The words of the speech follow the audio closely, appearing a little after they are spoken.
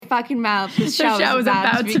fucking mouth. The show is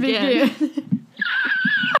about to begin. Do you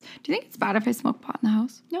think it's bad if I smoke pot in the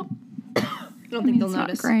house? Nope. I don't think they'll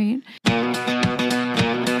notice. Great.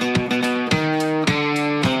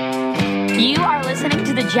 You are listening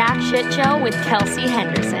to The Jack Shit Show with Kelsey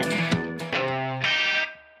Henderson.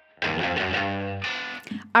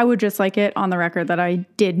 I would just like it on the record that I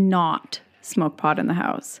did not smoke pot in the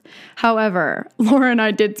house. However, Laura and I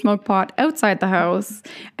did smoke pot outside the house,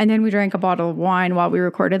 and then we drank a bottle of wine while we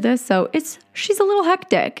recorded this. So she's a little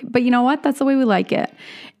hectic, but you know what? That's the way we like it.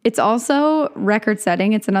 It's also record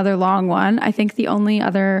setting. It's another long one. I think the only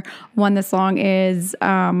other one this long is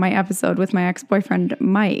my episode with my ex-boyfriend,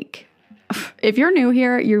 Mike. If you're new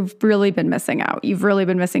here, you've really been missing out. You've really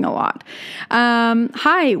been missing a lot.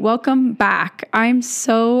 Hi, welcome back. I'm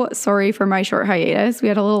so sorry for my short hiatus. We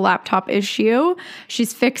had a little laptop issue.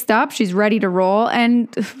 She's fixed up. She's ready to roll. And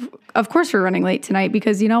of course, we're running late tonight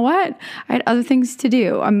because you know what? I had other things to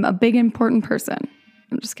do. I'm a big, important person.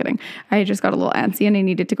 I'm just kidding. I just got a little antsy and I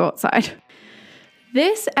needed to go outside.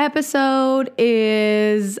 This episode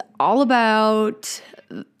is all about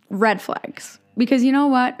red flags. Because you know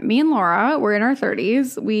what? Me and Laura, we're in our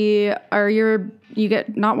 30s. You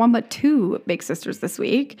get not one but two big sisters this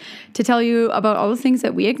week to tell you about all the things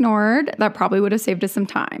that we ignored that probably would have saved us some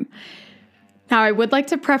time. Now, I would like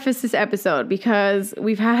to preface this episode because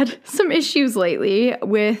we've had some issues lately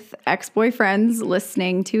with ex-boyfriends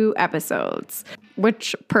listening to episodes,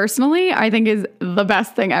 which personally I think is the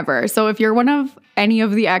best thing ever. So if you're one of any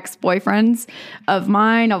of the ex-boyfriends of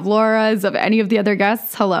mine, of Laura's, of any of the other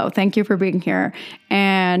guests, hello, thank you for being here.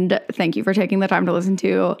 And thank you for taking the time to listen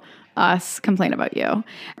to us complain about you.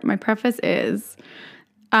 My preface is,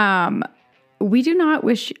 we do not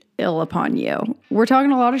wish ill upon you. We're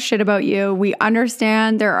talking a lot of shit about you. We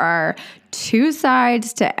understand there are two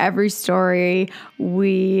sides to every story.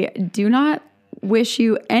 We do not wish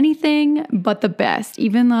you anything but the best,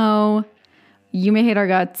 even though you may hate our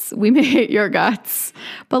guts. We may hate your guts.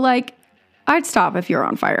 But like, I'd stop if you're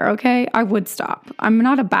on fire, okay? I would stop. I'm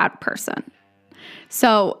not a bad person.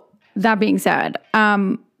 So that being said,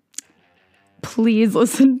 please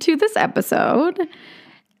listen to this episode.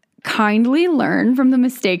 Kindly learn from the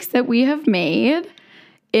mistakes that we have made.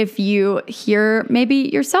 If you hear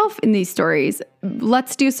maybe yourself in these stories,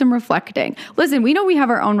 let's do some reflecting. Listen, we know we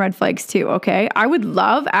have our own red flags too, okay? I would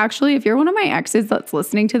love, actually, if you're one of my exes that's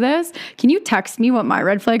listening to this, can you text me what my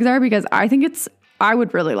red flags are? Because I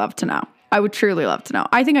would really love to know. I would truly love to know.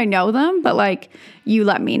 I think I know them, but like, you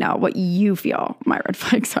let me know what you feel my red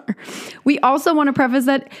flags are. We also want to preface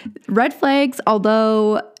that red flags,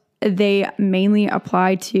 although they mainly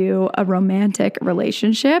apply to a romantic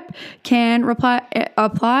relationship, can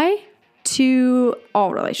apply to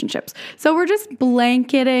all relationships. So we're just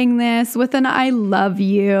blanketing this with an I love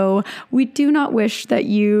you. We do not wish that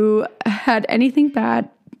you had anything bad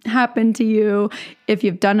happen to you if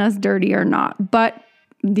you've done us dirty or not. But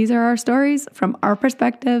these are our stories from our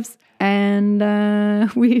perspectives, and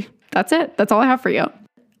that's it. That's all I have for you.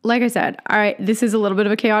 Like I said, this is a little bit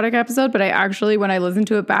of a chaotic episode, but when I listened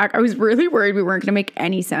to it back, I was really worried we weren't going to make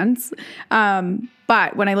any sense.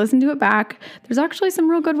 But when I listened to it back, there's actually some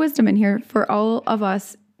real good wisdom in here for all of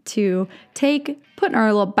us to put in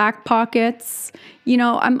our little back pockets. You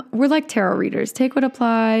know, we're like tarot readers. Take what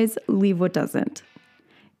applies, leave what doesn't.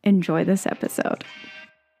 Enjoy this episode.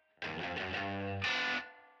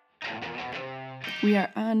 We are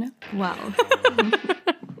unwell.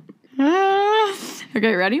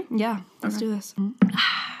 Okay, ready? Yeah, let's do this.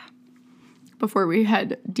 Before we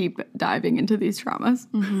head deep diving into these traumas,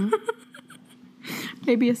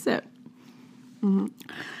 maybe a sip. Do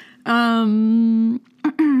you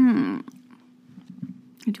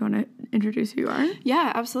want to introduce who you are?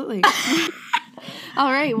 Yeah, absolutely.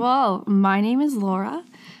 All right, well, my name is Laura.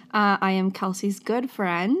 I am Kelsey's good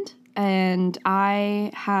friend, and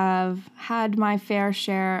I have had my fair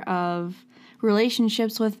share of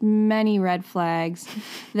relationships with many red flags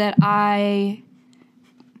that I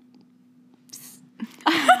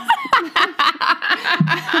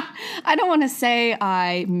don't want to say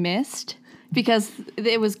I missed because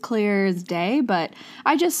it was clear as day, but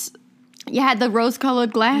you had the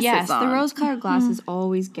rose-colored glasses yes, on. the rose-colored glasses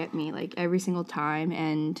always get me, like, every single time.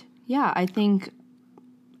 And yeah,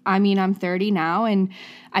 I'm 30 now, and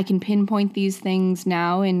I can pinpoint these things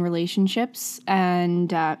now in relationships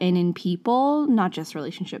and in people, not just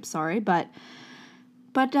relationships, sorry, but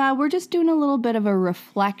we're just doing a little bit of a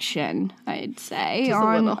reflection, I'd say,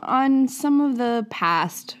 on some of the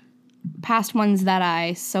past ones that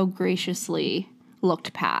I so graciously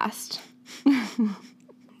looked past.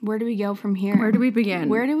 Where do we go from here? Where do we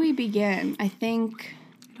begin? I think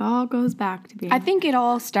all goes back to being. I think it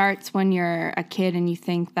all starts when you're a kid and you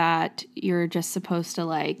think that you're just supposed to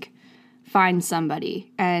like find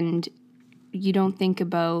somebody, and you don't think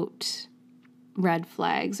about red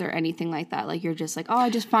flags or anything like that. Like you're just like, oh, I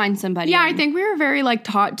just find somebody. Yeah, I think we were very like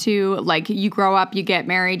taught to like you grow up, you get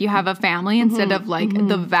married, you have a family instead of like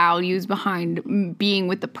the values behind being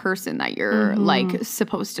with the person that you're like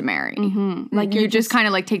supposed to marry. Like you just kind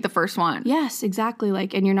of like take the first one. Yes, exactly.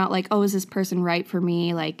 Like, and you're not like, oh, is this person right for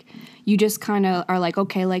me? Like, you just kind of are like,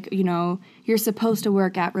 okay, like, you know, you're supposed to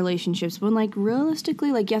work at relationships when like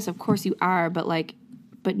realistically, like, yes, of course you are, but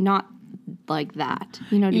not like that.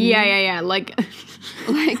 You know what I mean? Yeah. Like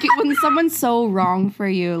when someone's so wrong for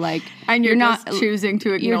you, like, and you're not choosing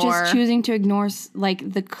to ignore. You're just choosing to ignore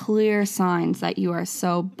like the clear signs that you are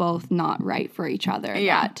so both not right for each other.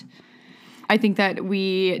 Yeah. I think that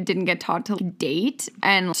we didn't get taught to date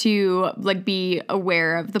and to like be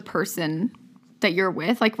aware of the person that you're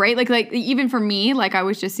with. Like, right? Like even for me, like I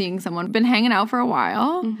was just seeing someone been hanging out for a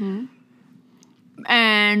while.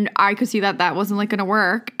 And I could see that wasn't like going to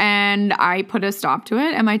work. And I put a stop to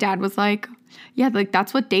it. And my dad was like, yeah, like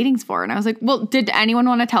that's what dating's for. And I was like, well, did anyone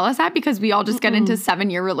want to tell us that? Because we all just get into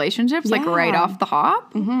 7-year relationships, like right off the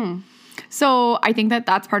hop. So I think that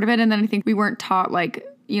that's part of it. And then I think we weren't taught like,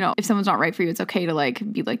 you know, if someone's not right for you, it's okay to like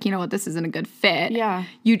be like, you know what, this isn't a good fit. Yeah.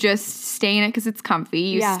 You just stay in it because it's comfy.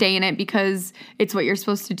 You stay in it because it's what you're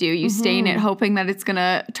supposed to do. You stay in it hoping that it's going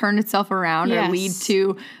to turn itself around or lead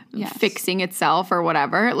to fixing itself or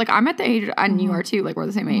whatever. Like I'm at the age, and you are too, like we're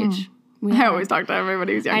the same age. I always talk to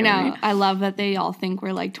everybody who's younger than me. I love that they all think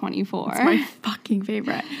we're like 24. It's my fucking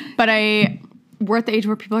favorite. But we're at the age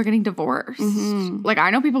where people are getting divorced. Like I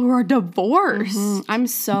know people who are divorced. I'm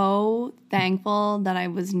so thankful that I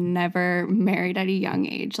was never married at a young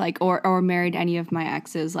age, like or married any of my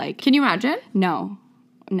exes. Like, can you imagine? No,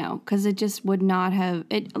 because it just would not have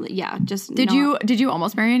it. Yeah, just did you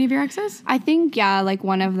almost marry any of your exes? I think like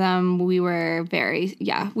one of them we were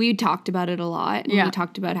we talked about it a lot. And we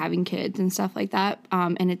talked about having kids and stuff like that.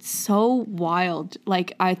 And it's so wild.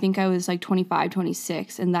 Like I think I was like 25,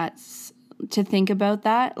 26, and that's. To think about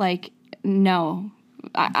that, like, no.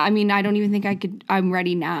 I mean, I don't even think I'm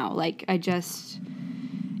ready now. Like, that's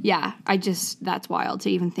wild to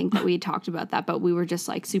even think that we had talked about that, but we were just,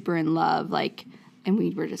 like, super in love, like, and we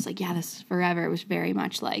were just like, yeah, this is forever. It was very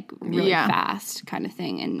much, like, really fast kind of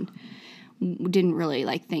thing, and didn't really,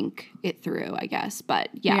 like, think it through, I guess, but,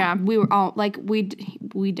 we were all, like, we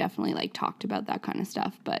definitely, like, talked about that kind of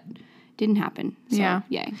stuff, but didn't happen, so,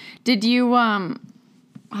 yay. Did you,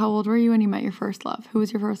 how old were you when you met your first love? Who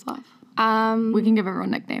was your first love? We can give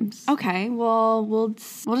everyone nicknames. Okay, well, we'll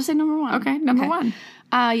just say number one. Okay, number one.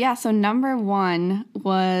 So number one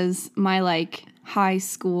was my, like, high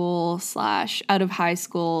school / out of high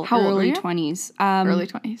school, How old were you? 20s. Early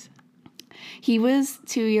 20s. He was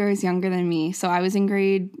 2 years younger than me, so I was in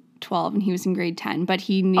grade 12 and he was in grade 10, but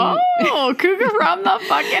he knew. Oh, cougar from the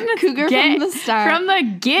fucking from the start. From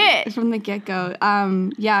the get-go.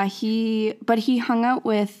 He hung out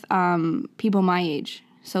with people my age.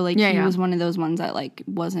 So like he was one of those ones that like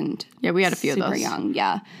wasn't we had a few of those. Super young.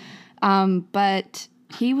 Yeah. But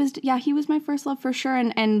he was my first love for sure,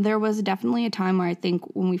 and there was definitely a time where I think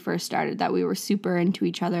when we first started that we were super into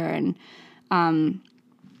each other, and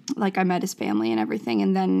like I met his family and everything,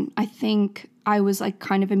 and then I think I was like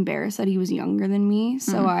kind of embarrassed that he was younger than me,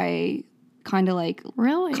 so I kind of like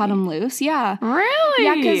cut him loose. Yeah.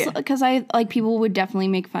 Really? Yeah, because I like people would definitely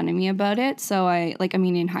make fun of me about it. So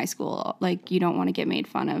in high school, like you don't want to get made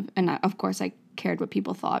fun of, and of course I cared what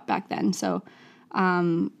people thought back then. So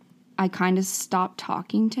I kind of stopped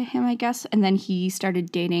talking to him, I guess, and then he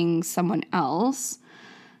started dating someone else.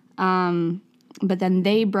 But then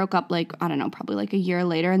they broke up, like, I don't know, probably like a year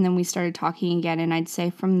later, and then we started talking again, and I'd say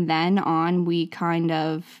from then on, we kind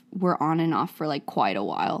of were on and off for, like, quite a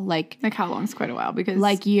while. Like how long is quite a while? Because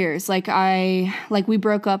like, years. We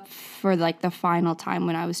broke up for, like, the final time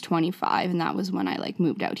when I was 25, and that was when I, like,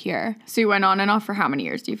 moved out here. So you went on and off for how many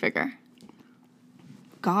years, do you figure?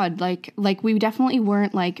 God, like we definitely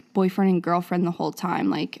weren't, like, boyfriend and girlfriend the whole time.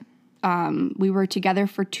 Like, we were together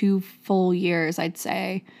for 2 full years, I'd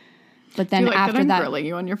say. But then after that, grilling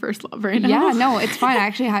you on your first love right now. Yeah, no, it's fine.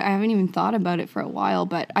 Actually, I haven't even thought about it for a while,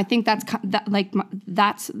 but I think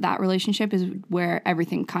that relationship is where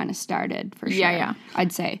everything kind of started for sure. Yeah.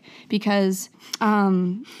 I'd say because,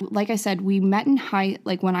 like I said, we met in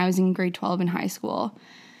when I was in grade 12 in high school,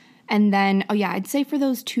 and then I'd say for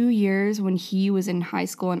those 2 years when he was in high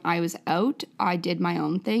school and I was out, I did my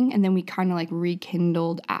own thing, and then we kind of like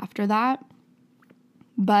rekindled after that.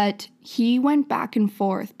 But he went back and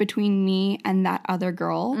forth between me and that other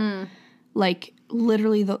girl like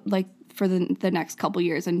literally for the next couple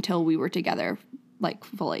years until we were together like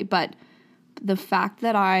fully. But the fact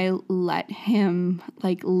that I let him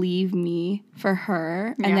like leave me for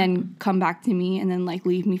her and then come back to me and then like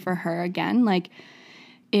leave me for her again, like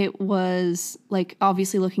it was like,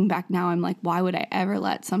 obviously looking back now, I'm like, why would I ever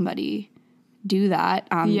let somebody do that?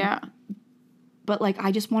 But like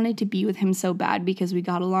I just wanted to be with him so bad because we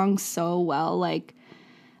got along so well. Like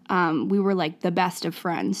we were like the best of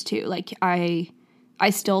friends too. Like I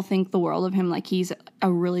still think the world of him. Like he's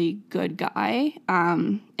a really good guy,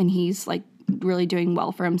 and he's like really doing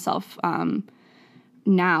well for himself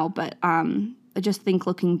now. But I just think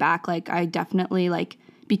looking back, like I definitely like,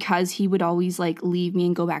 because he would always like leave me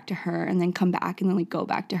and go back to her and then come back and then like go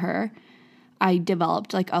back to her, I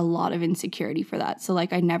developed like a lot of insecurity for that. So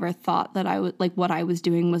like I never thought that I would like what I was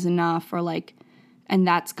doing was enough, or like, and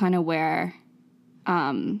that's kind of where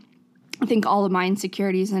I think all of my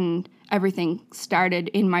insecurities and everything started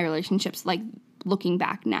in my relationships. Like looking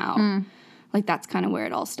back now, like that's kind of where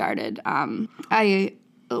it all started. Him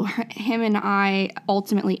and I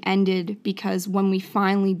ultimately ended because when we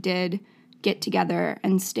finally did get together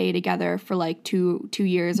and stay together for like two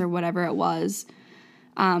years or whatever it was,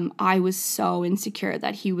 I was so insecure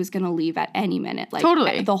that he was going to leave at any minute. Like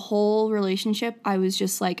Totally. The whole relationship, I was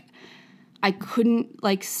just like, I couldn't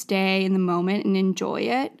like stay in the moment and enjoy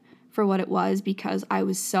it for what it was because I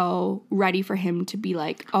was so ready for him to be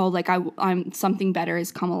like, oh, like I'm something better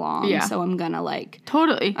has come along. Yeah. So I'm going to like,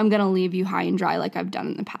 Totally. I'm going to leave you high and dry like I've done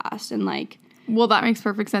in the past. And like, well, that makes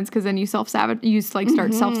perfect sense because then you start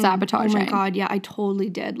self-sabotaging. oh my God, yeah, I totally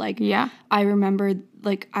did. Like, Yeah. I remember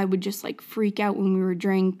like I would just like freak out when we were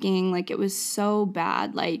drinking. Like it was so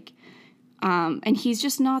bad. Like, and he's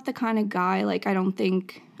just not the kind of guy, like I don't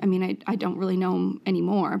think, I mean, I don't really know him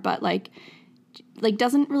anymore, but like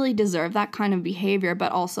doesn't really deserve that kind of behavior,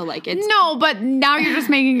 but also like it's No, but now you're just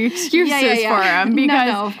making excuses for him because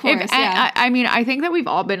no, of course, I mean, I think that we've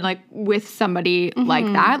all been like with somebody like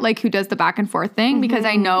that, like who does the back and forth thing, because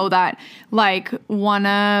I know that like one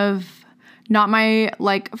of not my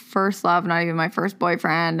like first love, not even my first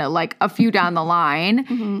boyfriend, like a few down the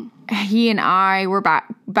line, he and I were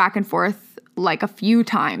back and forth like a few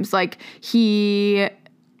times. Like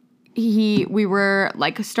we were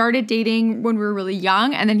like started dating when we were really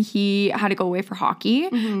young, and then he had to go away for hockey.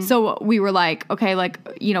 So we were like, okay, like,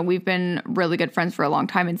 you know, we've been really good friends for a long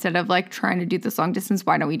time. Instead of like trying to do this long distance,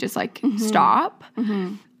 why don't we just like stop?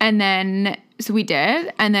 And then, so we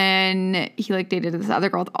did. And then he like dated this other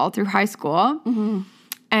girl all through high school.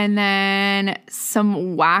 And then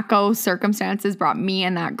some wacko circumstances brought me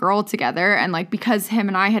and that girl together. And like, because him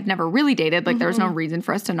and I had never really dated, like there was no reason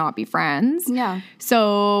for us to not be friends. Yeah.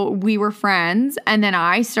 So we were friends. And then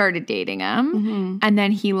I started dating him. And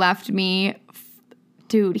then he left me.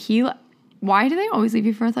 Dude, why do they always leave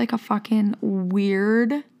you for like a fucking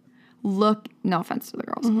weird look? No offense to the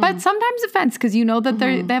girls. But sometimes offense because you know that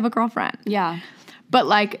they have a girlfriend. Yeah. But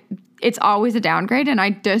like, it's always a downgrade, and I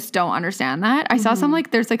just don't understand that. I saw some, like,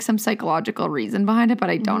 there's, like, some psychological reason behind it, but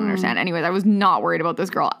I don't understand. Anyways, I was not worried about this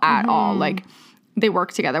girl at all. Like, they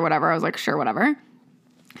worked together, whatever. I was like, sure, whatever.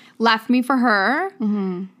 Left me for her.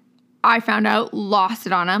 I found out, lost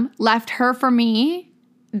it on him. Left her for me.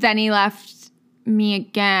 Then he left me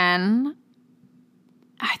again.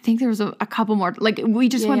 I think there was a couple more. Like, we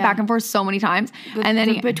just went back and forth so many times. And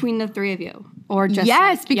then between the three of you? Or just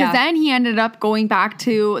yes, because then he ended up going back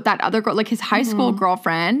to that other girl, like his high school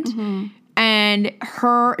girlfriend, and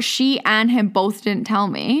she and him both didn't tell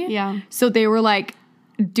me. Yeah. So they were like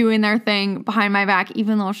doing their thing behind my back,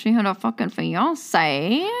 even though she had a fucking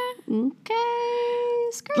fiance. Okay.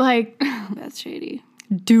 Like, that's shady.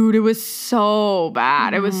 Dude, it was so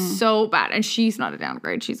bad. It was so bad. And she's not a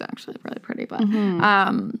downgrade. She's actually really pretty, but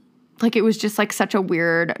like it was just like such a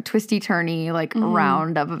weird twisty-turny like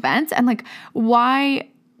round of events. And like why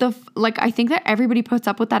like I think that everybody puts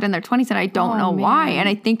up with that in their 20s, and I don't know why. And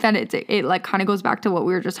I think that it like kind of goes back to what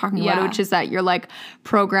we were just talking about, which is that you're like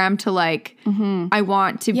programmed to like I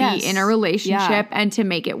want to be in a relationship and to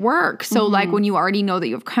make it work. So like when you already know that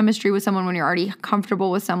you have chemistry with someone, when you're already comfortable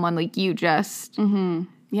with someone, like you just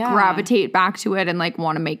gravitate back to it and like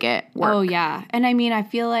want to make it work. Oh yeah. And I mean, I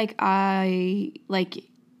feel like I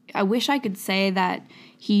wish I could say that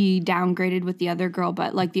he downgraded with the other girl,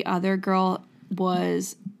 but like the other girl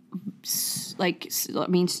was like, I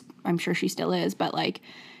mean, I'm sure she still is, but like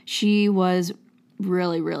she was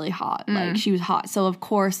really, really hot. Like she was hot. So of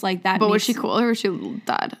course, like that. But was she cool or was she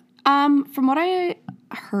bad? From what I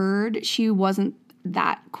heard, she wasn't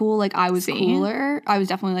that cool. Like I was cooler. I was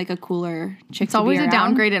definitely like a cooler chick. It's always to be a around,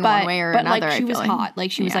 downgrade in one way or another. Like she was like. hot.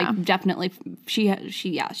 Like she was like definitely she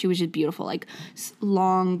was just beautiful. Like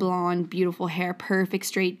long blonde, beautiful hair, perfect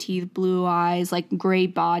straight teeth, blue eyes, like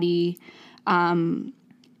great body.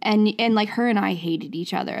 And like her and I hated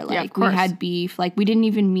each other. Like we had beef. Like we didn't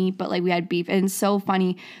even meet, but like we had beef. And it's so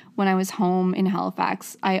funny. When I was home in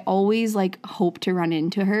Halifax, I always like hope to run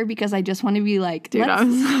into her because I just want to be like, dude,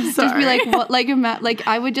 I'm so sorry. Just be like, what? Like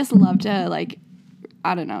I would just love to like,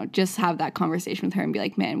 I don't know, just have that conversation with her and be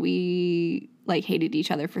like, man, we like hated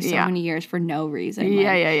each other for so many years for no reason.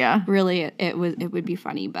 Like, really, it would be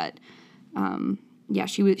funny, but. Yeah,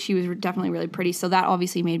 she was definitely really pretty. So that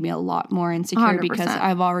obviously made me a lot more insecure 100%. because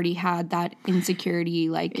I've already had that insecurity,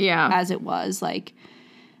 like, as it was, like,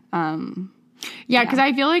 because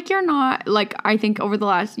I feel like you're not, like, I think over the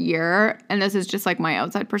last year, and this is just, like, my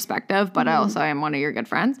outside perspective, but also I am one of your good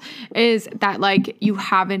friends, is that, like, you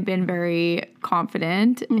haven't been very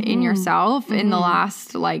confident in yourself in the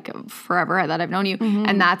last, like, forever that I've known you.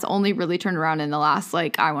 And that's only really turned around in the last,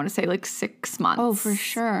 like, I want to say, like, 6 months. Oh, for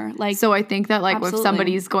sure. Like, so I think that, like, absolutely. if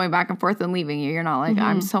somebody's going back and forth and leaving you, you're not like,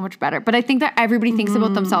 I'm so much better. But I think that everybody thinks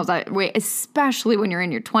about themselves that way, especially when you're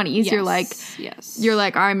in your 20s. You're like, you're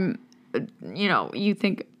like, I'm... You know, you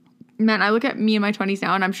think, man, I look at me in my 20s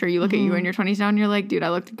now, and I'm sure you look at you in your 20s now, and you're like, dude, I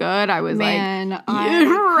looked good. I was I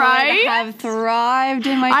right? could have thrived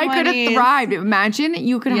in my 20s. I could have thrived. Imagine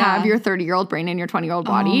you could have your 30-year-old brain in your 20-year-old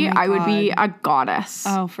body. I would be a goddess.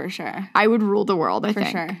 Oh, for sure. I would rule the world, I think.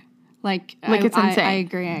 For sure. Like it's insane. I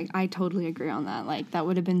agree. I totally agree on that. Like, that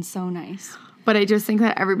would have been so nice. But I just think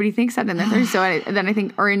that everybody thinks that in their 30s. Then I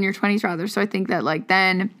think, or in your 20s rather. So I think that, like,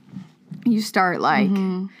 then you start, like,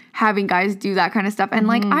 having guys do that kind of stuff. And,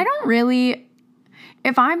 like, I don't really,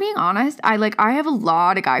 if I'm being honest, I have a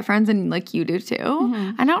lot of guy friends, and, like, you do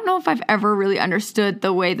too. I don't know if I've ever really understood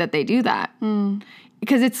the way that they do that.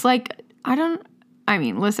 Because it's, like, I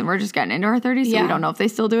mean, listen, we're just getting into our 30s, so we don't know if they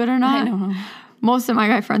still do it or not. I don't know. Most of my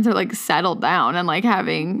guy friends are, like, settled down and, like,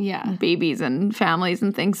 having babies and families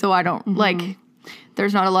and things. So I don't, like...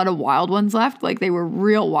 There's not a lot of wild ones left. Like, they were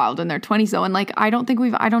real wild in their 20s though. And, like, I don't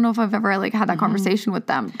know if I've ever, like, had that conversation with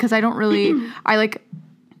them. Because I don't really,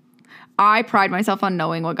 I pride myself on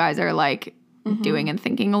knowing what guys are, like, doing and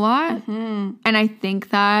thinking a lot. And I think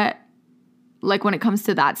that, like, when it comes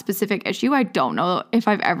to that specific issue, I don't know if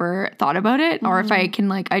I've ever thought about it or if I can,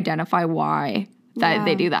 like, identify why that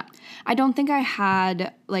they do that. I don't think I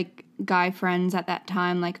had, like, guy friends at that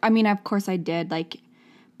time. Like, I mean, of course I did, like,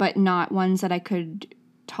 but not ones that I could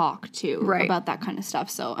talk to about that kind of stuff.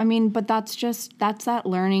 So, I mean, but that's that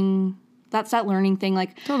learning thing.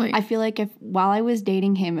 Like, totally. I feel like while I was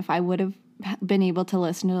dating him, if I would have been able to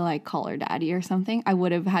listen to, like, Call Her Daddy or something, I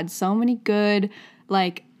would have had so many good,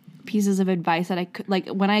 like, pieces of advice that I could, like,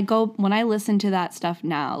 when I listen to that stuff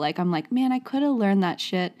now, like, I'm like, man, I could have learned that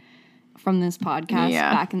shit from this podcast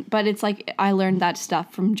back in, but it's like, I learned that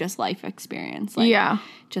stuff from just life experience. Like,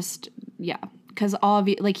 because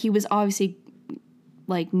like, he was obviously,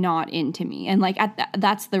 like, not into me, and, like,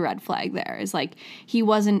 that's the red flag there, is, like, he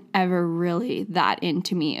wasn't ever really that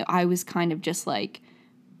into me. I was kind of just, like,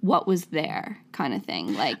 what was there kind of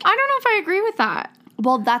thing. Like, I don't know if I agree with that.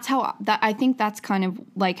 Well, that's how I think that's kind of,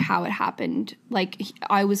 like, how it happened. Like,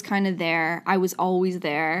 I was kind of there. I was always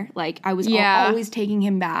there. Like, I was always taking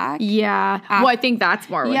him back. Yeah. Well, I think that's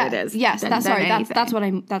more what it is. Yes. That's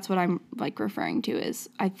what I'm like referring to, is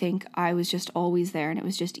I think I was just always there, and it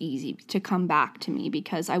was just easy to come back to me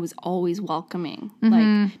because I was always welcoming.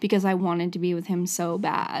 Like, because I wanted to be with him so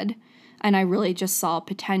bad. And I really just saw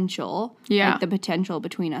potential, like, the potential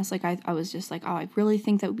between us. Like, I was just like, oh, I really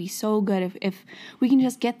think that would be so good if we can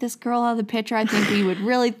just get this girl out of the picture. I think we would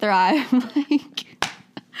really thrive. Like,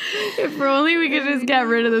 if only we could just get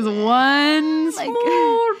rid of this one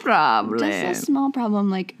small problem. Just a small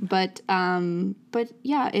problem, like, but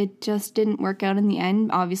yeah, it just didn't work out in the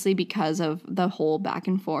end, obviously, because of the whole back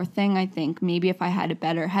and forth thing. I think maybe if I had a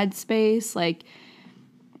better headspace, like,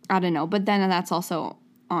 I don't know. But then that's also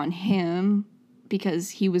on him because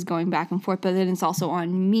he was going back and forth, but then it's also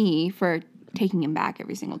on me for taking him back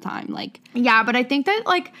every single time. Like, yeah, but I think that,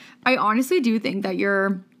 like, I honestly do think that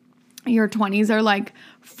your 20s are, like,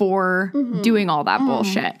 for doing all that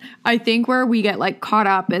bullshit. I think where we get, like, caught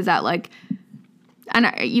up is that, like,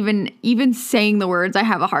 and even saying the words, I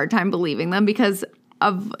have a hard time believing them because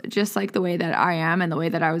of just, like, the way that I am and the way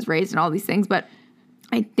that I was raised and all these things. But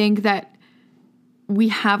I think that we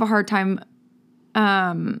have a hard time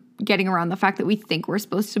getting around the fact that we think we're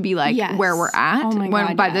supposed to be like Yes. where we're at Oh my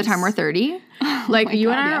God, by the yes. time we're 30. Like my you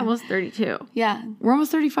God, and I are yeah. almost 32. Yeah. We're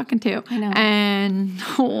almost 30 fucking two. I know. And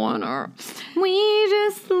we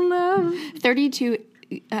just love. 32,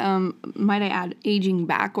 might I add, aging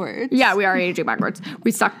backwards. Yeah, we are aging backwards.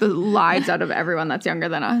 We suck the lives out of everyone that's younger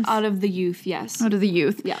than us. Out of the youth, yes. Out of the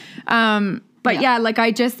youth. Yeah. But yeah, like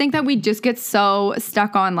I just think that we just get so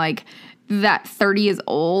stuck on like that 30 is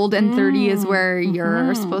old and 30 is where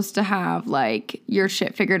you're supposed to have like your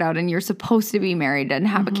shit figured out and you're supposed to be married and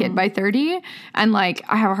have a kid by 30. And like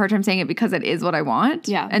I have a hard time saying it because it is what I want.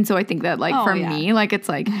 Yeah. And so I think that like for me, like it's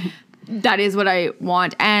like that is what I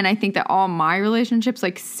want. And I think that all my relationships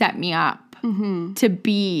like set me up to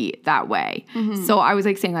be that way. So I was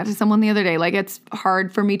like saying that to someone the other day, like it's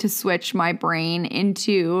hard for me to switch my brain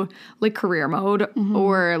into like career mode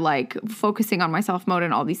or like focusing on myself mode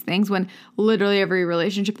and all these things when literally every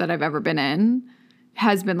relationship that I've ever been in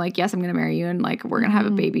has been like, yes, I'm going to marry you and like we're going to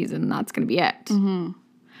have babies and that's going to be it. And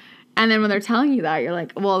then when they're telling you that, you're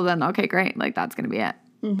like, well then, okay, great. Like that's going to be it.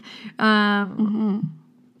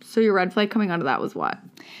 So your red flag coming out of that was what?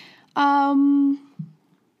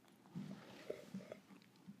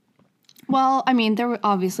 Well, I mean, there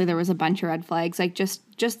was a bunch of red flags. Like just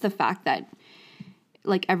the fact that,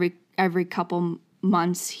 like every couple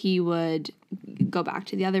months he would go back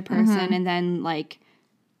to the other person and then like,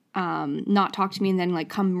 not talk to me and then like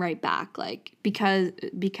come right back, like because.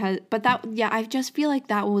 But that, yeah, I just feel like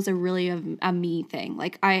that was a really a me thing.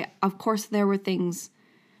 Like of course there were things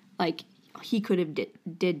like he could have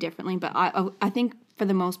did differently, but I think for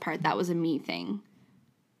the most part that was a me thing.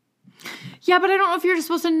 Yeah, but I don't know if you're just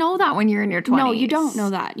supposed to know that when you're in your 20s. No, you don't know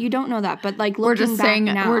that. You don't know that. But like looking we're just back saying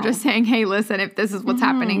now, we're just saying, hey, listen, if this is what's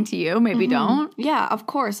happening to you, maybe don't. Yeah, of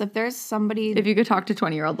course. If there's somebody, If you could talk to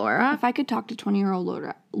 20-year-old Laura, if I could talk to 20-year-old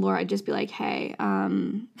Laura, I'd just be like, hey,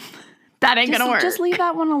 that ain't gonna work. just leave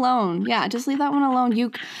that one alone. Yeah, just leave that one alone.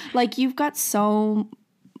 You've got so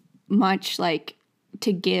much like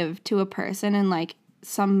to give to a person, and like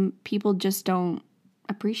some people just don't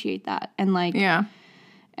appreciate that, and like Yeah.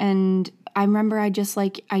 And I remember I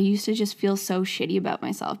used to just feel so shitty about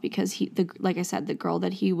myself because like I said, the girl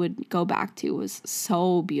that he would go back to was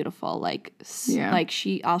so beautiful. Like,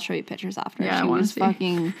 I'll show you pictures after. Yeah, she was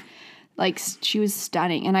fucking, like, she was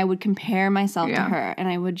stunning. And I would compare myself to her and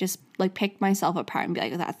I would just like pick myself apart and be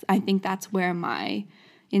like, I think that's where my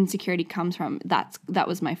insecurity comes from. That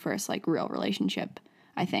was my first like real relationship,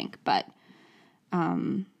 I think. But,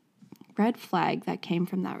 red flag that came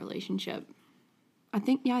from that relationship. I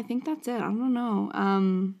think that's it. I don't know.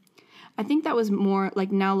 I think that was more like,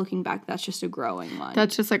 now looking back, that's just a growing one.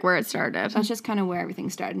 That's just like where it started. That's just kind of where everything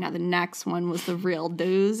started. Now the next one was the real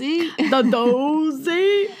doozy. The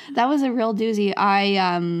doozy. That was a real doozy.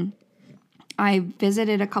 I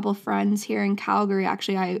visited a couple friends here in Calgary.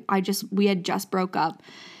 Actually, we had just broke up,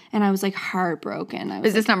 and I was like heartbroken.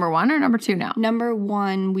 Is this number one or number two now? Number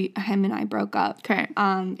one, him and I broke up. Okay.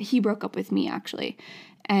 He broke up with me actually.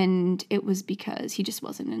 And it was because he just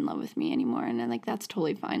wasn't in love with me anymore. And like, that's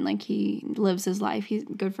totally fine. Like, he lives his life. He's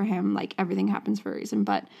good for him. Like, everything happens for a reason.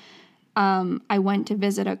 But I went to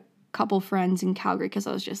visit a couple friends in Calgary because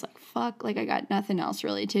I was just like, fuck, like, I got nothing else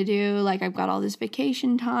really to do. Like, I've got all this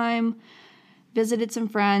vacation time. Visited some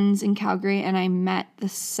friends in Calgary, and I met the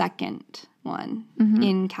second one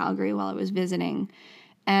in Calgary while I was visiting.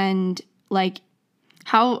 And like,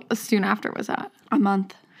 how soon after was that? A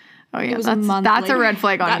month. Oh yeah, was a month that's later. a red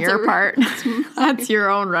flag on your part. That's your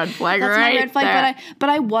own red flag, That's right? my red flag, there. but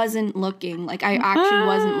I wasn't looking. Like, I actually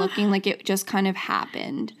wasn't looking. Like, it just kind of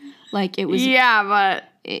happened. Like, it was. Yeah, but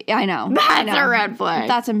I know. That's a red flag.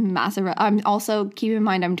 That's a massive. I'm also, keep in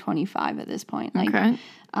mind, I'm 25 at this point. Like, okay.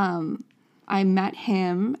 I met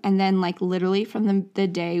him, and then like literally from the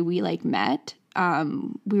day we like met,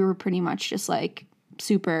 we were pretty much just like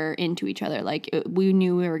super into each other. Like, we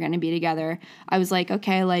knew we were going to be together. I was like,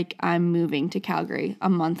 okay, like, I'm moving to Calgary a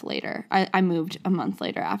month later. I moved a month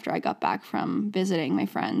later after I got back from visiting my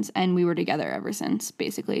friends, and we were together ever since,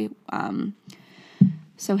 basically.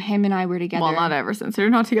 So him and I were together. Well, not ever since. They're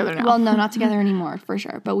not together now. Well, no, not together anymore, for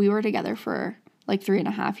sure. But we were together for like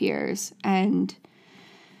 3.5 years. And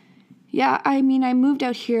yeah, I mean, I moved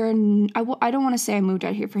out here, and I don't want to say I moved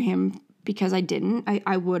out here for him, because I didn't.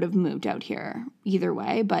 I would have moved out here either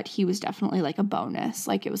way, but he was definitely like a bonus.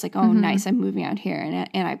 Like, it was like, oh, nice, I'm moving out here,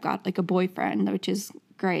 and I've got like a boyfriend, which is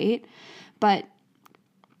great. But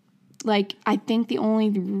like, I think the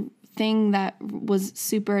only thing that was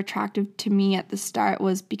super attractive to me at the start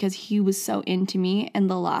was because he was so into me, and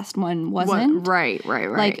the last one wasn't. Right.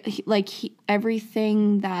 Like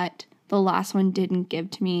everything that the last one didn't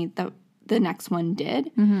give to me, the next one did.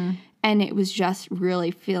 And it was just really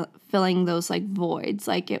filling those like voids.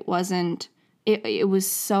 Like it wasn't, it was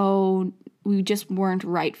so, we just weren't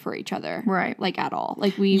right for each other. Right. Like at all.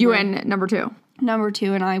 Like You and number two. Number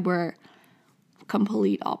two and I were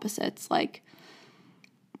complete opposites. Like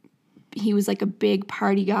he was like a big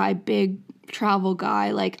party guy, big travel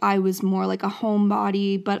guy. Like I was more like a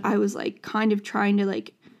homebody, but I was like kind of trying to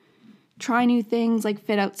like try new things, like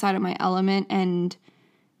fit outside of my element. And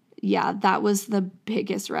yeah, that was the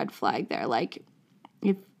biggest red flag there. Like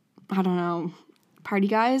if, I don't know, party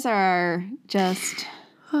guys are just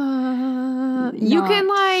you can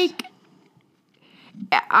like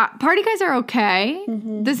party guys are okay.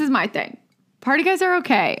 This is my thing. Party guys are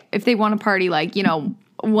okay if they want to party, like, you know,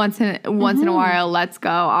 once in a while, let's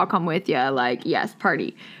go, I'll come with you, like, yes,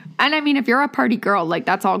 party. And I mean, if you're a party girl, like,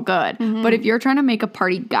 that's all good. But if you're trying to make a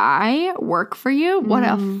party guy work for you, what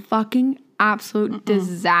a fucking absolute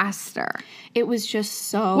disaster. It was just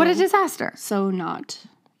so... What a disaster. So not...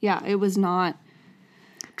 Yeah, it was not...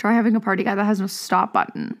 Try having a party guy that has no stop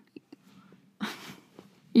button.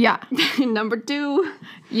 Yeah. Number two.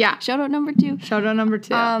 Yeah. Shout out number two. Shout out number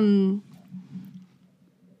two.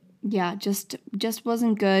 Yeah, just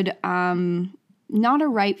wasn't good. Not a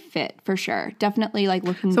right fit for sure. Definitely like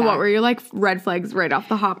looking So back. what were your like red flags right off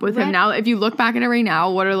the hop with him now? If you look back at it right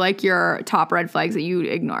now, what are like your top red flags that you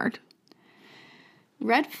ignored?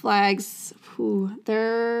 Red flags.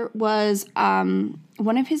 There was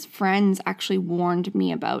one of his friends actually warned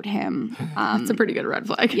me about him. That's a pretty good red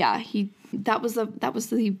flag. Yeah, that was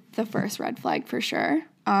the first red flag for sure.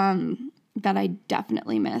 That I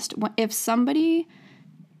definitely missed. If somebody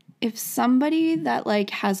that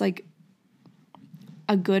like has like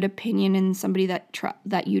a good opinion and somebody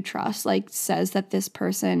that you trust like says that this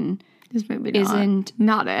person isn't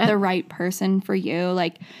not it. the right person for you,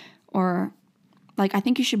 like, or like, I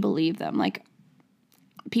think you should believe them. Like,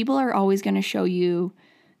 people are always going to show you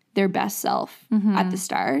their best self at the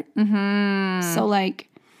start. So like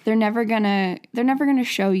they're never gonna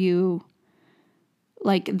show you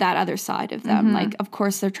like that other side of them. Like, of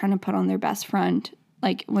course they're trying to put on their best front,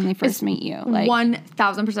 like when they first meet you. Like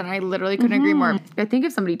 1000%. I literally couldn't agree more. I think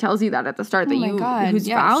if somebody tells you that at the start that whose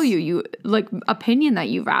value you like, opinion that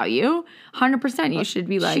you value, 100% you should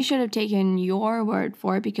be like, she should have taken your word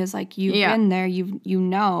for it, because like you've been there, you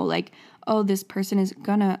know, like, oh, this person is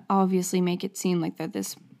gonna obviously make it seem like they're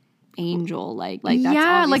this angel, like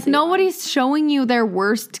that's like nobody's showing you their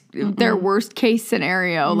worst case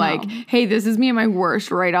scenario. No. Like, hey, this is me and my worst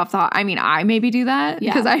right off the top. I mean, I maybe do that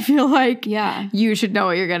because I feel like you should know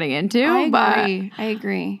what you're getting into. I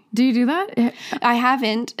agree. Do you do that? I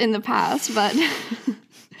haven't in the past, but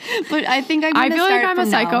but I think I feel like I'm a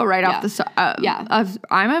psycho right off the start.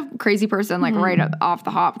 I'm a crazy person like right off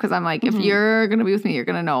the hop, because I'm like, if you're gonna be with me, you're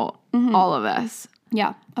gonna know all of this.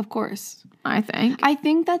 Yeah, of course. I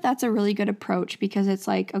think that that's a really good approach, because it's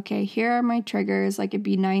like, okay, here are my triggers. Like, it'd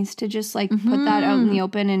be nice to just like put that out in the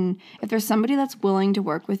open, and if there's somebody that's willing to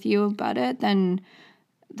work with you about it, then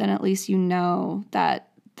at least you know that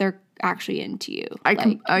they're actually into you. I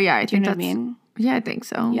think that's what I mean. Yeah, I think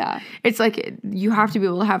so. Yeah. It's like you have to be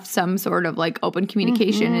able to have some sort of like open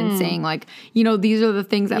communication and saying like, you know, these are the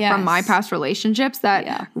things that from my past relationships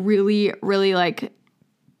that really, really like,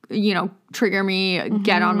 you know, trigger me,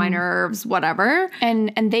 get on my nerves, whatever.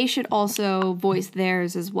 And they should also voice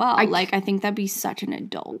theirs as well. I think that'd be such an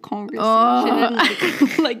adult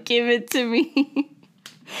conversation. Like, give it to me.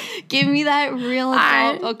 Give me that real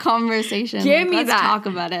adult conversation. Let's talk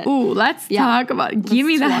about it. Ooh, let's talk about it. Give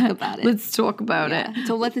me that. Talk about it. Let's talk about it.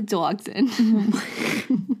 So let the dogs in.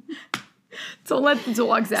 So let the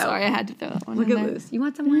dogs out. Sorry, I had to throw that one Look in at there. Lucy. You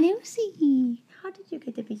want some wine? Lucy. How did you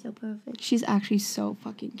get to be so perfect? She's actually so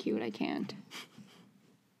fucking cute. I can't.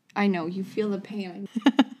 I know. You feel the pain.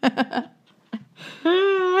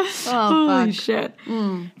 Holy shit.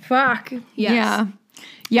 Fuck. Yes.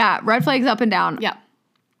 Yeah. Red flags up and down. Yeah.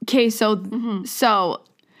 Okay, so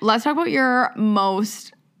let's talk about your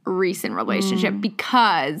most recent relationship,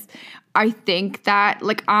 because I think that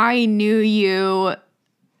like I knew you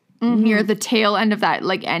near the tail end of that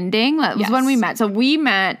like ending. That was when we met. So we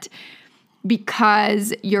met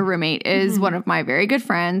because your roommate is one of my very good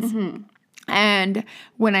friends. And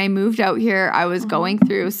when I moved out here, I was going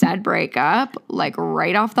through said breakup, like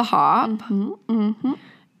right off the hop.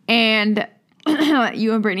 And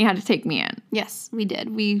you and Brittany had to take me in. Yes, we did.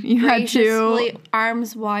 You had to,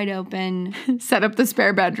 arms wide open, set up the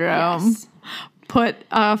spare bedroom. Yes. put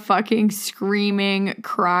a fucking screaming,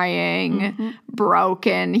 crying,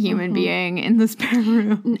 broken human being in the spare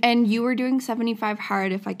room. And you were doing 75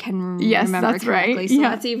 hard, if I can Yes, remember that's correctly. right. So Yeah.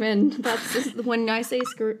 that's just,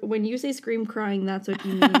 when you say scream crying, that's what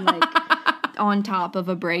you mean, like on top of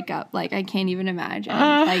a breakup. Like I can't even imagine.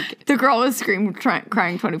 Like The girl was crying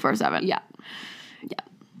 24/7. yeah.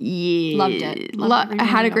 Yeah. Loved it. Loved every I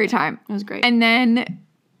had a minute of great it. time. It was great. And then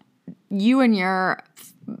you and your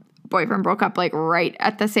boyfriend broke up like right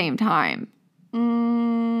at the same time.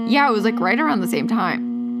 Yeah, it was like right around the same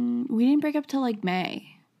time. We didn't break up till like May.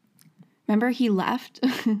 Remember he left?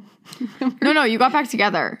 No, you got back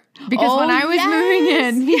together. Because when I was moving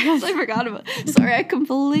in. Yes, I forgot about it. Sorry, I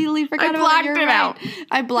completely forgot about it. blacked it out.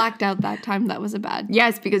 I blacked out that time. That was a bad.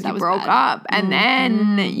 Yes, because you was broke bad. up and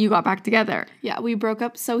then you got back together. Yeah, we broke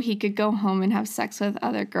up so he could go home and have sex with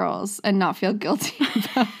other girls and not feel guilty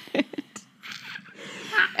about it.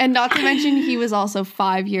 And not to mention, he was also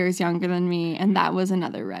 5 years younger than me, and that was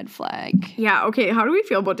another red flag. Yeah, okay. How do we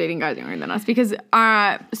feel about dating guys younger than us? Because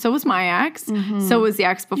so was my ex. So was the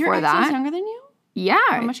ex before Your ex that. was younger than you? Yeah.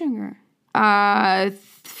 How much younger?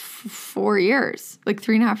 4 years. Like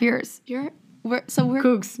 3.5 years. We're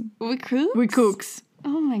Kooks. we cooks? We kooks.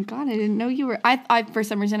 Oh my god, I didn't know you were. I for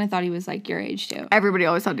some reason I thought he was like your age too. Everybody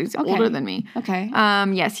always thought he was older than me. Okay.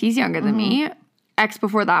 Yes, he's younger than me. Ex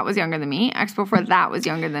before that was younger than me. Ex before that was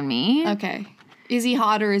younger than me. Okay. Is he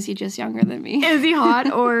hot or is he just younger than me? Is he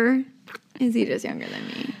hot or is he just younger than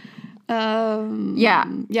me? Yeah.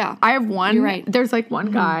 Yeah. I have one. You're right. There's like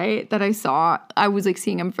one guy that I saw. I was like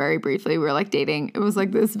seeing him very briefly. We were like dating. It was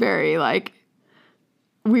like this very like,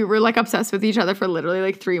 we were like obsessed with each other for literally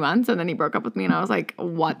like 3 months. And then he broke up with me and I was like,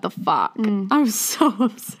 what the fuck? I was so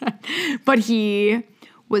upset. But he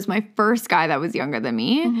was my first guy that was younger than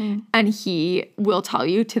me. And he will tell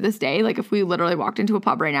you to this day, like if we literally walked into a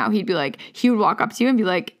pub right now, he would walk up to you and be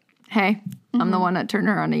like, hey, I'm the one that turned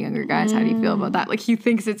her on to younger guys. How do you feel about that? Like he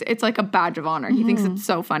thinks it's like a badge of honor. He thinks it's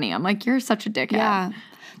so funny. I'm like, you're such a dickhead. Yeah.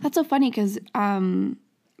 That's so funny because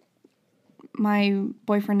my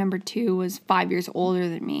boyfriend number 2 was 5 years older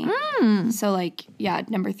than me. So like, yeah,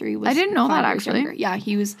 number 3 was. I didn't know 5 that, years actually. younger. Yeah,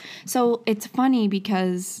 he was. So it's funny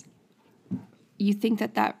because you think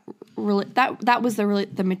that was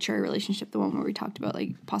the mature relationship, the one where we talked about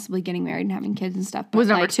like possibly getting married and having kids and stuff. But Was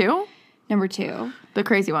number like, 2? Number 2. The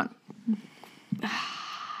crazy one.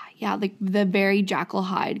 Yeah, like the very Jekyll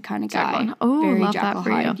Hyde kind of guy. Jekyll. Oh, very love Jekyll that for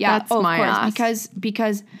you. Hyde. Yeah, That's of my course, ass.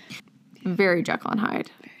 because Very Jekyll and Hyde.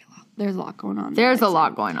 there's a lot going on. There's a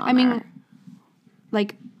lot going on. I mean, there.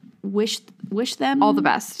 like wish them all the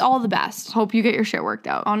best. All the best. Hope you get your shit worked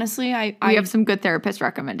out. Honestly, We have some good therapist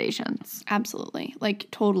recommendations. absolutely, like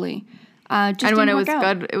totally. And Just when didn't it work was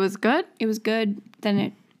out. good, it was good. It was good. Then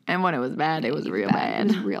it And when it was bad, it was real It bad.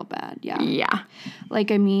 was real bad. Yeah. Yeah.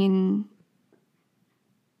 Like I mean,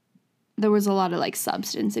 there was a lot of like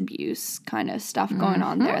substance abuse kind of stuff going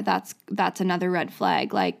on there. That's another red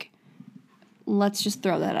flag. Like, let's just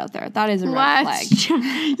throw that out there. That is a red flag.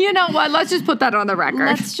 You know what? Let's just put that on the record.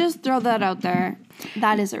 Let's just throw that out there.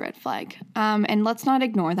 That is a red flag. And let's not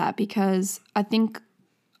ignore that because I think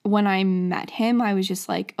when I met him, I was just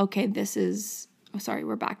like, okay, this is. Oh, sorry,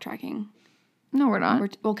 we're backtracking. No, we're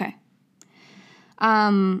not. Okay.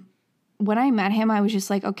 When I met him, I was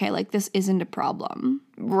just like, okay, like this isn't a problem.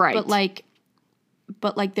 Right. But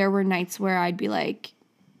like there were nights where I'd be like,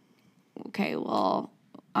 okay, well,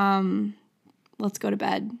 let's go to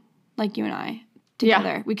bed, like you and I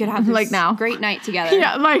together. Yeah. We could have this Like now. great night together.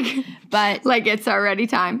 Yeah, But like it's already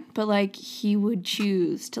time. but like he would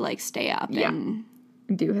choose to like stay up and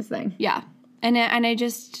Do his thing. yeah. And I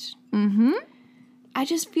just I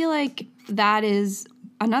just feel like that is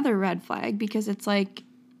another red flag because it's like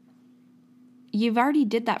you've already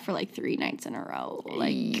did that for like 3 nights in a row.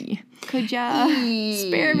 Like, could ya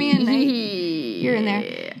spare me a night? You're in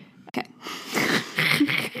there. Okay.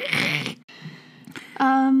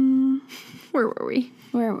 Where were we?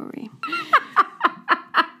 Where were we?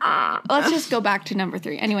 Let's just go back to number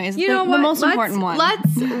 3. Anyways, You know what? the most important one.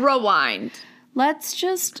 Let's rewind. Let's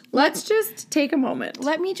just take a moment.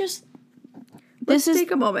 This is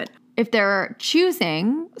Take a moment. If they're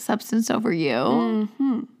choosing substance over you,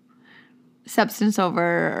 substance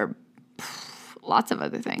over lots of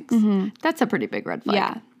other things, that's a pretty big red flag.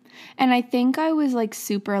 yeah. And I think I was like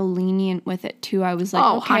super lenient with it too. I was like,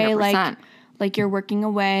 Oh, okay, 100%. like you're working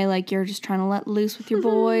away, like you're just trying to let loose with your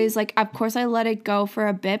boys. Like, of course I let it go for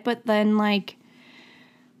a bit, but then like,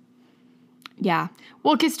 yeah.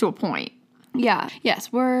 Well, it gets to a point. Yeah.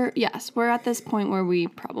 Yes, we're at this point where we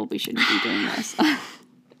probably shouldn't be doing this.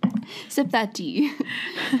 Sip that tea.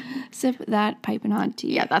 Sip that piping hot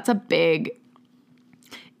tea. Yeah, that's a big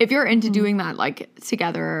if you're into doing that, like,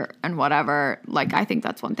 together and whatever, like, I think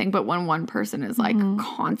that's one thing. But when one person is, like,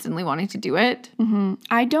 constantly wanting to do it.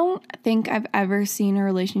 I don't think I've ever seen a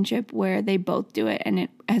relationship where they both do it and it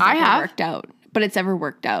has ever worked out. But it's ever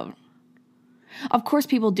worked out. Of course,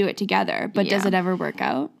 people do it together, but does it ever work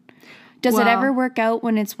out? Does it ever work out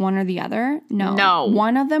when it's one or the other? No.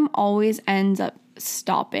 One of them always ends up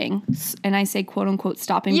stopping. And I say quote unquote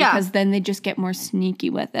stopping because then they just get more sneaky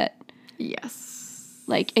with it. Yes.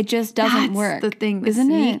 Like, it just doesn't work. That's the thing, isn't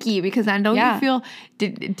sneaky, it? Because then don't you feel,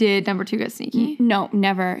 did number 2 get sneaky? No,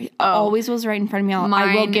 never. Always was right in front of me.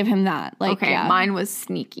 I will give him that. Like, mine was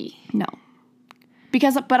sneaky. No.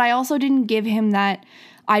 But I also didn't give him that,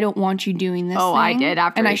 I don't want you doing this thing. I did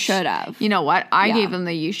after. And I should have. You know what? I gave him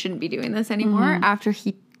the you shouldn't be doing this anymore after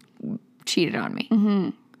he cheated on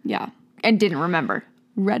me. Yeah. And didn't remember.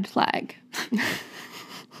 Red flag.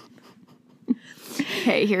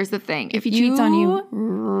 Okay, here's the thing. If he cheats on you,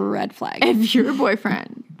 red flag. If your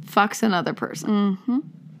boyfriend fucks another person,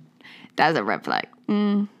 that's a red flag.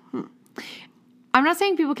 I'm not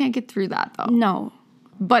saying people can't get through that, though. No.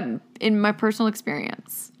 But in my personal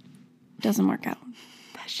experience, doesn't work out.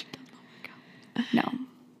 That shit doesn't work out. No.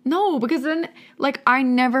 No, because then, like, I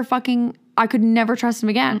could never trust him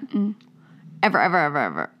again. Ever, ever, ever,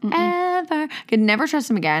 ever. Ever. Could never trust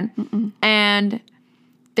him again. And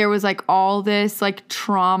there was, like, all this, like,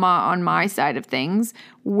 trauma on my side of things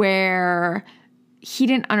where he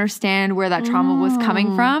didn't understand where that trauma was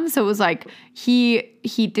coming from. So it was like he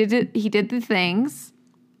did the things,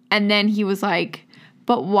 and then he was like,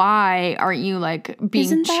 but why aren't you, like,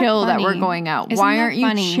 being chill that we're going out? Why aren't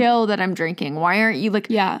you chill that I'm drinking? Why aren't you, like,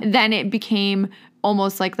 then it became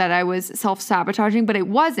almost like that I was self-sabotaging, but it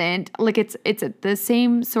wasn't. Like, it's the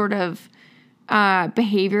same sort of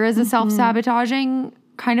behavior as a self-sabotaging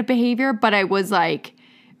kind of behavior, but I was, like,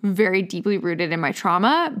 very deeply rooted in my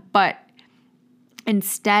trauma. But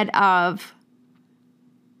instead of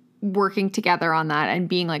working together on that and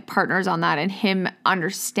being, like, partners on that, and him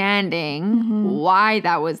understanding why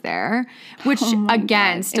that was there, which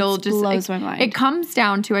again still just blows my mind. It comes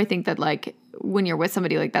down to, I think, that, like, when you're with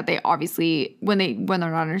somebody like that, they obviously when they're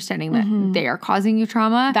not understanding that they are causing you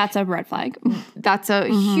trauma, that's a red flag. That's a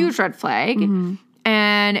huge red flag.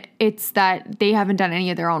 And it's that they haven't done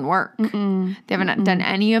any of their own work. They haven't done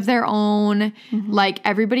any of their own. Like,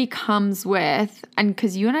 everybody comes with, and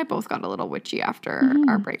because you and I both got a little witchy after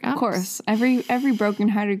our breakup. Of course. Every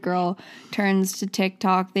broken-hearted girl turns to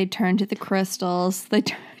TikTok. They turn to the crystals. They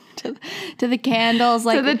turn to the candles.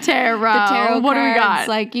 Like, to the tarot. The tarot what cards. Do we got?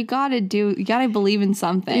 Like, you gotta believe in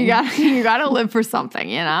something. You gotta live for something,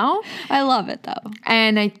 you know? I love it, though.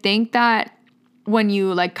 And I think that when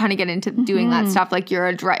you, like, kind of get into doing that stuff, like,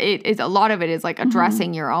 a lot of it is, like,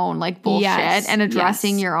 addressing your own, like, bullshit and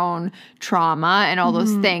addressing your own trauma and all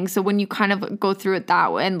those things. So when you kind of go through it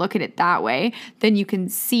that way and look at it that way, then you can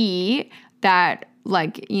see that,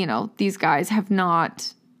 like, you know, these guys have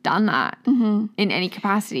not done that in any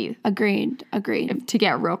capacity. Agreed. To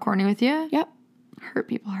get real corny with you. Yep. Hurt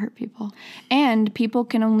people. And people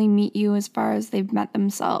can only meet you as far as they've met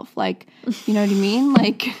themselves. Like, you know what I mean?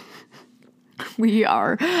 Like, we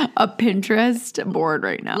are a Pinterest board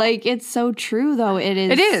right now. Like, it's so true, though. It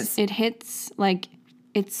is. It hits, like,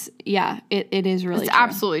 it is really It's true.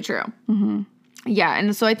 absolutely true. Yeah,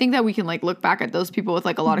 and so I think that we can, like, look back at those people with,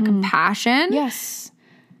 like, a lot of compassion. Yes.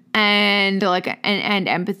 And, like, and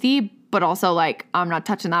empathy, but also, like, I'm not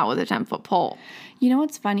touching that with a 10-foot pole. You know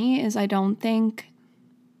what's funny is I don't think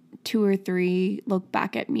 2 or 3 look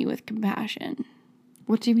back at me with compassion.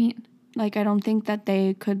 What do you mean? Like, I don't think that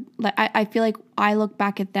they could, like, I feel like I look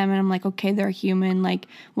back at them and I'm like, okay, they're human, like,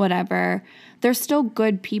 whatever. They're still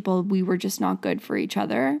good people. We were just not good for each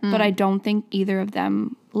other. But I don't think either of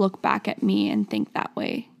them look back at me and think that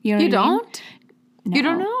way. You know what I mean? Don't? No. You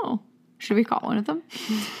don't know. Should we call one of them?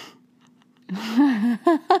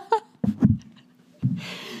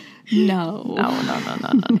 No.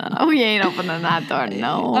 No. We ain't opening that door.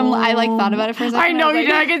 No. I like thought about it for a second. I know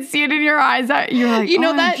you. I can see it in your eyes. You're like, you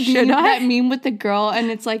know that that meme with the girl,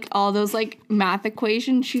 and it's like all those, like, math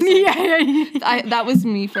equations. She's like, yeah. That was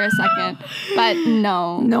me for a second, but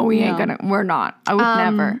no, we ain't gonna. We're not. I would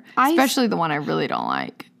never. Especially the one I really don't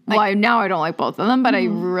like. Well, now I don't like both of them, but I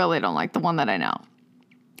really don't like the one that I know.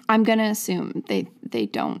 I'm gonna assume they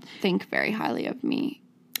don't think very highly of me.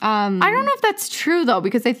 I don't know if that's true, though,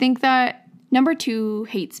 because I think that number 2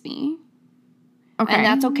 hates me. Okay. And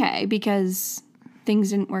that's okay, because things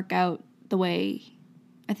didn't work out the way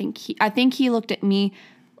I think he looked at me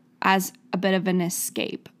as a bit of an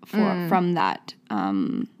escape from that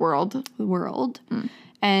world.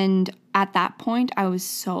 And at that point, I was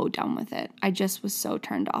so done with it. I just was so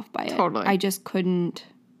turned off by it. Totally. I just couldn't.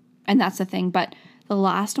 And that's the thing. But the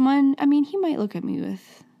last one, I mean, he might look at me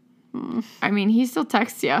with. I mean, he still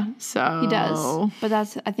texts you, so. He does. But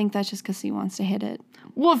I think that's just because he wants to hit it.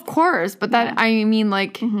 Well, of course. But that, I mean,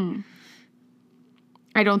 like.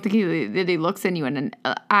 I don't think he looks at you in a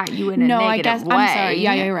negative I guess, way. I'm sorry.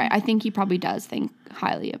 Yeah, you're right. I think he probably does think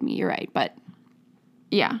highly of me. You're right. But.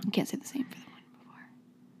 Yeah. I can't say the same for the one before.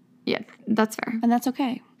 Yeah, that's fair. And that's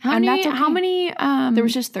okay. How many? There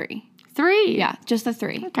was just 3. 3? Yeah, just the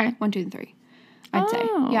 3. Okay. 1, 2, and 3. I'd say.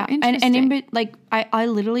 Yeah. Interesting. And I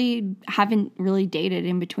literally haven't really dated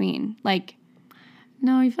in between. Like.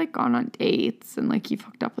 No, you've like gone on dates and like you've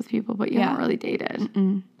hooked up with people, but you haven't really dated.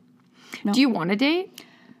 No. Do you want to date?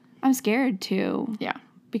 I'm scared too. Yeah.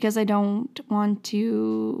 Because I don't want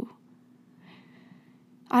to.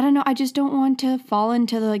 I don't know. I just don't want to fall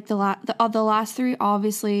into the last 3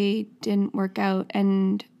 obviously didn't work out,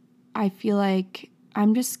 and I feel like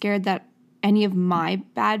I'm just scared that any of my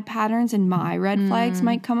bad patterns and my red flags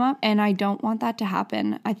might come up, and I don't want that to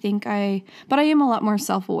happen. But I am a lot more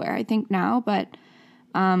self-aware, I think now, but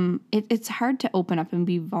it's hard to open up and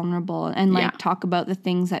be vulnerable and talk about the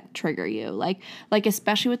things that trigger you, like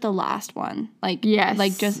especially with the last one, yes,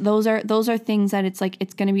 like just those are things that it's like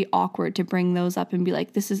it's going to be awkward to bring those up and be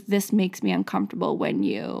like, this makes me uncomfortable when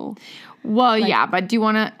you. Well, yeah, but do you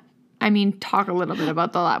want to? I mean, talk a little bit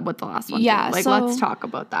about what the last one. Yeah, did. so let's talk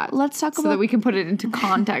about that. Let's talk so about that we can put it into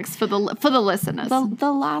context for the listeners.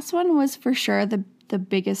 The last one was for sure the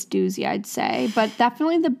biggest doozy, I'd say, but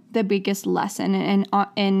definitely the biggest lesson,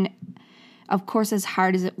 and of course, as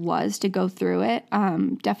hard as it was to go through it,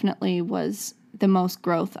 definitely was the most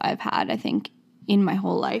growth I've had, I think, in my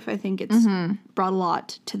whole life. I think it's brought a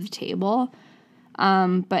lot to the table,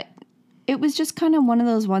 but it was just kind of one of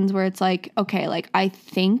those ones where it's like, okay, like I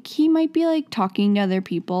think he might be like talking to other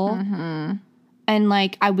people. And,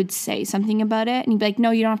 like, I would say something about it. And he'd be like,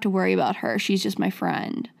 no, you don't have to worry about her. She's just my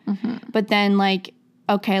friend. But then, like,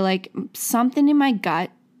 okay, like, something in my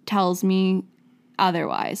gut tells me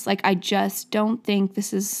otherwise. Like, I just don't think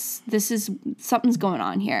this is something's going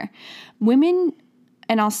on here. Women,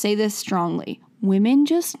 and I'll say this strongly, women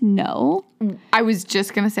just know. I was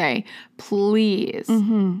just going to say, please,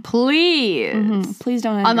 please. Please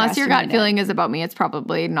don't Unless your gut underestimate it. feeling is about me, it's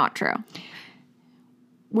probably not true.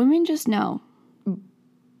 Women just know.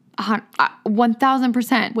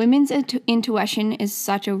 1,000%. Women's intuition is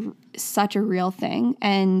such a real thing,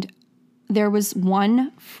 and there was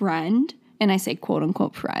one friend, and I say quote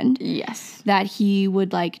unquote friend, yes, that he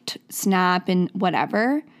would like snap and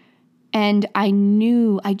whatever, and I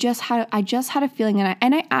knew I just had a feeling,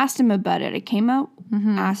 and I asked him about it. I came out,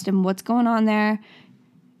 asked him what's going on there.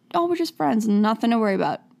 Oh, we're just friends, nothing to worry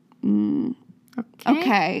about.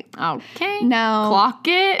 Okay. Now clock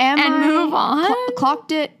it and move on.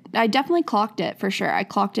 Clocked it. I definitely clocked it for sure. I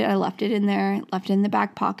clocked it. I left it in there, left it in the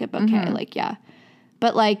back pocket. Okay, like, yeah.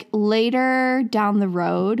 But like later down the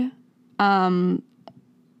road,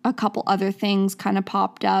 a couple other things kind of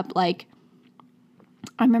popped up. Like,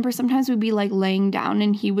 I remember sometimes we'd be like laying down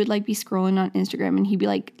and he would like be scrolling on Instagram and he'd be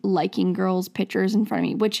like liking girls' pictures in front of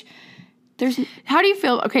me, which there's. How do you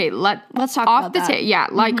feel? Okay, let's talk off about the that. yeah,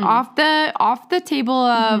 like off the table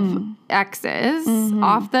of exes,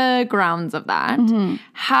 off the grounds of that.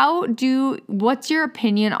 What's your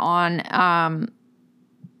opinion on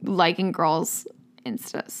liking girls'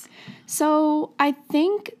 Instas? So I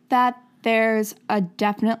think that there's a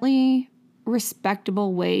definitely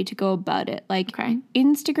respectable way to go about it. Like,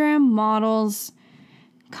 Instagram models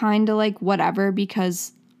kind of like whatever,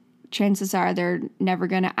 because chances are they're never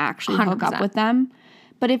going to actually 100%. hook up with them.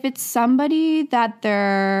 But if it's somebody that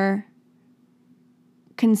they're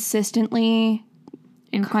consistently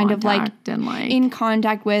In kind of like in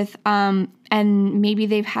contact with, and maybe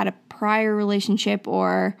they've had a prior relationship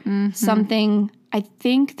or something, I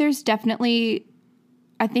think there's definitely,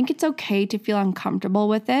 I think it's okay to feel uncomfortable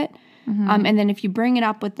with it. And then if you bring it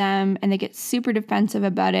up with them and they get super defensive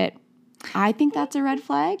about it, I think that's a red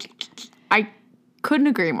flag. I couldn't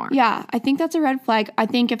agree more. Yeah, I think that's a red flag. I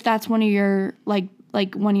think if that's one of your like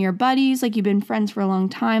one of your buddies, like you've been friends for a long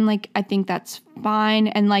time, like I think that's fine.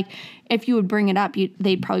 And like if you would bring it up,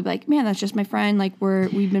 they'd probably be like, "Man, that's just my friend. Like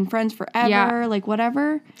we've been friends forever, like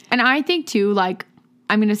whatever." And I think too, like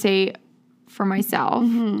I'm gonna say for myself,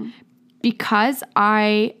 because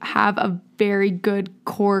I have a very good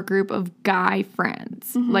core group of guy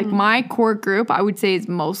friends. Like my core group, I would say, is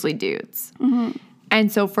mostly dudes. And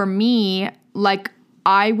so for me, like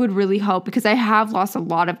I would really hope, because I have lost a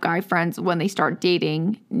lot of guy friends when they start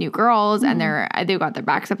dating new girls and they've got their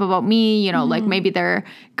backs up about me, you know, like maybe their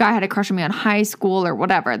guy had a crush on me on high school or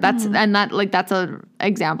whatever. That's a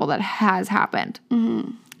example that has happened.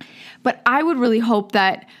 But I would really hope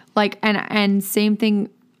that like, and same thing,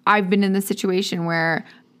 I've been in the situation where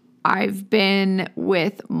I've been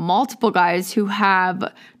with multiple guys who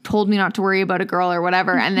have told me not to worry about a girl or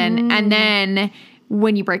whatever. And then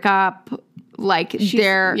when you break up, like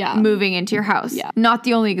they're moving into your house. Yeah. Not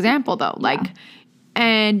the only example though. Like,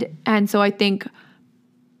 and so I think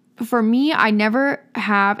for me, I never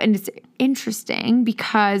have, and it's interesting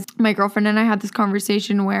because my girlfriend and I had this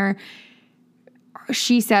conversation where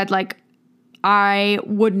she said like, I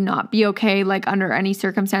would not be okay, like under any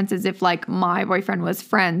circumstances if like my boyfriend was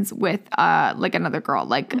friends with like another girl,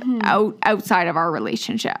 like outside of our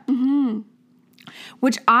relationship,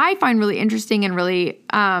 which I find really interesting and really,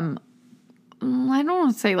 I don't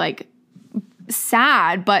want to say like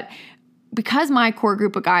sad, but because my core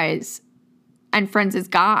group of guys and friends is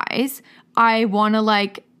guys, I want to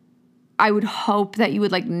like, I would hope that you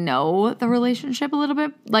would like know the relationship a little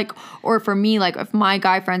bit. Like, or for me, like if my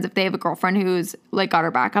guy friends, if they have a girlfriend who's like got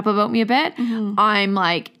her back up about me a bit, I'm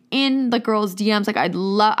like in the girls' DMs, like I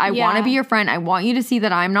want to be your friend. I want you to see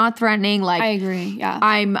that I'm not threatening. Like I agree. Yeah.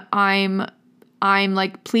 I'm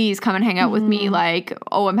like, please come and hang out with me. Like,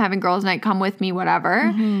 oh, I'm having girls' night. Come with me,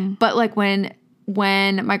 whatever. But like when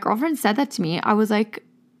my girlfriend said that to me, I was like,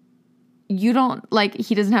 you don't like,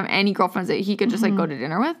 he doesn't have any girlfriends that he could just like go to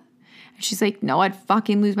dinner with. And she's like, no, I'd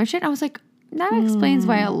fucking lose my shit. I was like, that explains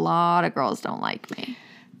why a lot of girls don't like me.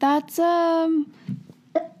 That's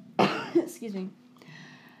excuse me.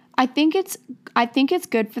 I think it's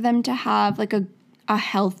good for them to have like a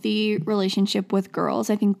healthy relationship with girls.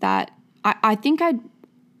 I think that I think I'd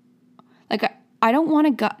like I don't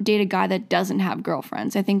want to date a guy that doesn't have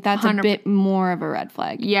girlfriends. I think that's 100%. A bit more of a red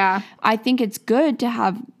flag. Yeah. I think it's good to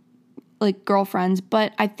have like girlfriends,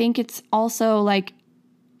 but I think it's also like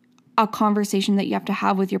a conversation that you have to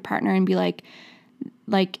have with your partner and be like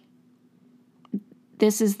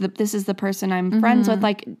this is the person I'm friends with.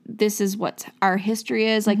 Like this is what our history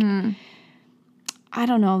is. Like I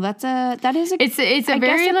don't know. It's a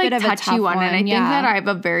very like touchy one, and I think that I have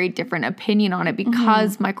a very different opinion on it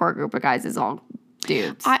because my core group of guys is all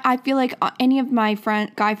dudes. I feel like any of my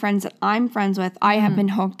guy friends that I'm friends with, I have been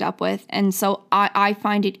hooked up with, and so I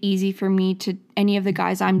find it easy for me to any of the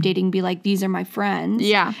guys I'm dating be like, these are my friends,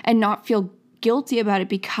 and not feel guilty about it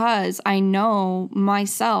because I know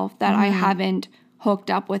myself that I haven't hooked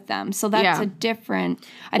up with them. So that's a different.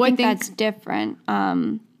 I think that's different.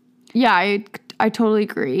 I totally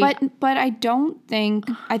agree. But I don't think,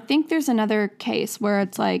 I think there's another case where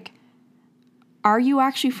it's like, are you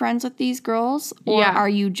actually friends with these girls? Or are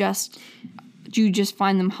you just, do you just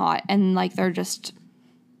find them hot and like they're just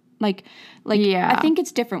like I think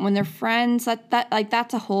it's different when they're friends. That like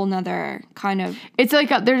that's a whole nother kind of. It's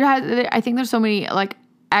like I think there's so many like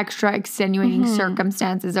extra extenuating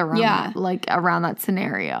circumstances around that, around that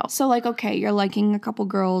scenario. So like, okay, you're liking a couple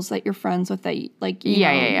girls that you're friends with that like you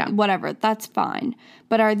know, whatever, that's fine.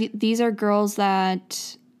 But these are girls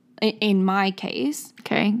that, in my case,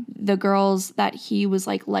 the girls that he was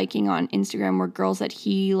like liking on Instagram were girls that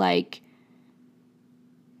he like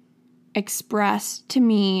expressed to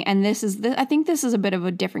me, and I think this is a bit of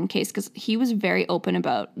a different case because he was very open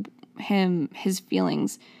about his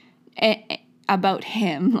feelings. About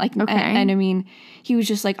him, like, and I mean, he was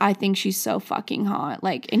just like, I think she's so fucking hot,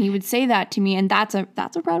 like, and he would say that to me, and that's a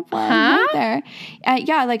red flag right there.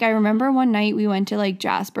 Like I remember one night we went to like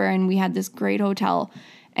Jasper, and we had this great hotel,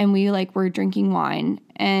 and we like were drinking wine,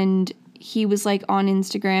 and he was like on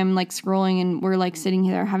Instagram like scrolling, and we're like sitting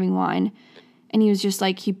there having wine, and he was just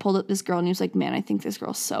like, he pulled up this girl, and he was like, man, I think this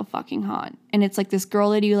girl's so fucking hot, and it's like this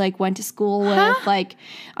girl that you like went to school with, like,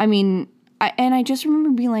 I mean. I just remember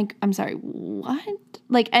being like, I'm sorry, what?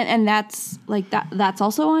 Like, and that's like that's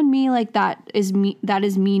also on me. Like that is me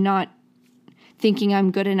not thinking I'm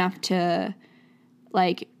good enough to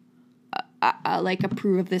like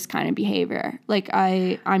approve of this kind of behavior. Like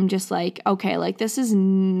I'm just like, okay, like this is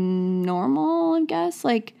normal, I guess.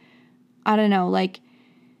 Like, I don't know, like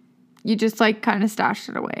you just like kind of stashed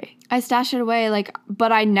it away. I stashed it away, like,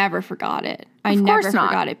 but I never forgot it. I never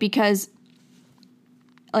forgot it because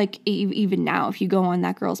like even now, if you go on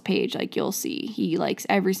that girl's page, like you'll see he likes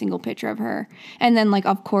every single picture of her. And then like,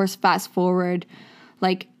 of course, fast forward,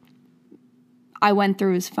 like I went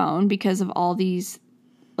through his phone because of all these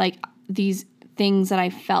things that I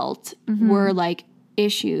felt were like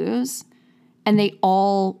issues, and they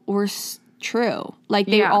all were true. Like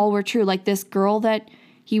they all were true. Like this girl that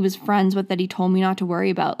he was friends with that he told me not to worry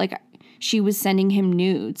about. Like, she was sending him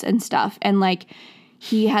nudes and stuff. And like,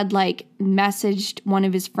 he had like messaged one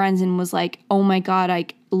of his friends and was like, oh my God,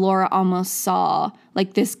 like Laura almost saw,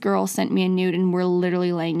 like this girl sent me a nude and we're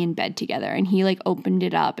literally laying in bed together. And he like opened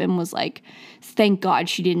it up and was like, thank God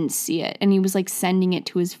she didn't see it. And he was like sending it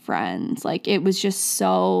to his friends. Like, it was just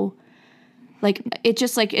so, like, it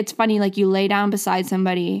just like, it's funny, like you lay down beside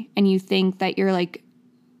somebody and you think that you're like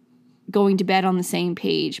going to bed on the same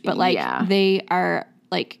page, but like they are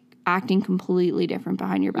like acting completely different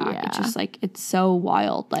behind your back. It's just like, it's so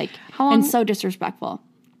wild, like, and so disrespectful.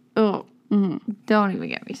 Oh, don't even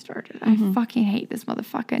get me started. I fucking hate this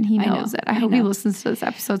motherfucker, and he knows it. I hope he listens to this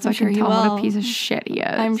episode so I can tell him what a piece of shit he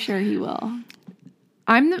is. I'm sure he will.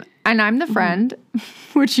 I'm the friend,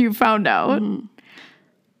 which you found out.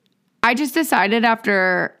 I just decided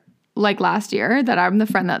after like last year that I'm the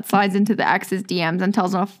friend that slides into the ex's DMs and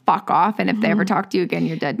tells them to fuck off, and if they ever talk to you again,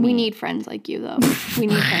 you're dead meat. We need friends like you, though. We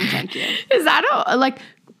need friends like you. Is that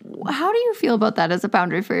how do you feel about that as a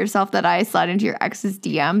boundary for yourself, that I slide into your ex's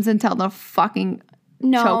DMs and tell them to fucking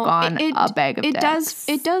choke on a bag of dicks?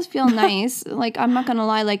 It does feel nice. Like, I'm not gonna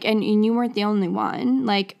lie, like, and you weren't the only one.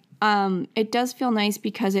 Like, it does feel nice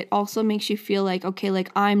because it also makes you feel like, okay, like,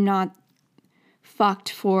 I'm not fucked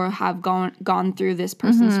for have gone through this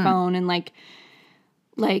person's phone, and like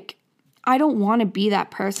I don't want to be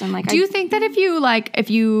that person. Like, do you think that if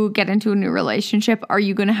you get into a new relationship, are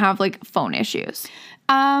you going to have like phone issues?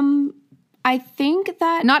 I think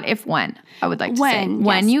that not if, when, I would like to say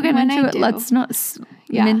when yes, you get when into I it. do. Let's not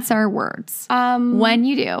mince our words. When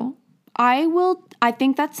you do, I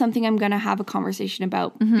think that's something I'm going to have a conversation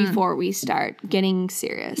about before we start getting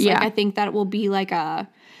serious. Like, I think that it will be like a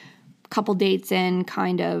couple dates in,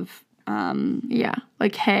 kind of.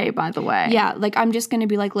 Like, hey, by the way. Yeah, like, I'm just going to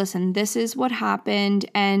be like, listen, this is what happened.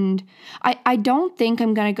 And I don't think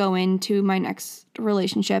I'm going to go into my next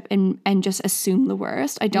relationship and just assume the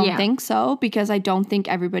worst. I don't think so, because I don't think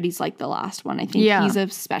everybody's like the last one. I think he's a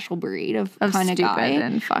special breed of kind of guy. Stupid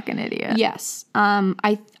and fucking idiot. Yes.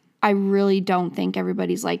 I really don't think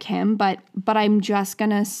everybody's like him, but I'm just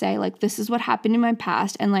going to say, like, this is what happened in my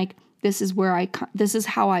past, and like, this is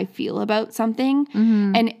how I feel about something.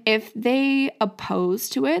 And if they oppose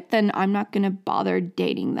to it, then I'm not going to bother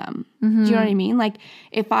dating them. Do you know what I mean? Like,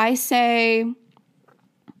 if I say,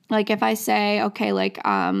 okay, like,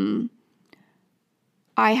 I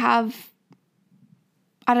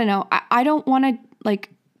don't know, I don't want to like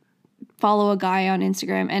follow a guy on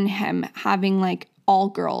Instagram and him having like all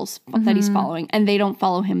girls that he's following and they don't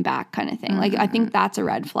follow him back, kind of thing. Like, I think that's a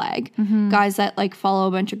red flag. Guys that like follow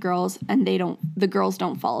a bunch of girls and the girls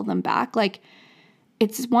don't follow them back. Like,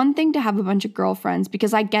 it's one thing to have a bunch of girlfriends,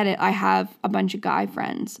 because I get it. I have a bunch of guy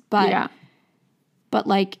friends, but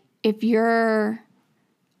like, if you're,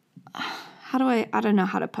 I don't know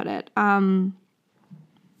how to put it.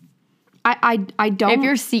 I don't. If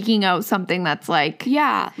you're seeking out something that's like,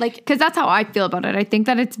 like, because that's how I feel about it. I think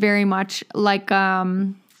that it's very much like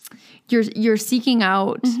you're seeking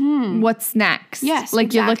out what's next. Yes, like,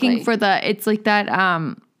 exactly. you're looking for it's like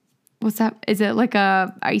that. What's that? Is it like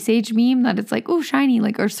a Ice Age meme that it's like, oh, shiny,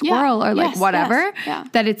 like, or squirrel, or like whatever? Yeah.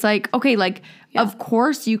 That it's like, okay, like, of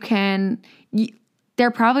course you can. There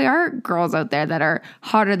probably are girls out there that are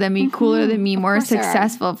hotter than me, cooler than me, more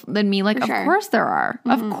successful than me. Like, of course there are.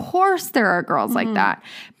 Of course there are girls like that.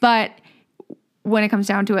 But when it comes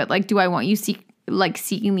down to it, like, do I want you seeking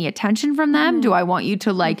the attention from them? Do I want you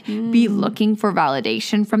to like be looking for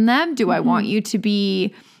validation from them? Do I want you to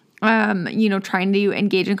be, trying to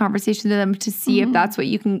engage in conversation with them to see if that's what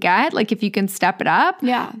you can get? Like, if you can step it up?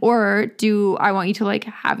 Yeah. Or do I want you to like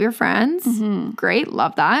have your friends? Great.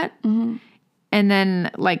 Love that. And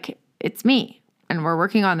then, like, it's me, and we're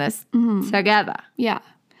working on this together. Yeah,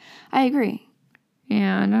 I agree.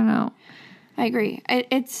 Yeah, I don't know. I agree.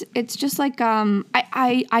 It's just like,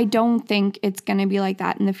 I don't think it's going to be like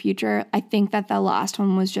that in the future. I think that the last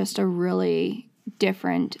one was just a really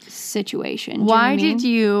different situation. Why did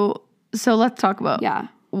you, so let's talk about,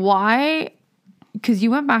 why, because you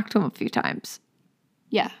went back to him a few times.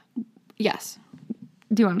 Yeah. Yes.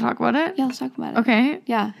 Do you want to talk about it? Yeah, let's talk about it. Okay.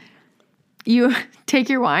 Yeah. You take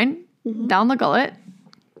your wine down the gullet.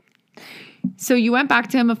 So you went back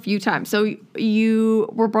to him a few times. So you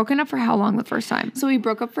were broken up for how long the first time? So we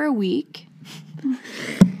broke up for a week.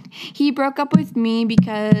 He broke up with me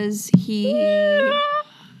because he...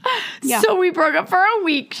 So we broke up for a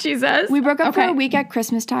week, she says. We broke up for a week at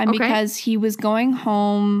Christmas time because he was going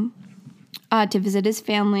home to visit his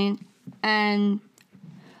family. And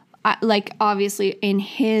like obviously in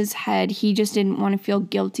his head, he just didn't want to feel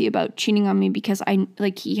guilty about cheating on me because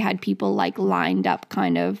he had people like lined up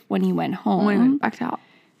kind of when he went home. When he went back to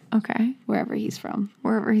okay. Wherever he's from.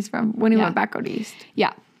 When he went back out east.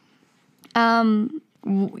 Yeah.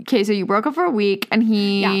 Okay, so you broke up for a week and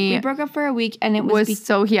we broke up for a week and it was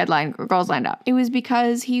so he had girls lined up. It was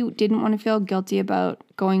because he didn't want to feel guilty about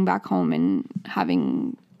going back home and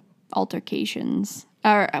having altercations.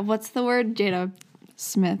 Or what's the word Jada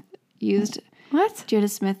Smith used? What? Jada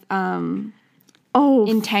Smith,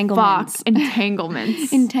 entanglements. Fuck.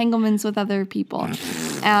 Entanglements. Entanglements with other people.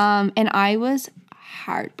 And I was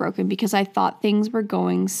heartbroken because I thought things were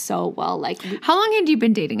going so well. Like, how long had you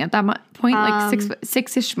been dating at that point? Like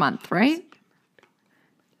six-ish month, right?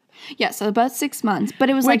 Yeah, so about 6 months. But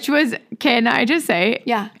it was can I just say?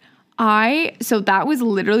 Yeah. So that was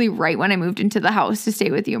literally right when I moved into the house to stay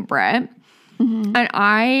with you and Brett. Mm-hmm. And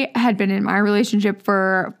I had been in my relationship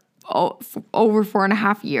for over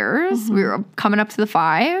 4.5 years. Mm-hmm. We were coming up to the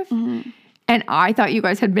 5. Mm-hmm. And I thought you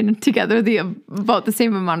guys had been together about the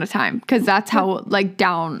same amount of time because that's how like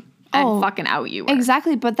down and fucking out you were.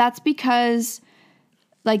 Exactly, but that's because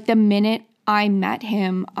like the minute I met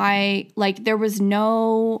him, there was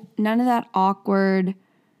none of that awkward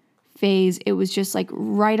phase. It was just like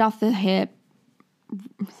right off the hip,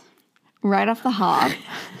 right off the hop.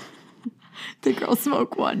 The girl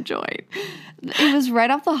smoked one joint. It was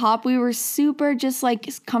right off the hop. We were super just like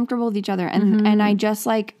comfortable with each other. And and I just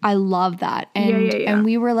like, I love that. And and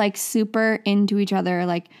we were like super into each other,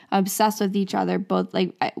 like obsessed with each other. Both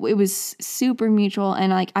like, it was super mutual.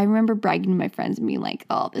 And like, I remember bragging to my friends and being like,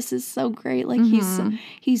 oh, this is so great. Like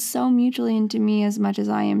he's so mutually into me as much as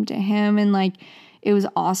I am to him. And like, it was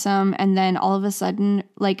awesome. And then all of a sudden,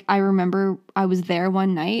 like, I remember I was there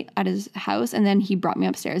one night at his house and then he brought me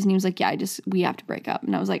upstairs and he was like, yeah, we have to break up.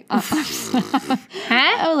 And I was like, I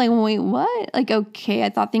was like, wait, what? Like, okay.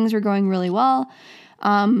 I thought things were going really well.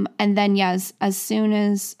 And then, as soon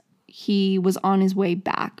as he was on his way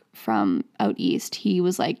back from out east, he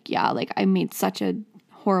was like, yeah, like I made such a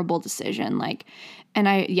horrible decision. Like, and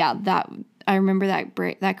I remember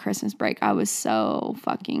that Christmas break. I was so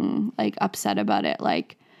fucking like upset about it,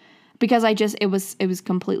 like because it was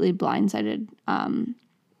completely blindsided.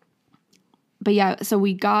 But yeah, so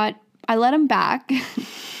I let him back,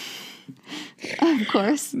 of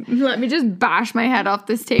course. Let me just bash my head off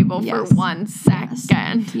this table for 1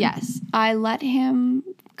 second. Yes, I let him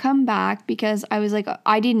come back because I was like,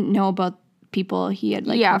 I didn't know about people he had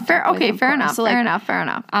like fair enough. So, fair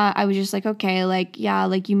enough. I was just like, okay, like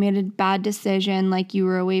like you made a bad decision, like you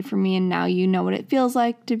were away from me and now you know what it feels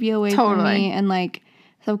like to be away from me. And like,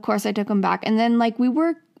 so of course I took him back. And then like we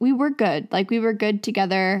were good. Like we were good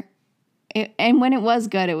together. And when it was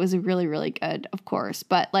good, it was really, really good, of course.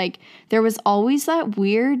 But like there was always that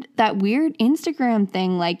weird Instagram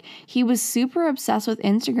thing. Like he was super obsessed with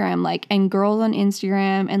Instagram, like, and girls on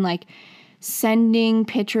Instagram and like sending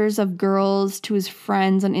pictures of girls to his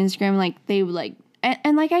friends on Instagram, like they would like,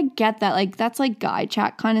 and like I get that, like that's like guy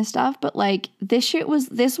chat kind of stuff, but like this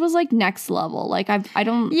was like next level. Like I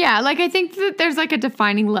don't. Yeah, like I think that there's like a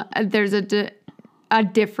defining. There's a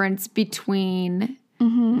difference between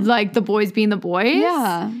like the boys being the boys.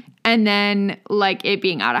 Yeah. And then like it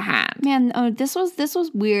being out of hand. Man, this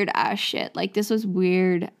was weird ass shit. Like this was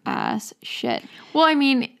weird ass shit. Well, I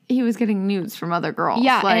mean, he was getting nudes from other girls.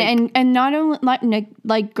 Yeah, like, and not only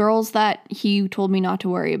like girls that he told me not to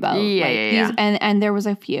worry about. Yeah. And there was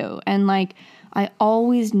a few, and like I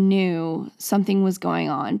always knew something was going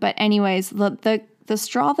on. But anyways, the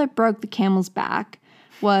straw that broke the camel's back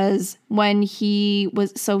was when he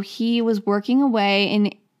was working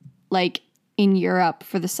away in Europe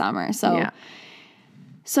for the summer.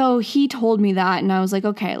 So he told me that and I was like,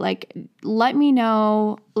 okay, like let me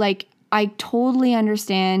know. Like I totally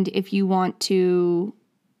understand if you want to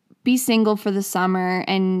be single for the summer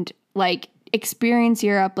and like experience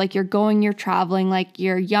Europe, like you're traveling, like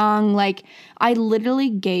you're young. Like I literally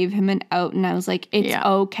gave him an out and I was like, it's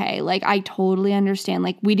okay. Like I totally understand.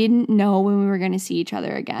 Like we didn't know when we were going to see each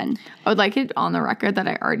other again. I would like it on the record that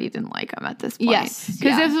I already didn't like him at this point. Yes.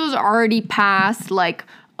 Because this was already past like,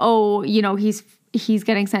 oh, you know, he's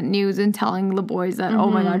getting sent news and telling the boys that, oh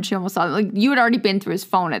my God, she almost saw it. Like you had already been through his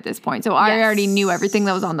phone at this point. So I already knew everything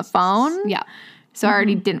that was on the phone. Yeah. So I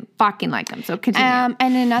already didn't fucking like him. So continue.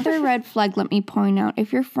 And another red flag, let me point out,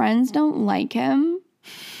 if your friends don't like him,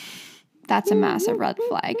 that's a massive red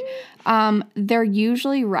flag. They're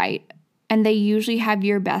usually right. And they usually have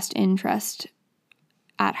your best interest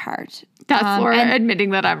at heart. That's Laura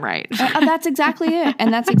admitting that I'm right. That's exactly it.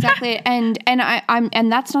 And that's exactly it. And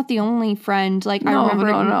and that's not the only friend. Like I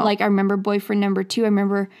remember like I remember boyfriend number 2. I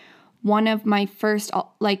remember one of my first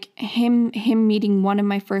like him meeting one of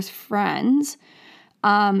my first friends.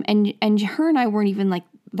 And her and I weren't even like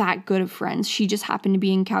that good of friends. She just happened to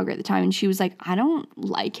be in Calgary at the time, and she was like, I don't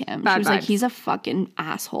like him. She was like, he's a fucking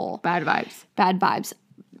asshole. Bad vibes. Bad vibes.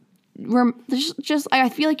 Just I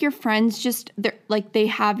feel like your friends just they're like they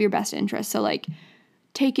have your best interest, so like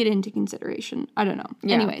take it into consideration. I don't know.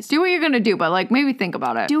 Yeah. Anyways, do what you're gonna do, but like maybe think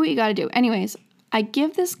about it. Do what you gotta do. Anyways, I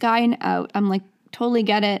give this guy an out. I'm like, totally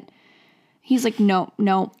get it. He's like, no,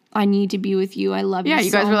 I need to be with you. I love you. Yeah, you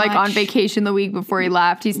guys were like much. On vacation the week before he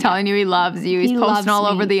left. He's telling you he loves you. He's posting all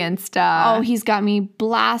over the Insta. Oh, he's got me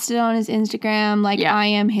blasted on his Instagram. Like I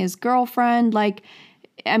am his girlfriend. Like,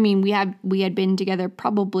 I mean, we had been together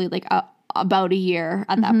probably like about a year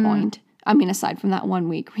at that point. I mean, aside from that 1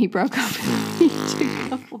 week we broke up.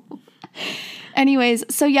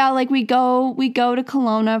 Anyways, so yeah, like we go to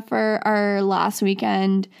Kelowna for our last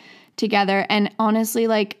weekend together, and honestly,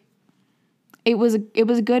 like it was a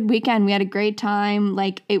good weekend. We had a great time.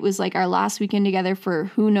 Like it was like our last weekend together for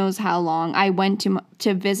who knows how long. I went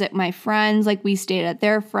to visit my friends. Like we stayed at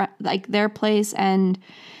their place, and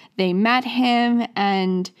they met him,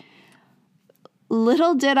 and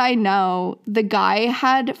little did I know, the guy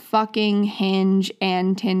had fucking Hinge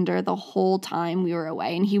and Tinder the whole time we were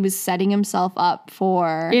away, and he was setting himself up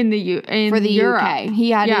for the Europe. UK.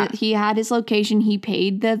 He had his location. He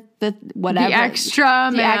paid the whatever the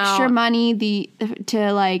extra money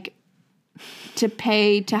to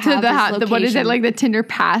pay to have his location. What is it, like the Tinder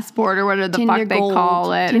passport or whatever the Tinder fuck they Gold,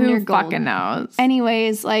 call it? Tinder Who Gold. fucking knows?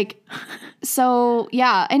 Anyways, like. So,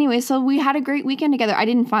 yeah, anyway, so we had a great weekend together. I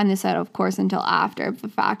didn't find this out, of course, until after the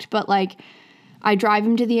fact, but, like, I drive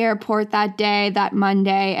him to the airport that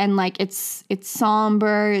Monday, and, like, it's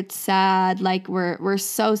somber, it's sad, like, we're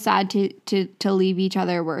so sad to leave each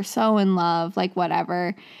other, we're so in love, like,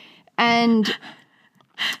 whatever, and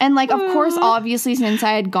like, of course, obviously, since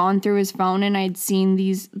I had gone through his phone and I'd seen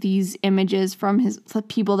these images from his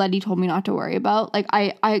people that he told me not to worry about, like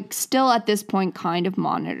I still at this point kind of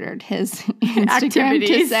monitored his Instagram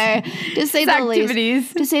to say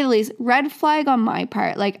the least. Red flag on my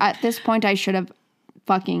part. Like at this point, I should have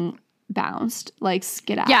fucking bounced, like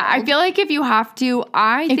skedaddled. Yeah, I feel like if you have to,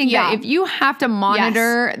 if you have to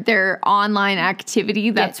monitor their online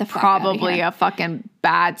activity, that's probably a fucking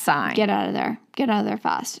bad sign. Get out of there. Get out of there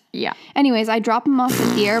fast. Yeah. Anyways, I drop him off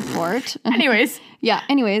at the airport. Anyways,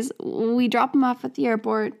 we drop him off at the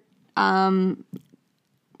airport.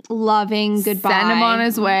 Loving goodbye. Send him on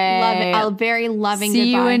his way. A very loving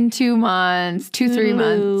see goodbye. You in 2 months, 3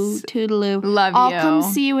 months. Toodaloo. Love you. I'll come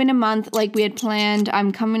see you in a month like we had planned.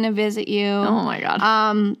 I'm coming to visit you. Oh my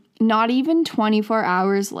God. Not even 24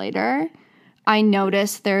 hours later, I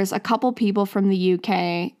noticed there's a couple people from the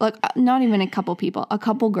UK, like not even a couple people, a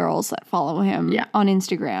couple girls that follow him on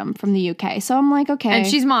Instagram from the UK. So I'm like, okay. And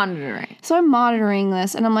she's monitoring. So I'm monitoring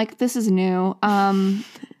this, and I'm like, this is new.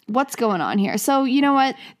 What's going on here? So you know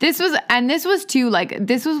what? This was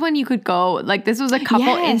when you could go, like this was a couple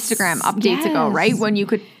Instagram updates ago, right? When you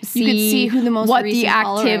could see who the most what recent the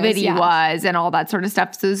activity was and all that sort of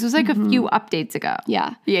stuff. So this was like a few updates ago.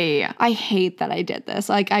 Yeah. I hate that I did this.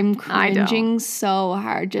 Like I'm cringing so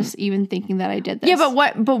hard just even thinking that I did this. Yeah,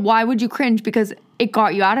 but why would you cringe? Because it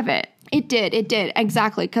got you out of it. It did.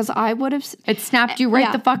 Exactly. Because I would have... It snapped you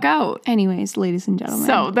right the fuck out. Anyways, ladies and gentlemen.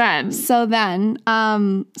 So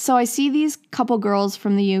then. So I see these couple girls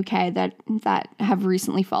from the UK that have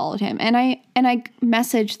recently followed him. And I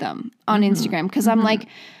message them on Instagram because I'm like,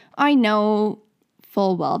 I know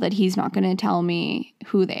full well that he's not going to tell me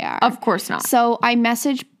who they are. Of course not. So I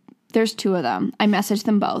message... There's 2 of them. I message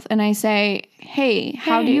them both. And I say, hey,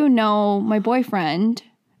 how do you know my boyfriend,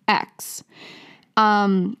 X?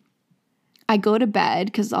 I go to bed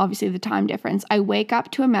because obviously the time difference. I wake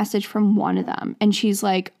up to a message from one of them and she's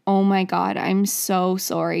like, oh my God, I'm so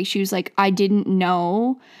sorry. She was like, I didn't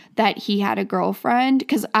know that he had a girlfriend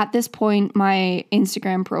because at this point my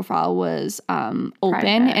Instagram profile was open.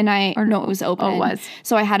 Private. And it was open. Oh, it was.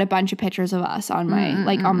 So I had a bunch of pictures of us on my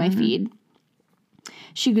on my feed.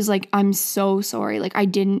 She was like, I'm so sorry. Like I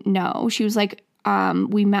didn't know. She was like,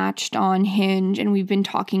 we matched on Hinge and we've been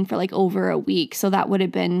talking for like over a week. So that would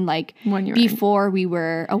have been like before we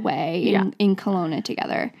were away in Kelowna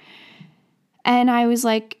together. And I was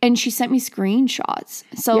like, and she sent me screenshots.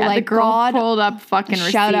 So like the girl God pulled up fucking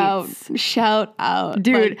receipts. Shout out.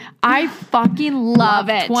 Dude, like, I fucking love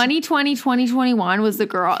it. 2020, 2021 was the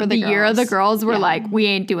year of the girls were like, we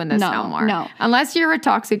ain't doing this no more. No. Unless you're a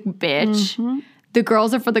toxic bitch. The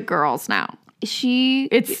girls are for the girls now.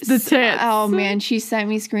 It's the tits. Oh man, she sent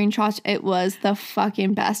me screenshots. It was the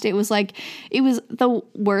fucking best. It was the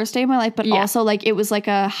worst day of my life, but also like it was like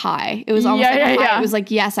a high. It was almost like a high. Yeah. It was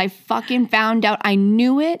like, yes, I fucking found out. I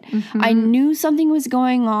knew it. I knew something was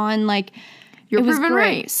going on. Like You're it was proven great.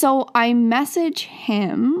 right. So I message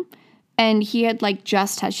him, and he had like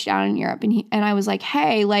just touched down in Europe, and I was like,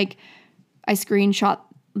 hey, like I screenshot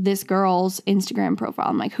this girl's Instagram profile.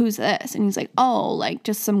 I'm like, who's this? And he's like, oh, like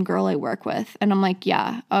just some girl I work with. And I'm like,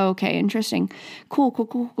 yeah, okay, interesting. Cool.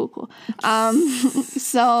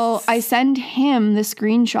 So I send him the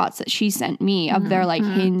screenshots that she sent me of their like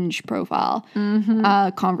Hinge profile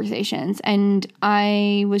conversations. And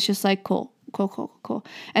I was just like, cool.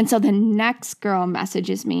 And so the next girl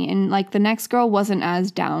messages me, and like the next girl wasn't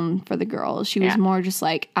as down for the girls. She was more just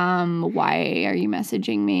like, why are you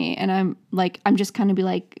messaging me? And I'm just kind of be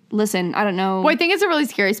like, listen, I don't know. Well, I think it's a really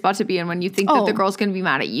scary spot to be in when you think that the girl's going to be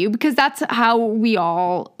mad at you, because that's how we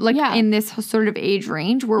all, like in this sort of age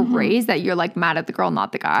range, we're raised that you're like mad at the girl,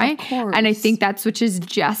 not the guy. Of course. And I think that's what has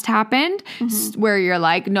just happened, where you're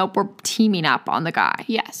like, nope, we're teaming up on the guy.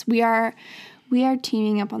 Yes, we are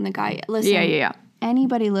teaming up on the guy. Listen, Yeah.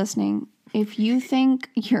 Anybody listening, if you think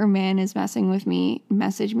your man is messing with me,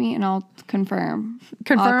 message me and I'll confirm.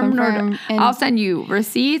 I'll send you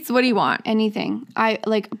receipts. What do you want? Anything.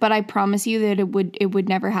 But I promise you that it would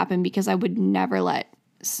never happen, because I would never let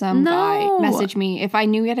some guy message me. If I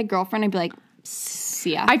knew he had a girlfriend, I'd be like,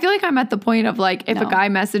 see ya. I feel like I'm at the point of like, if a guy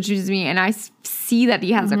messages me and I see that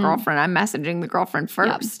he has a girlfriend, I'm messaging the girlfriend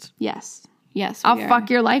first. Yep. Yes. I'll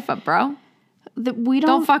fuck your life up, bro. We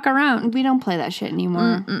Don't fuck around. We don't play that shit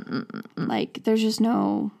anymore. Like there's just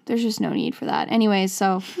no need for that. Anyways,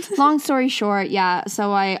 so long story short, yeah.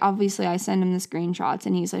 So I send him the screenshots,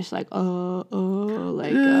 and he's just like, and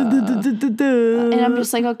I'm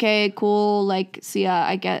just like, okay, cool. Like, see ya.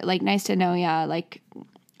 I get, like, nice to know ya. Like,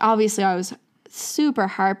 obviously, I was super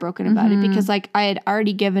heartbroken about it, because like I had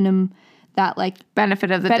already given him that like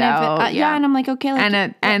benefit of the doubt. Yeah, and I'm like, okay,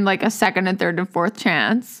 like, and like a second and third and fourth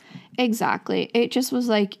chance. Exactly. It just was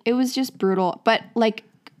like, it was just brutal. But like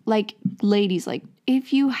ladies, like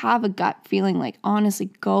if you have a gut feeling, like honestly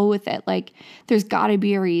go with it. Like there's got to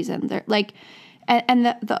be a reason there. Like, and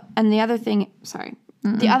the other thing, sorry.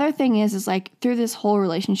 The other thing is like through this whole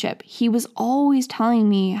relationship, he was always telling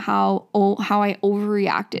me how I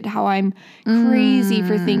overreacted, how I'm crazy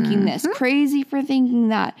for thinking this, crazy for thinking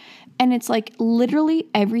that. And it's like literally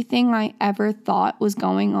everything I ever thought was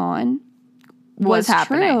going on was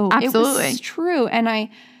happening. True. Absolutely. It was true. And I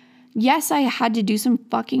had to do some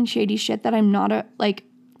fucking shady shit that I'm not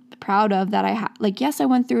proud of, that I had. Like, yes, I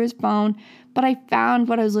went through his phone, but I found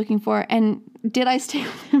what I was looking for. And did I stay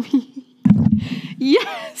with him?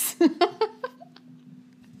 Yes.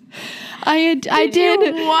 I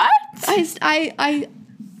did. What? I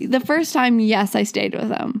the first time, yes, I stayed with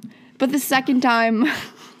him. But the second time,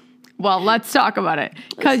 well, let's talk about it.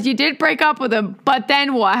 Because you did break up with him, but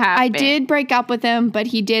then what happened? I did break up with him, but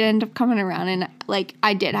he did end up coming around, and like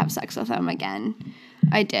I did have sex with him again.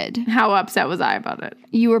 I did. How upset was I about it?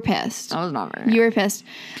 You were pissed. I was not very. You were pissed.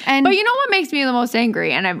 But you know what makes me the most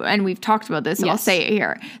angry, and we've talked about this, so I'll say it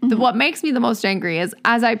here. What makes me the most angry is,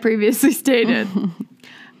 as I previously stated,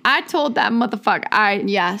 I told that motherfucker,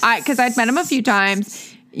 because I'd met him a few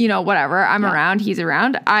times, you know, whatever. I'm around, he's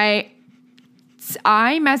around. I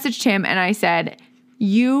messaged him and I said,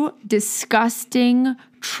 you disgusting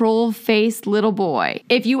troll-faced little boy.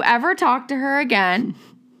 If you ever talk to her again,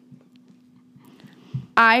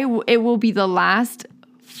 it will be the last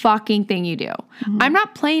fucking thing you do. I'm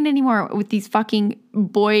not playing anymore with these fucking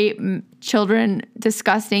children,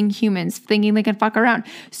 disgusting humans thinking they can fuck around.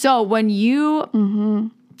 So when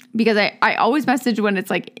you, because I always message when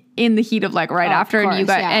it's like in the heat of like right after, course,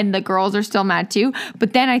 and the girls are still mad too.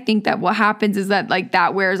 But then I think that what happens is that like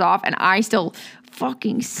that wears off, and I still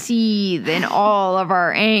fucking seethe in all of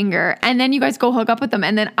our anger, and then you guys go hook up with them,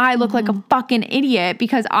 and then I look like a fucking idiot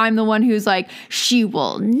because I'm the one who's like, she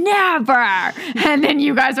will never, and then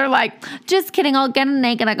you guys are like, just kidding, I'll get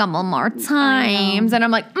naked a couple more times, and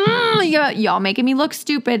I'm like, y'all making me look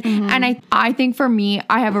stupid. And I think for me,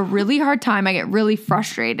 I have a really hard time, I get really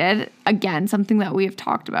frustrated, again, something that we have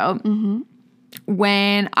talked about,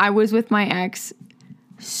 when I was with my ex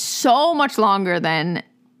so much longer than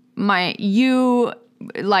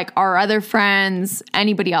like our other friends,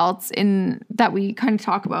 anybody else in that we kind of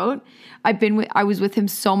talk about. I was with him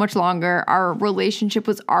so much longer. Our relationship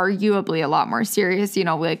was arguably a lot more serious. You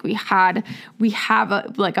know, like we have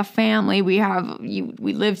a family. We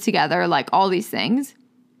live together, like all these things.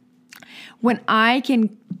 When I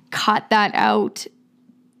can cut that out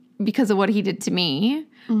because of what he did to me,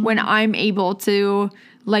 when I'm able to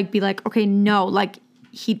like be like, okay, no, like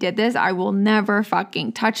he did this, I will never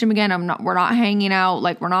fucking touch him again. We're not hanging out.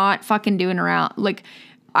 Like we're not fucking doing around. Like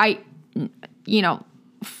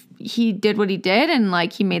he did what he did and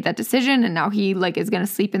like he made that decision and now he like is going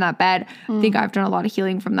to sleep in that bed. I think I've done a lot of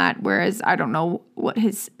healing from that. Whereas I don't know what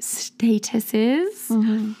his status is,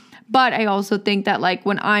 but I also think that like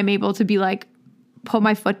when I'm able to be like, put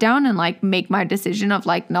my foot down and like make my decision of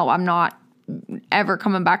like, no, I'm not ever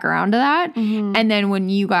coming back around to that. And then when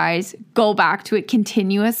you guys go back to it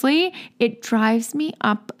continuously, it drives me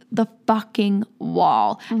up the fucking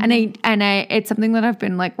wall. And I it's something that I've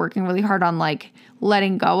been like working really hard on like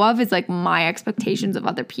letting go of is like my expectations of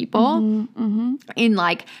other people in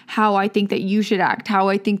like how I think that you should act, how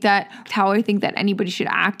I think that anybody should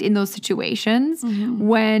act in those situations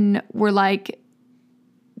when we're like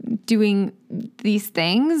doing these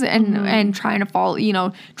things and trying to follow,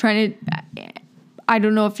 I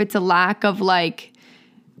don't know if it's a lack of like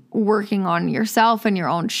working on yourself and your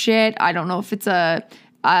own shit. I don't know if it's a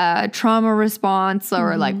trauma response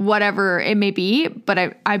or like whatever it may be,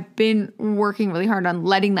 but I've been working really hard on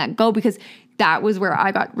letting that go because that was where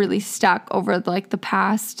I got really stuck over like the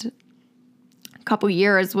past couple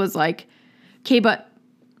years was like, okay, but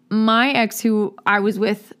my ex who I was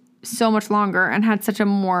with so much longer and had such a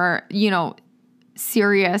more,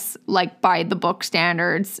 serious, like by the book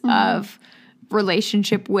standards of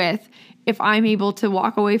relationship with, if I'm able to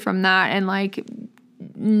walk away from that and like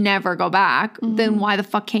never go back, then why the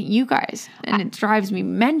fuck can't you guys? And it drives me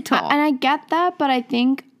mental. And I get that, but I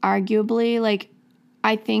think arguably, like,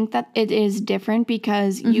 I think that it is different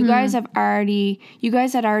because you guys had already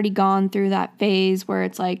gone through that phase where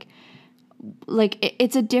it's like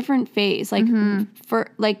it's a different phase. Like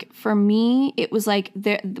for me, it was like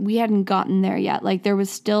we hadn't gotten there yet. Like there was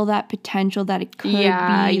still that potential that it could be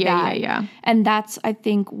that. Yeah. And that's, I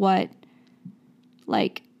think, what,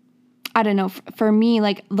 like, I don't know, for me,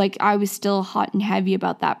 like I was still hot and heavy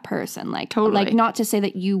about that person. Like, totally. Like, not to say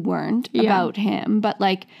that you weren't about him, but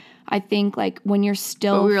like, I think like when you're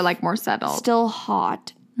still, but we were like more settled, still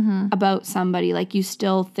hot about somebody, like you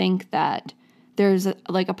still think that there's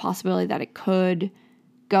a possibility that it could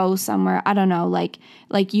go somewhere. I don't know, like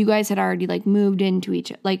you guys had already like moved into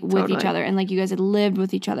each, like with each other, and like you guys had lived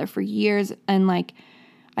with each other for years, and like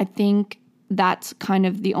I think that's kind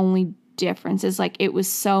of the only difference is like it was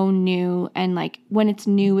so new, and like when it's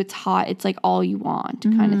new, it's hot, it's like all you want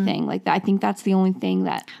kind of thing. Like that, I think that's the only thing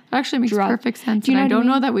that actually makes perfect sense. And I don't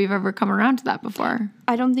know that we've ever come around to that before.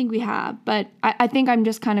 I don't think we have, but I think I'm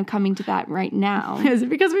just kind of coming to that right now. Is it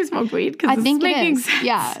because we smoked weed? Because I think making it is.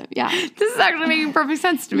 Sense. Yeah. This is actually making perfect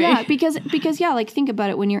sense to me. Yeah, because yeah, like think about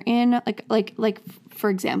it. When you're in like for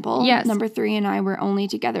example, number 3 and I were only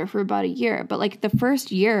together for about a year, but like the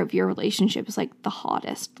first year of your relationship is like the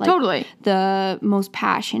hottest, like totally the most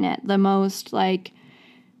passionate, the most like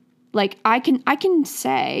I can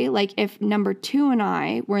say like if number 2 and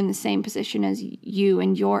I were in the same position as you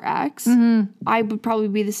and your ex, I would probably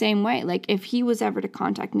be the same way. Like if he was ever to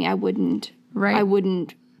contact me, I wouldn't.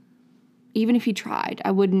 Even if he tried,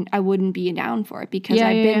 I wouldn't be down for it because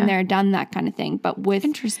I've been there, done that kind of thing. But with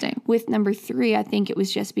number 3, I think it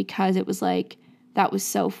was just because it was like that was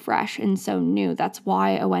so fresh and so new. That's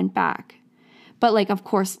why I went back. But like, of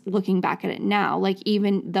course, looking back at it now, like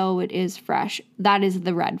even though it is fresh, that is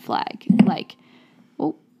the red flag. Like,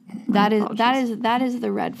 that is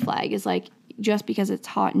the red flag. Is like just because it's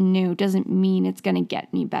hot and new doesn't mean it's going to get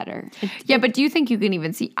any better. But do you think you can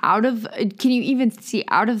even see out of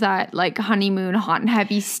that like honeymoon hot and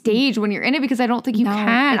heavy stage when you're in it? Because I don't think you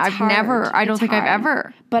can. I don't think I've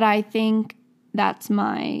ever. But I think that's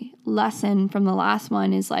my lesson from the last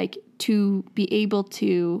one is like to be able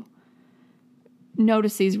to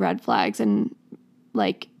notice these red flags and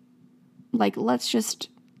like let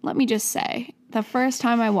me just say the first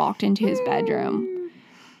time I walked into his bedroom,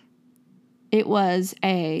 it was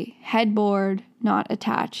a headboard not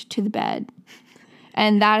attached to the bed.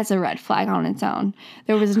 And that is a red flag on its own.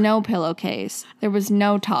 There was no pillowcase. There was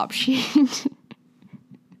no top sheet.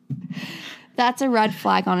 That's a red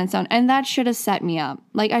flag on its own. And that should have set me up.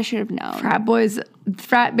 Like, I should have known.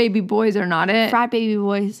 Frat baby boys are not it. Frat baby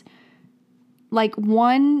boys. Like,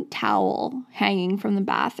 one towel hanging from the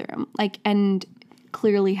bathroom. Like, and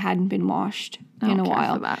clearly hadn't been washed in a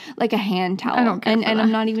while. Like a hand towel. I don't care for that.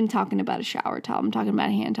 I'm not even talking about a shower towel. I'm talking about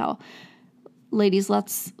a hand towel. Ladies,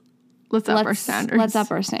 let's up our standards. Let's up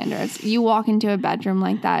our standards. You walk into a bedroom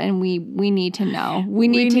like that, and we need to know. I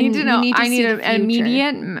need an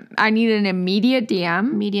immediate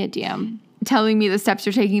DM. Immediate DM. telling me the steps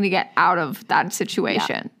you're taking to get out of that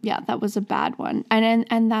situation. Yeah, that was a bad one.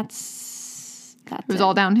 And that's It was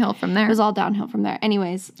all downhill from there. It was all downhill from there.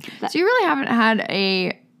 Anyways. So you really haven't had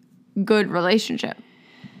a good relationship.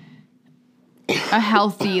 A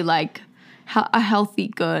healthy,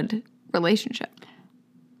 good relationship.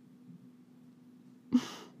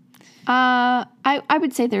 I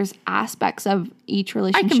would say there's aspects of each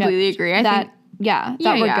relationship. I completely agree. That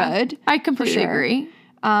were good. I completely agree.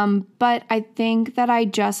 But I think that I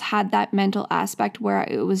just had that mental aspect where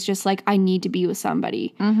it was just like, I need to be with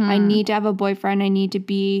somebody. I need to have a boyfriend. I need to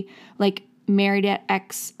be like married at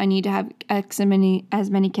X. I need to have X as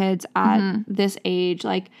many kids at this age.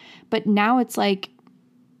 Like, but now it's like,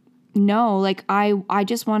 no, like I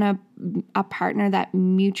just want a partner that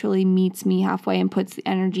mutually meets me halfway and puts the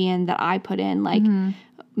energy in that I put in. Like,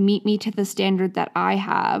 meet me to the standard that I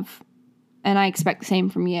have, and I expect the same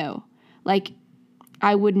from you. Like,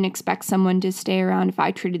 I wouldn't expect someone to stay around if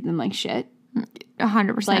I treated them like shit.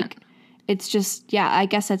 100%. Like, it's just, I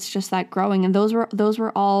guess it's just that growing. And those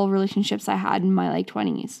were all relationships I had in my like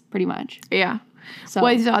 20s, pretty much. Yeah. So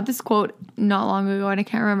well, I saw this quote not long ago, and I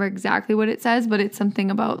can't remember exactly what it says, but it's something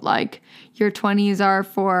about like your 20s are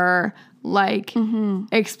for like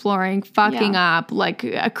exploring, fucking up, like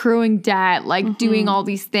accruing debt, like doing all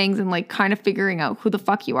these things and like kind of figuring out who the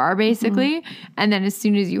fuck you are basically. And then as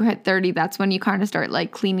soon as you hit 30, that's when you kind of start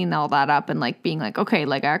like cleaning all that up and like being like, okay,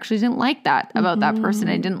 like I actually didn't like that about that person.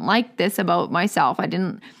 I didn't like this about myself. I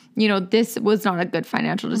didn't, this was not a good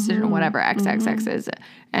financial decision, whatever XXX is.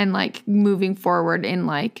 And like moving forward in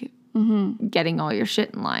like getting all your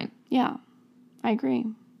shit in line. Yeah, I agree.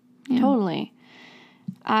 Yeah. Totally.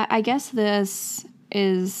 I guess this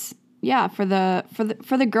is for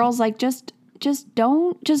the girls, like just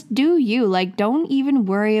do you, like don't even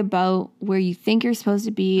worry about where you think you're supposed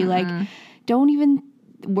to be, like don't even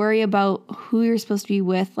worry about who you're supposed to be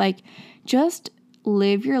with, like just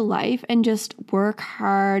live your life and just work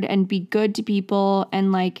hard and be good to people,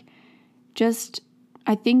 and like just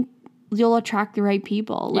I think you'll attract the right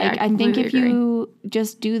people. Like I think if you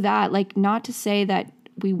just do that, like not to say that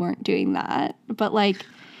we weren't doing that, but like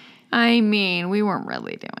I mean, we weren't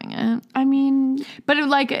really doing it. I mean, but it,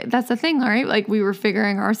 like that's the thing, right? Like we were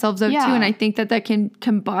figuring ourselves out too, and I think that can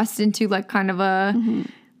combust into like kind of a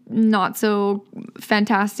not so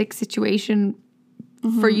fantastic situation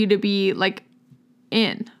for you to be like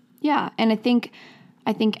in. Yeah, and I think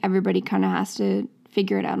everybody kind of has to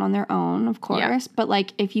figure it out on their own, of course. Yeah. But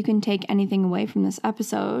like if you can take anything away from this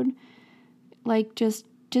episode, like just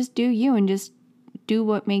do you and just do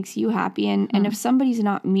what makes you happy, and if somebody's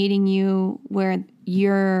not meeting you where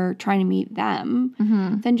you're trying to meet them,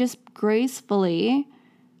 then just gracefully,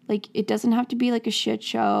 like it doesn't have to be like a shit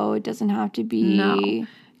show, it doesn't have to be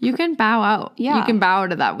you can bow out. Yeah. You can bow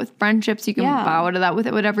to that with friendships. You can bow to that with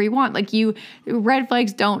whatever you want. Like red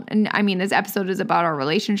flags don't, and I mean, this episode is about our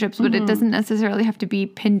relationships, but it doesn't necessarily have to be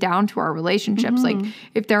pinned down to our relationships. Like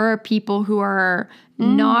if there are people who are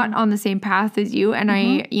not on the same path as you, and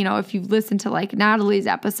I, if you've listened to like Natalie's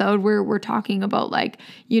episode where we're talking about like,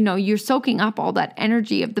 you're soaking up all that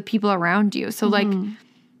energy of the people around you. So like,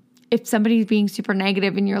 if somebody's being super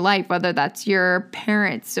negative in your life, whether that's your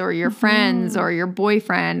parents or your friends or your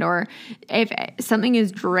boyfriend, or if something is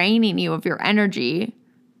draining you of your energy,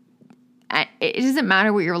 it doesn't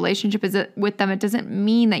matter what your relationship is with them. It doesn't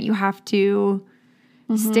mean that you have to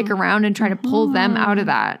stick around and try to pull them out of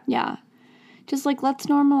that. Yeah. Just like, let's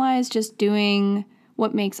normalize just doing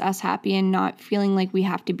what makes us happy and not feeling like we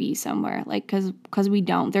have to be somewhere. Like, cause we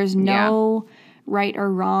don't. There's no right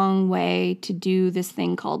or wrong way to do this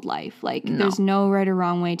thing called life. Like there's no right or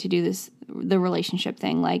wrong way to do the relationship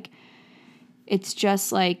thing. Like it's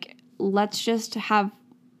just like, let's just have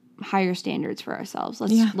higher standards for ourselves.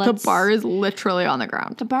 The bar is literally on the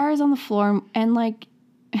ground. The bar is on the floor, and like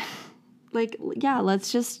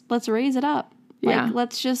let's raise it up. Like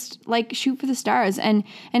let's just like shoot for the stars. And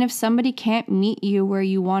if somebody can't meet you where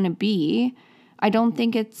you want to be, I don't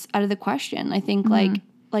think it's out of the question. I think like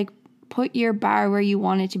put your bar where you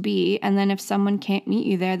want it to be, and then if someone can't meet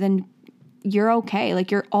you there, then you're okay.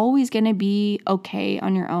 Like you're always going to be okay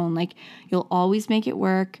on your own. Like you'll always make it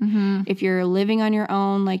work. If you're living on your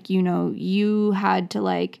own, like you had to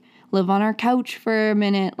like live on our couch for a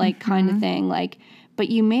minute, like kind of thing. Like, but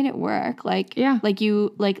you made it work. Like like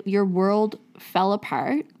your world fell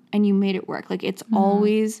apart and you made it work. Like it's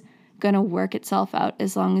always going to work itself out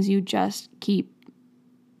as long as you just keep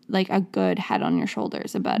like a good head on your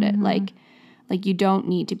shoulders about it. Like you don't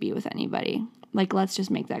need to be with anybody. Like, let's just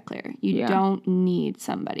make that clear. You don't need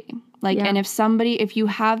somebody. Like, and if you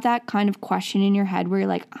have that kind of question in your head where you're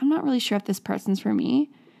like, I'm not really sure if this person's for me,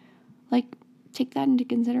 like take that into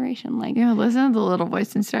consideration. Like, Yeah, listen to the little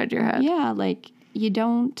voice inside your head. yeah, like you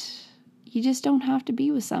just don't have to be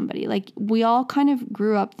with somebody. Like we all kind of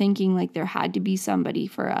grew up thinking like there had to be somebody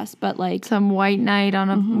for us, but like Some white knight on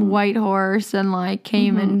a white horse and like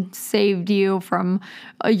came and saved you from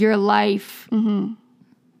your life.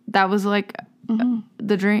 That was like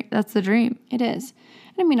the dream. That's the dream. it is.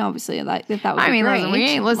 And I mean, obviously, like that was. I mean, great. listen, we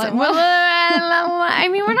ain't listening. Like, I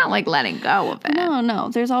mean, we're not like letting go of it. no,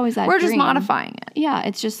 there's always that. We're just dream. modifying it. Yeah,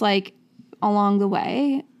 it's just like along the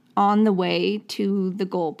way, on the way to the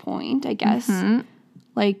goal point, I guess.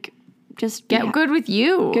 Like, just Get good with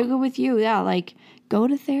you. Get good with you. Yeah, like go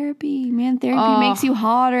to therapy, man. Therapy makes you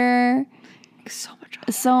hotter. So much.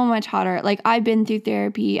 So much hotter. Like I've been through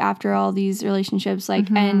therapy after all these relationships, like,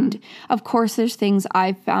 and of course there's things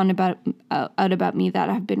I've found out about me that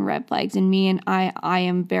have been red flags in me, and I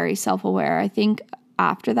am very self-aware, I think,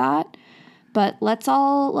 after that. But let's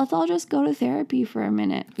all just go to therapy for a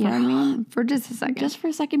minute. You know what I mean? For just a second. Just for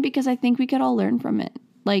a second, because I think we could all learn from it.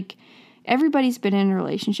 Like everybody's been in a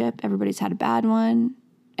relationship, everybody's had a bad one,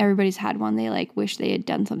 everybody's had one they like wish they had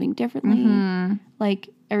done something differently. Like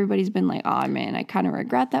everybody's been like, oh man, I kind of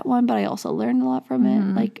regret that one, but I also learned a lot from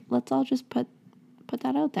it. Like let's all just put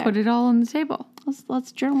that out there. Put it all on the table.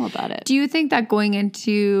 Let's journal about it. Do you think that going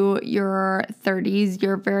into your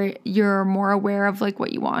 30s, you're more aware of like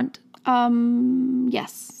what you want?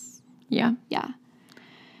 Yes. Yeah.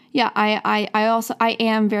 Yeah, I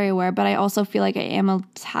am very aware, but I also feel like I am a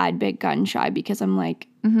tad bit gun shy because I'm like,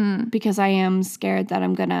 because I am scared that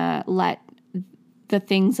I'm gonna let the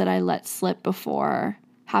things that I let slip before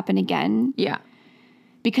happen again. Yeah.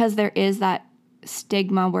 Because there is that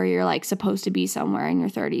stigma where you're like supposed to be somewhere in your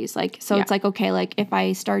 30s. Like, so it's like, okay, like if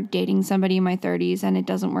I start dating somebody in my 30s and it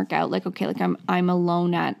doesn't work out, like, okay, like I'm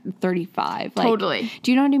alone at 35. Like, Totally.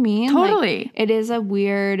 Do you know what I mean? Totally. Like, it is a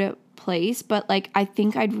weird place, but like I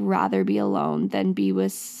think I'd rather be alone than be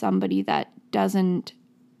with somebody that doesn't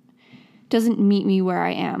meet me where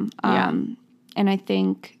I am. And I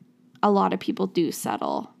think a lot of people do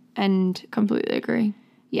settle, and Completely agree.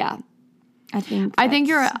 yeah, I think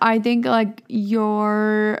like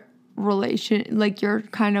your relation, like your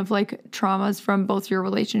kind of like traumas from both your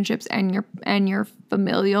relationships and your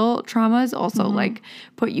familial traumas also like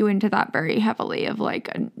put you into that very heavily of like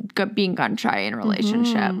being gun shy in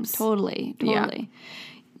relationships. Totally.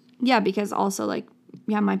 Yeah, because also like,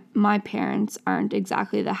 yeah, my parents aren't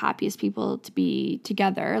exactly the happiest people to be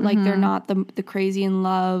together. Like they're not the crazy in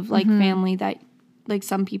love like family that like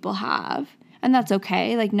some people have, and that's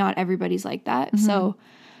okay. Like not everybody's like that. So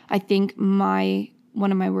I think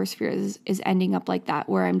one of my worst fears is ending up like that,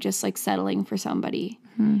 where I'm just like settling for somebody.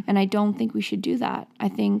 And I don't think we should do that. I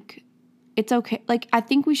think it's okay. Like, I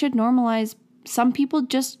think we should normalize some people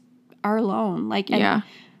just are alone. Like,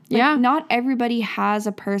 not everybody has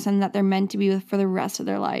a person that they're meant to be with for the rest of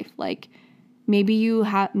their life. Like, maybe you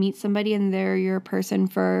meet somebody and they're your person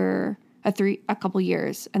for a couple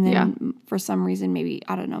years. And then for some reason, maybe,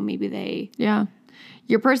 I don't know, maybe they... Yeah.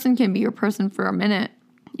 Your person can be your person for a minute.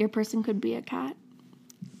 Your person could be a cat.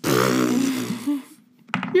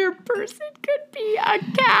 Your person could be a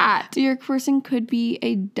cat. Your person could be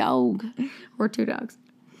a dog. Or two dogs.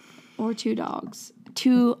 Or two dogs.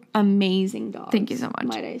 Two amazing dogs. Thank you so much.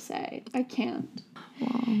 Might I say. I can't.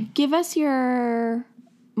 Wow. Give us your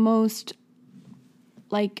most,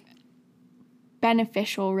 like,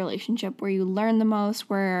 beneficial relationship where you learned the most,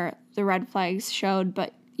 where the red flags showed,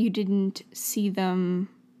 but you didn't see them.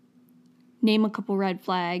 Name a couple red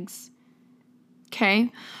flags.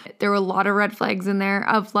 Okay. There were a lot of red flags in there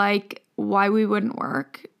of like why we wouldn't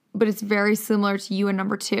work, but it's very similar to you and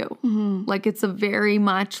number 2. Like it's a very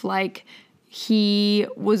much like I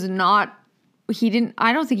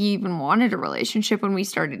don't think he even wanted a relationship when we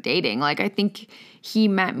started dating. Like I think he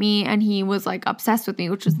met me and he was like obsessed with me,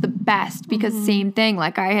 which was the best because same thing.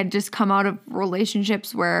 Like I had just come out of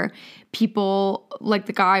relationships where people, like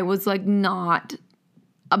the guy was like not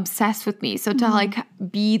obsessed with me. So to like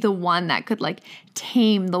be the one that could like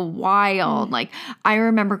tame the wild. Like I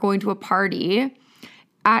remember going to a party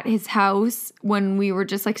at his house when we were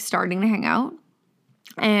just like starting to hang out.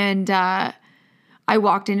 And I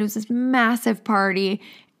walked in, it was this massive party,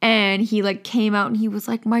 and he like came out and he was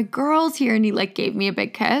like, my girl's here. And he like gave me a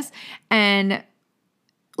big kiss. And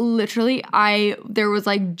literally there was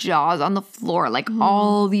like jaws on the floor. Like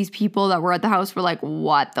all these people that were at the house were like,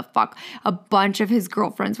 what the fuck? A bunch of his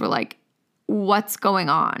girlfriends were like, what's going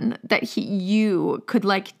on? That you could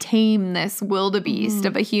like tame this wildebeest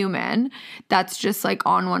of a human that's just like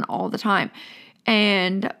on one all the time.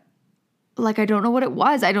 And like, I don't know what it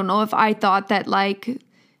was. I don't know if I thought that like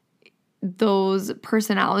those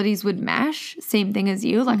personalities would mesh. Same thing as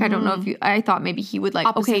you. Like, I don't know if I thought maybe he would like,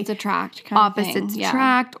 Opposites attract kind of thing. opposites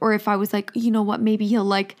attract. Or if I was like, you know what, maybe he'll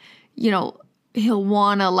like, he'll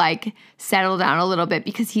want to like settle down a little bit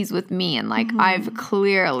because he's with me and like I've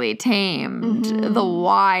clearly tamed the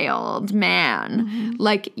wild man.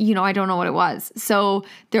 Like, I don't know what it was. So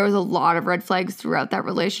there was a lot of red flags throughout that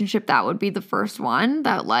relationship. That would be the first one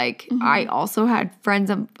that like I also had friends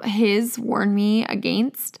of his warn me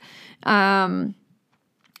against. But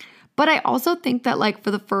I also think that like for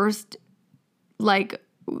the first, like,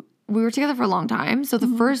 we were together for a long time. So the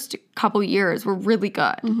first couple years were really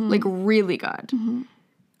good, like really good.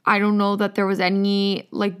 I don't know that there was any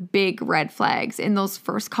like big red flags in those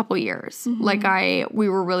first couple years. Like we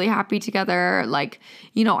were really happy together. Like,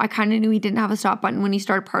 I kind of knew he didn't have a stop button when he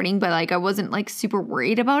started partying, but like I wasn't like super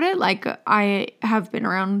worried about it. Like I have been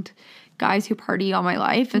around guys who party all my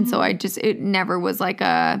life. And so it never was like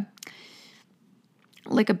a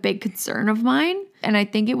big concern of mine. And I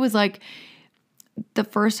think it was like the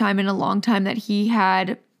first time in a long time that he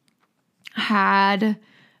had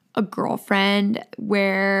a girlfriend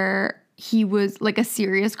where he was like a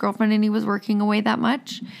serious girlfriend and he was working away that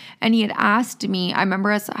much. And he had asked me, I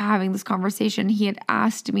remember us having this conversation, he had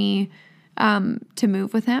asked me to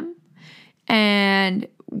move with him. And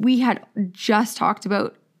we had just talked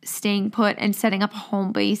about staying put and setting up a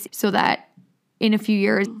home base so that in a few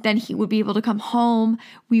years, then he would be able to come home.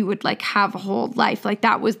 We would like have a whole life. Like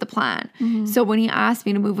that was the plan. So when he asked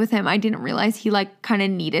me to move with him, I didn't realize he like kind of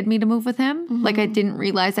needed me to move with him. Like I didn't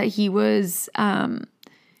realize that he was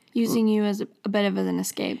using you as a bit of an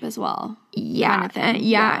escape as well. Yeah. Kind of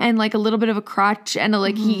And like a little bit of a crutch and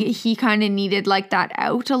like he kind of needed like that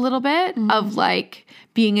out a little bit of like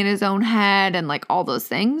being in his own head and like all those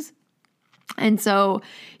things. And so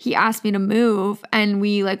he asked me to move and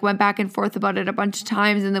we like went back and forth about it a bunch of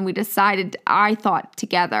times. And then we decided, I thought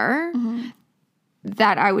together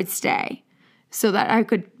that I would stay so that I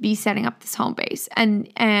could be setting up this home base.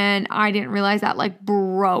 And I didn't realize that like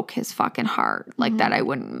broke his fucking heart, like that I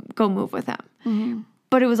wouldn't go move with him.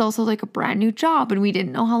 But it was also like a brand new job and we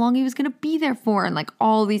didn't know how long he was going to be there for and like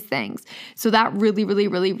all these things. So that really, really,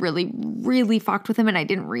 really, really, really fucked with him. And I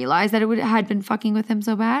didn't realize that it had been fucking with him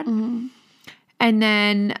so bad. And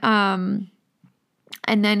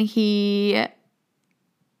then he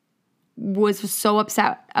was so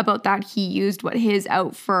upset about that. He used what his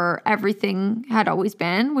out for everything had always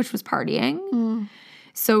been, which was partying.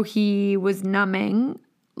 So he was numbing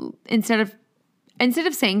instead of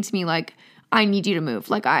saying to me like, I need you to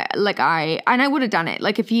move. And I would have done it.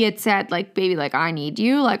 Like if he had said like, baby, like I need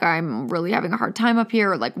you, like I'm really having a hard time up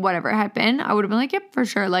here or like whatever it had been, I would have been like, yep, for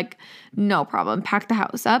sure. Like no problem. Pack the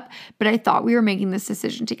house up. But I thought we were making this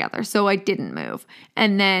decision together. So I didn't move.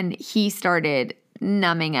 And then he started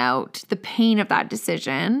numbing out the pain of that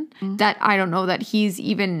decision that I don't know that he's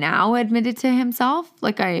even now admitted to himself.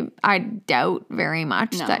 Like I doubt very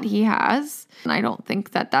much that he has. And I don't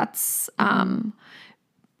think that that's,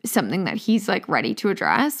 something that he's like ready to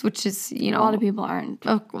address, which is, a lot of people aren't.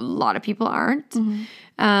 A lot of people aren't.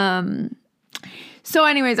 So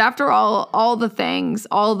anyways, after all the things,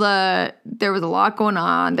 there was a lot going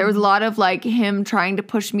on. There was a lot of like him trying to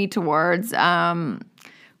push me towards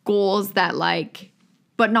goals that like,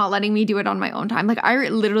 but not letting me do it on my own time. Like I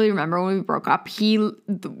literally remember when we broke up, he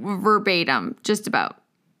verbatim, just about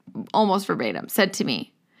almost verbatim said to me,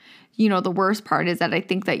 the worst part is that I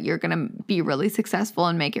think that you're going to be really successful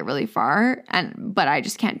and make it really far. But I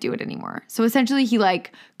just can't do it anymore. So essentially he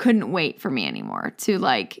like couldn't wait for me anymore to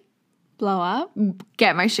like blow up,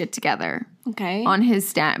 get my shit together. Okay. On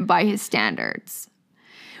by his standards,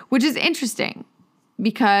 which is interesting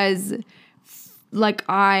because like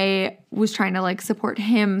I was trying to like support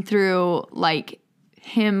him through like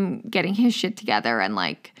him getting his shit together and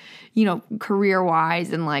like, career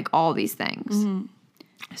wise and like all these things.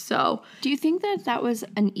 So, do you think that was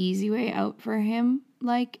an easy way out for him,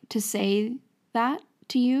 like to say that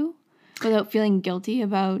to you without feeling guilty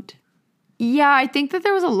about? Yeah, I think that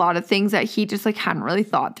there was a lot of things that he just like hadn't really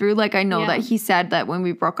thought through. Like I know that he said that when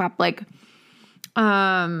we broke up, like,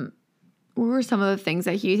 what were some of the things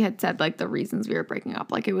that he had said, like the reasons we were breaking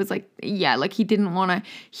up? Like it was like, yeah, like he didn't want to,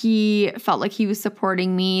 he felt like he was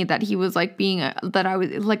supporting me, that he was like that I was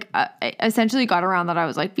like, essentially got around that I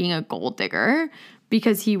was like being a gold digger.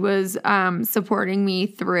 Because he was supporting me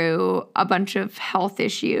through a bunch of health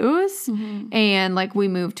issues. And like we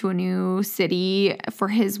moved to a new city for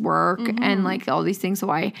his work and like all these things. So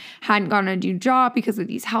I hadn't gotten a new job because of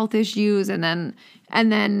these health issues. And then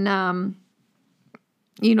the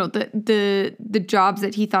jobs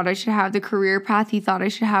that he thought I should have, the career path he thought I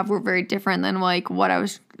should have were very different than like what I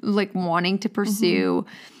was like wanting to pursue.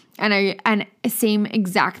 And same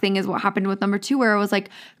exact thing as what happened with number 2, where I was like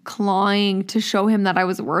clawing to show him that I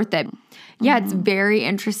was worth it. Yeah, it's very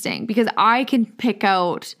interesting because I can pick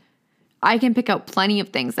out plenty of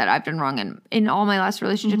things that I've done wrong in all my last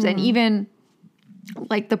relationships. And even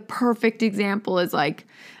like the perfect example is like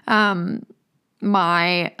so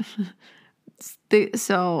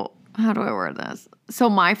how do I word this? So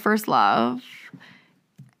my first love,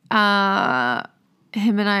 him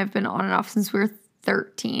and I have been on and off since we were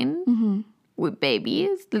 13 with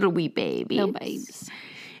babies, little wee babies. Little babes.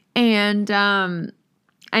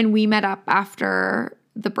 And we met up after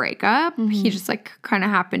the breakup. He just like kind of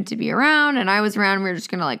happened to be around and I was around. We were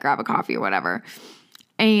just going to like grab a coffee or whatever.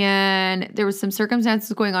 And there was some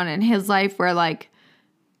circumstances going on in his life where like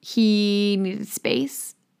he needed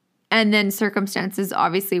space. And then circumstances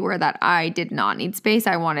obviously where that I did not need space.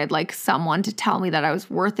 I wanted like someone to tell me that I was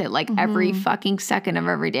worth it like every fucking second of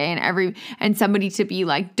every day and somebody to be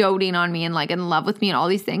like doting on me and like in love with me and all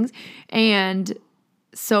these things. And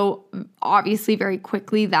so obviously very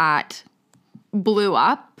quickly that blew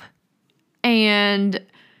up. And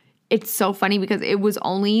it's so funny because it was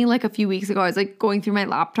only like a few weeks ago. I was like going through my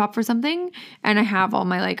laptop for something and I have all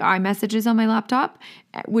my like iMessages on my laptop,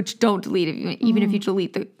 which don't delete even if you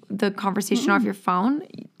delete the conversation off your phone,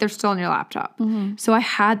 they're still on your laptop. So I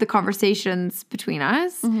had the conversations between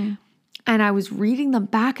us and I was reading them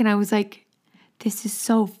back and I was like, this is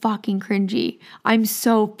so fucking cringy. I'm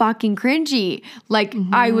so fucking cringy. Like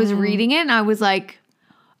I was reading it and I was like,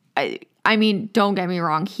 I mean, don't get me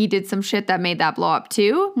wrong. He did some shit that made that blow up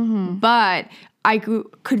too. But I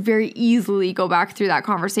could very easily go back through that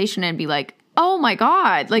conversation and be like, oh my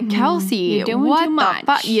God, like Kelsey, You're doing what too the much.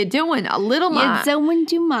 fuck? You're doing a little much. You're doing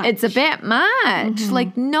too much. It's a bit much.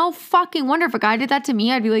 Like no fucking wonder if a guy did that to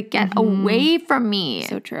me, I'd be like, get away from me.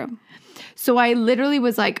 So true. So I literally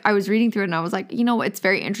was like, I was reading through it and I was like, you know, it's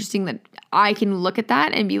very interesting that I can look at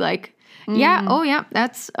that and be like, yeah, oh yeah,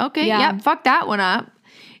 that's okay. Yeah, fuck that one up.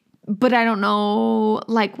 But I don't know,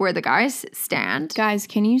 like, where the guys stand. Guys,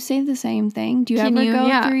 can you say the same thing? Do you Can ever you? go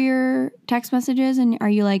Yeah. through your text messages and are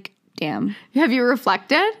you like, damn? Have you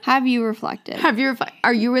reflected? Have you reflected?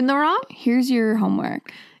 Are you in the wrong? Here's your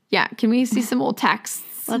homework. Yeah. Can we see some old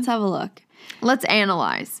texts? Let's have a look. Let's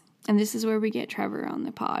analyze. And this is where we get Trevor on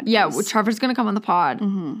the pod. Yeah, well, Trevor's going to come on the pod.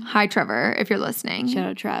 Hi, Trevor, if you're listening. Shout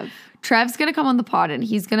out Trev. Trev's going to come on the pod and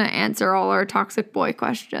he's going to answer all our toxic boy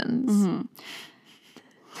questions.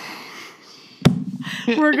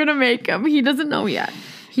 We're going to make him. He doesn't know yet.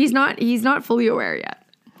 He's not fully aware yet.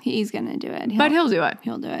 He's gonna do it. But he'll do it.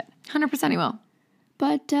 He'll do it. 100% he will.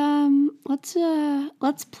 But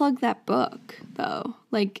let's plug that book though.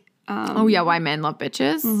 Like Oh yeah, Why Men Love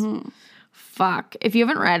Bitches. Fuck. If you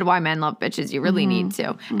haven't read Why Men Love Bitches, you really need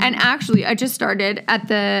to. And actually, I just started at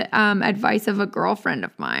the advice of a girlfriend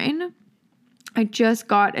of mine. I just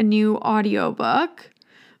got a new audiobook.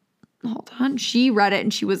 Hold on. She read it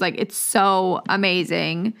and she was like, it's so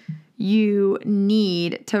amazing. You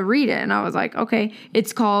need to read it. And I was like, okay.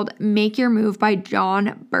 It's called Make Your Move by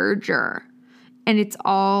John Berger. And it's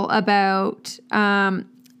all about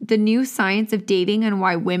the new science of dating and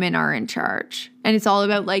why women are in charge. And it's all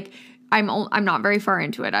about like, I'm not very far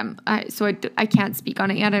into it. I can't speak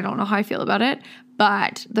on it yet. I don't know how I feel about it.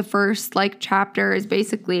 But the first like chapter is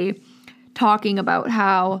basically talking about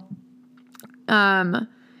how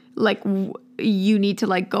you need to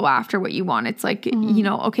like go after what you want. It's like, you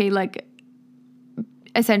know, okay, like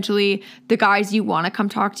essentially the guys you want to come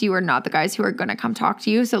talk to you are not the guys who are going to come talk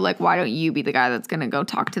to you. So like, why don't you be the guy that's going to go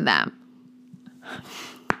talk to them?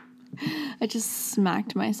 I just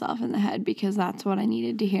smacked myself in the head because that's what I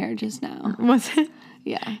needed to hear just now. Was it?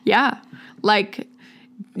 Yeah. Yeah. Like,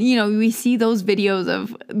 you know, we see those videos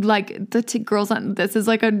of like the girls on, this is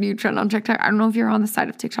like a new trend on TikTok. I don't know if you're on the side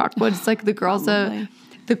of TikTok, but it's like the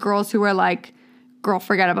girls who are like, girl,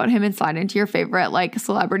 forget about him and slide into your favorite like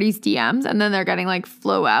celebrities DMs. And then they're getting like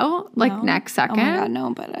flow out like next second. Oh my God,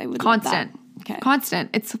 no, but I would Constant. love that. Okay. Constant.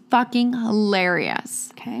 It's fucking hilarious.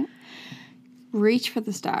 Okay. Reach for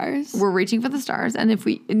the stars. We're reaching for the stars. And if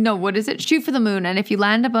what is it? Shoot for the moon. And if you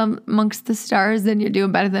land up amongst the stars, then you're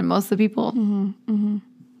doing better than most of the people.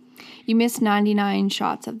 You miss 99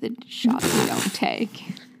 shots of the shots you don't take.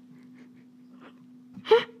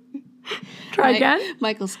 Try again.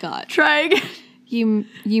 Michael Scott. Try again.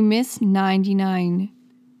 You miss 99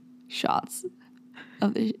 shots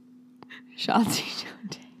of the shots you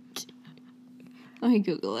don't take. Let me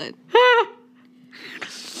Google it.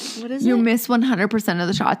 What is You it? miss 100% of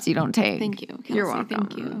the shots you don't take. Thank you, Kelsey. You're welcome.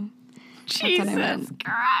 Thank you. Jesus what I meant.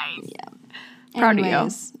 Christ. Yeah. Proud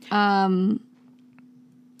Anyways, of you.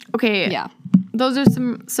 Okay. Yeah. Those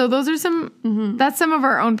are some, that's some of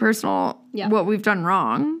our own personal, what we've done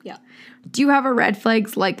wrong. Yeah. Do you have a red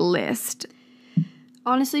flags like list?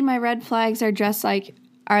 Honestly, my red flags are just like,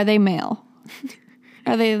 are they male?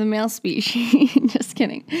 Are they the male species? Just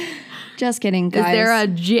kidding. Just kidding, guys. Is there a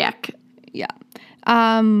jick? Yeah.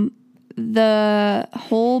 The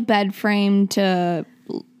whole bed frame to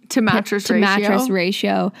mattress ratio? mattress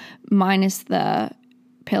ratio minus the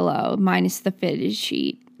pillow, minus the fitted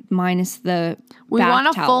sheet, minus the We want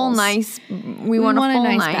a towels. full nice, we want a full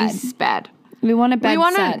nice bed. We want a bed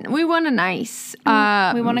set. We want a nice,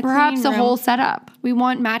 we want a perhaps clean a whole room. setup. We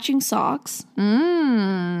want matching socks.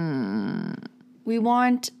 We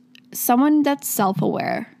want someone that's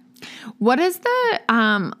self-aware. What is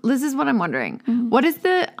the, this is what I'm wondering. What is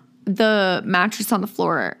the mattress on the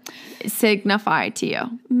floor signify to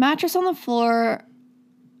you? Mattress on the floor,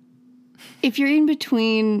 if you're in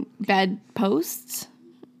between bed posts,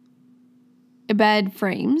 bed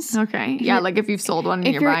frames. Okay. Yeah, like if you've sold one and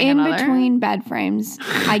If you're you're buying in another. between bed frames,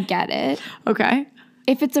 I get it. Okay.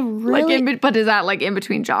 If it's a really But is that like in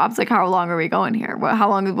between jobs? Like how long are we going here?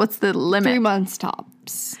 What's the limit? 3 months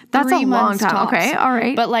tops. That's 3 a long months time. tops. Okay, all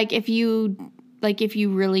right. But like if you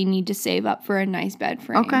really need to save up for a nice bed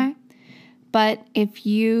frame. Okay. But if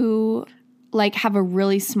you like have a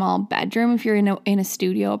really small bedroom, if you're in a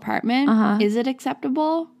studio apartment, is it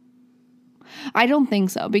acceptable? I don't think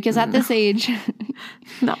so, because at this age,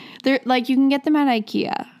 No. they're like you can get them at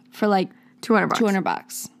IKEA for like $200.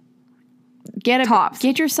 $200. Tops.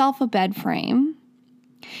 Get yourself a bed frame.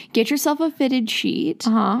 Get yourself a fitted sheet,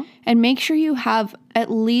 and make sure you have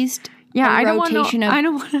at least I a don't want rotation of. I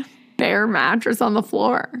don't want a bare mattress on the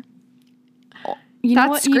floor. You know That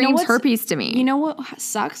what- you know screams what's- herpes to me. You know what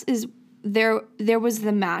sucks is there was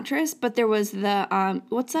the mattress, but there was the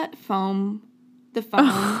what's that foam? The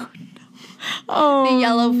foam. Oh, the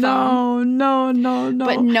yellow foam. No.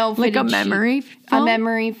 But no like a fitted sheet. memory A foam?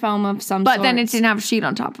 memory foam of some But sort. then it didn't have a sheet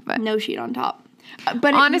on top of it. No sheet on top.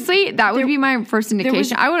 But Honestly, that would be my first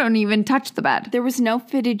indication. I wouldn't even touch the bed. there was no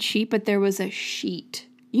fitted sheet, but there was a sheet.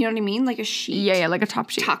 You know what I mean? Like a sheet. Yeah, like a top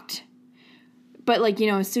sheet. Tucked. But like, you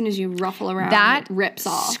know, as soon as you ruffle around, That it rips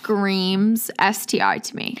off. screams STI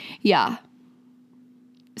to me. Yeah.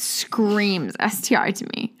 Screams STI to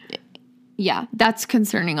me. Yeah. That's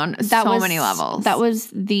concerning on many levels. That was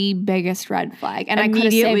the biggest red flag. And I could have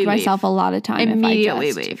Immediately saved leave. myself a lot of time Immediately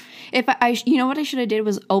if I just... leave. If I you know what I should have did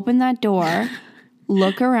was open that door,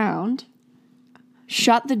 look around,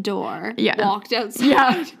 shut the door, walked outside.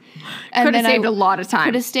 Yeah. And Could have then saved a lot of time.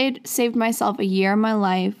 Could have saved myself a year of my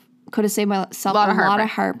life. Could have saved myself a lot of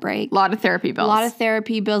heartbreak. A lot of therapy bills. A lot of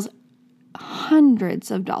therapy bills. Hundreds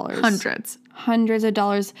of dollars. Hundreds of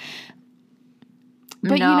dollars.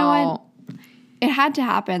 But you know what? It had to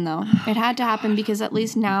happen, though. It had to happen because at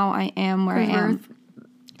least now I am where I am.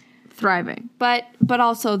 Thriving. But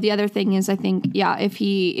also the other thing is, I think, if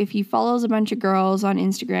he follows a bunch of girls on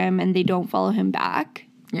Instagram and they don't follow him back.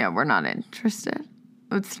 Yeah, we're not interested.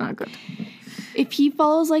 It's not good. If he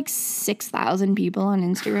follows like 6,000 people on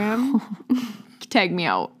Instagram. Tag me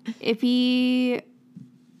out. If he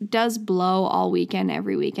does blow all weekend,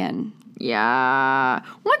 every weekend. Yeah.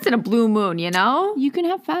 Once in a blue moon, you know? You can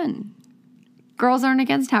have fun. Girls aren't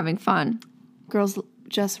against having fun. Girls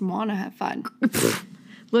just want to have fun.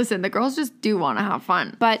 Listen, the girls just do want to have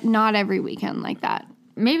fun. But not every weekend like that.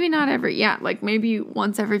 Maybe not like maybe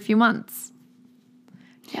once every few months.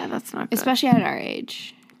 Yeah, that's not good. Especially at our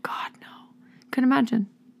age. God, no. Couldn't imagine.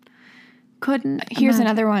 Here's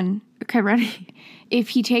another one. Okay, ready? If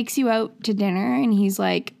he takes you out to dinner and he's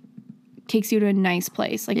like, takes you to a nice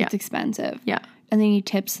place, like it's expensive. Yeah. And then he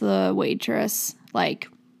tips the waitress, like,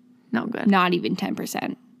 no good. Not even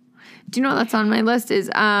 10%. Do you know that's on my list is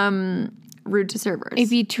rude to servers. If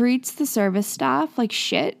he treats the service staff like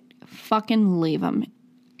shit, fucking leave him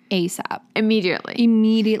ASAP.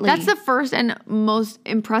 Immediately. That's the first and most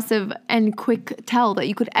impressive and quick tell that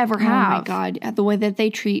you could ever have. Oh my God. The way that they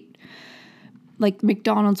treat like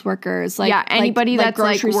McDonald's workers, like anybody that's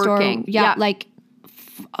like working. Yeah, like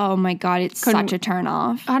oh my God, it's such a turn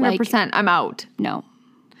off. 100%. I'm out. No.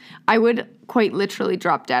 I would quite literally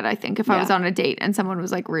drop dead, I think, if I was on a date and someone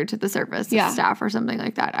was like rude to the service staff or something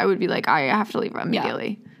like that. I would be like, I have to leave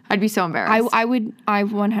immediately. I'd be so embarrassed. I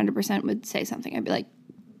 100% would say something. I'd be like,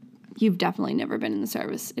 you've definitely never been in the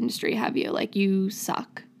service industry, have you? Like, you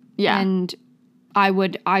suck. Yeah. And I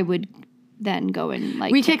would then go and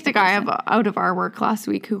like. We kicked a guy out of our work last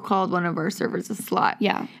week who called one of our servers a slut.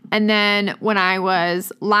 Yeah. And then when I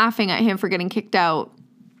was laughing at him for getting kicked out,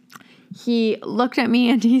 he looked at me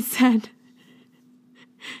and he said,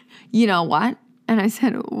 you know what? And I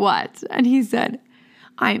said, what? And he said,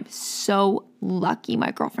 I'm so lucky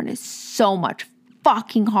my girlfriend is so much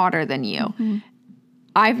fucking hotter than you. Mm-hmm.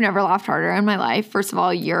 I've never laughed harder in my life. First of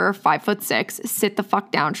all, you're 5'6". Sit the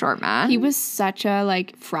fuck down, short man. He was such a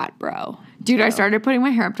like frat bro. Dude, I started putting my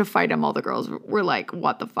hair up to fight him. All the girls were like,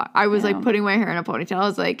 what the fuck? I was like putting my hair in a ponytail. I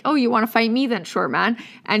was like, oh, you want to fight me then, short man?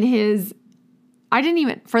 And I didn't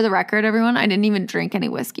even, for the record, everyone, I didn't even drink any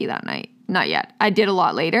whiskey that night. Not yet. I did a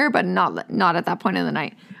lot later, but not at that point in the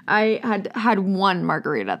night. I had one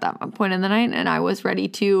margarita at that point in the night, and I was ready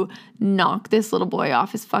to knock this little boy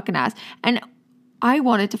off his fucking ass. And I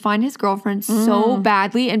wanted to find his girlfriend so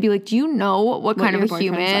badly and be like, do you know what kind of a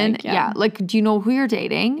human? Like, yeah. Like, do you know who you're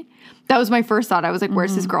dating? That was my first thought. I was like,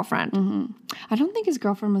 where's his girlfriend? I don't think his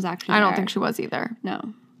girlfriend was actually I don't there. think she was either.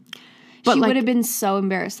 No. But she like, would have been so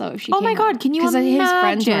embarrassed though if she oh my came God, out. can you Because his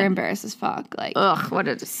friends were imagine? embarrassed as fuck. Like, Ugh, what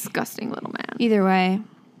a disgusting little man. either way,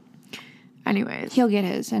 Anyways, he'll get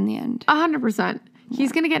his in the end. 100%.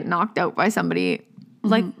 He's going to get knocked out by somebody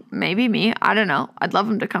like maybe me. I don't know. I'd love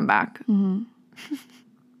him to come back. Do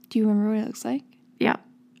you remember what it looks like? Yeah.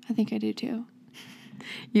 I think I do too.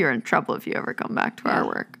 You're in trouble if you ever come back to our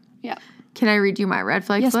work. Yeah. Can I read you my red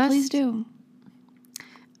flags Yes, list? please do.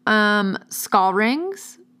 Skull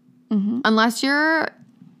rings. Unless you're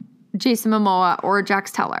Jason Momoa or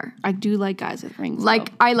Jax Teller. I do like guys with rings. Like,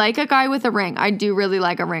 though. I like a guy with a ring. I do really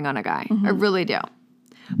like a ring on a guy. I really do.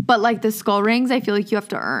 But like the skull rings, I feel like you have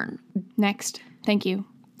to earn. Next. Thank you.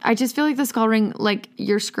 I just feel like the skull ring, like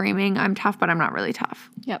you're screaming, I'm tough, but I'm not really tough.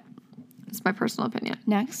 Yep. It's my personal opinion.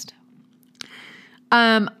 Next.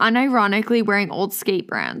 Unironically wearing old skate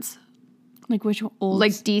brands. Like which old?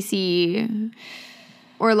 Like DC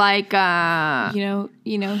or like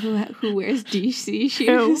you know who wears DC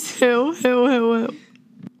shoes? who?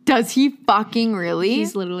 Does he fucking really?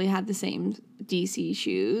 He's literally had the same DC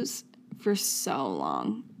shoes for so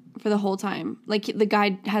long. For the whole time. Like the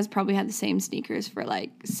guy has probably had the same sneakers for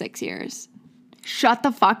like 6 years. Shut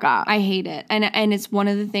the fuck up. I hate it. And it's one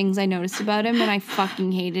of the things I noticed about him and I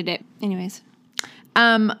fucking hated it. Anyways.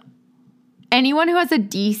 Anyone who has a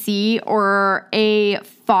DC or a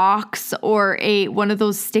Fox or one of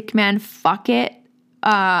those Stickman fuck it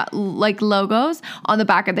like logos on the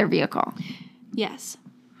back of their vehicle. Yes.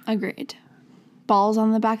 Agreed. Balls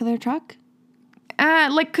on the back of their truck?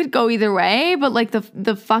 Like could go either way, but like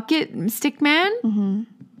the fuck it stick man,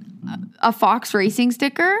 a Fox racing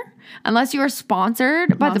sticker, unless you are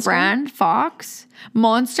sponsored by the Monster? brand Fox,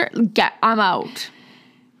 Monster. I'm out.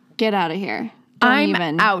 Get out of here. I'm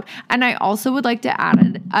out. And I also would like to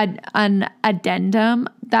add an addendum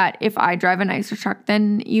that if I drive a nicer truck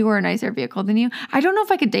than you or a nicer vehicle than you, I don't know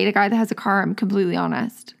if I could date a guy that has a car. I'm completely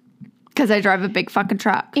honest, because I drive a big fucking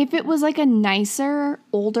truck. If it was like a nicer,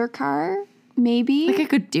 older car, maybe. Like I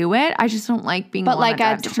could do it. I just don't like being. But the one like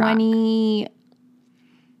that at drives the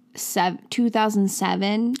truck.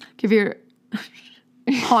 2007 Give your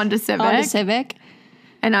Honda Civic, Honda Civic.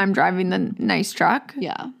 and I'm driving the nice truck.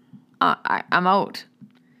 Yeah. I'm out.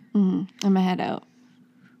 I'm a head out.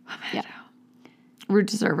 Rude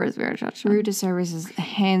to servers, very touched. Rude to service is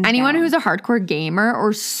hands Anyone down. who's a hardcore gamer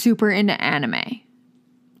or super into anime.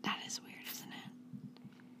 That is weird, isn't it?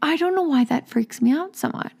 I don't know why that freaks me out so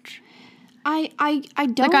much. I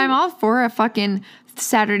don't. Like I'm all for a fucking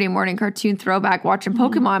Saturday morning cartoon throwback watching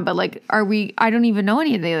Pokemon, but like, I don't even know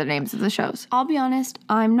any of the other names of the shows. I'll be honest,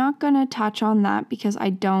 I'm not going to touch on that because I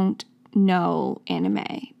don't know anime.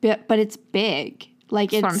 But it's big.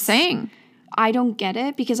 Like That's what I'm saying. I don't get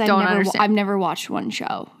it because Don't understand. I've never watched one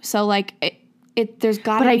show. So like there's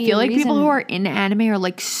got to But be I feel a like people reason. who are into anime are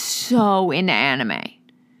like so into anime.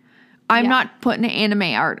 I'm not putting anime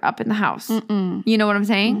art up in the house. You know what I'm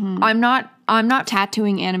saying? I'm not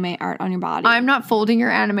tattooing anime art on your body. I'm not folding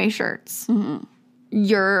your anime shirts.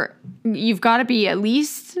 You've got to be at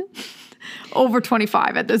least over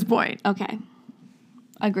 25 at this point. Okay.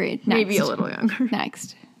 Agreed. Next. Maybe a little younger.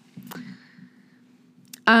 Next.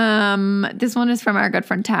 This one is from our good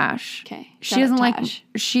friend Tash. Okay. She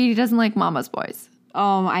doesn't like mama's boys.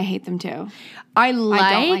 Oh, I hate them too. I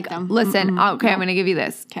don't like them. Listen, okay, I'm going to give you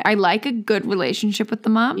this. Okay. I like a good relationship with the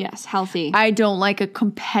mom. Yes, healthy. I don't like a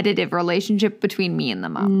competitive relationship between me and the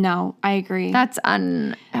mom. No, I agree. That's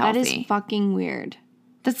unhealthy. That is fucking weird.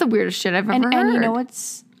 That's the weirdest shit I've ever heard. And you know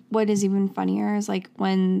what is even funnier is like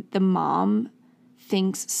when the mom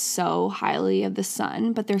thinks so highly of the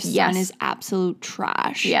son, but their son is absolute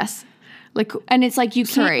trash. Yes. Like, and it's like you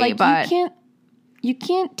can't sorry, but you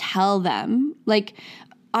can't tell them. Like,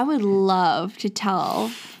 I would love to tell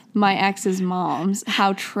my ex's moms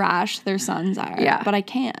how trash their sons are. Yeah. But I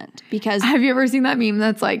can't because have you ever seen that meme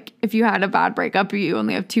that's like, if you had a bad breakup, you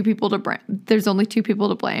only have two people to blame. There's only two people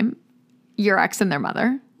to blame. Your ex and their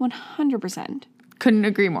mother. 100%. Couldn't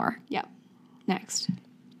agree more. Yep. Next.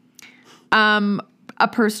 A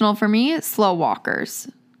personal for me, slow walkers.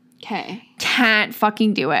 Okay. Can't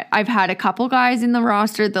fucking do it. I've had a couple guys in the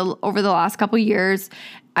roster over the last couple years.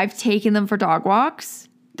 I've taken them for dog walks.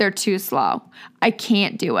 They're too slow. I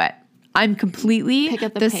can't do it. I'm completely Pick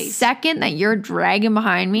up the pace. second that you're dragging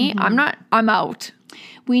behind me, I'm out.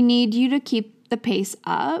 We need you to keep the pace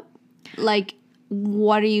up. Like,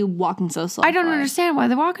 what are you walking so slow I don't for? understand why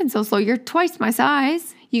they're walking so slow. You're twice my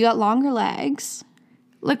size. You got longer legs.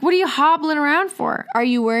 Like, what are you hobbling around for? Are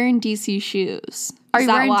you wearing DC shoes? Are Is you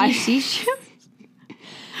that wearing why? DC shoes?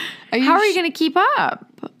 Are How are you going to keep up?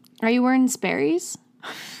 Are you wearing Sperry's?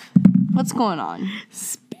 What's going on?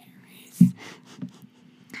 Sperry's.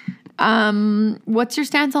 What's your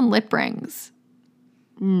stance on lip rings?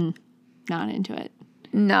 Not into it.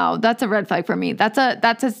 No, that's a red flag for me. That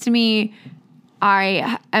says to me,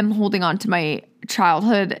 I am holding on to my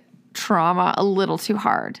childhood trauma a little too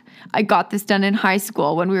hard. I got this done in high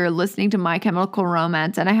school when we were listening to My Chemical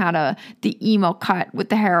Romance, and I had the emo cut with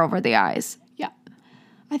the hair over the eyes. Yeah.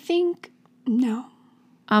 I think, no.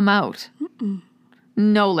 I'm out.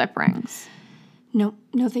 No lip rings. No,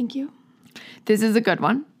 thank you. This is a good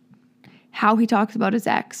one. How he talks about his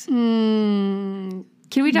ex. Can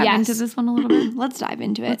we dive into this one a little bit? Let's dive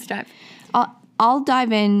into it. Let's dive. I'll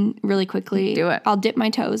dive in really quickly. Do it. I'll dip my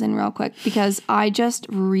toes in real quick because I just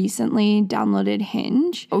recently downloaded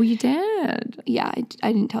Hinge. Oh, you did? Yeah,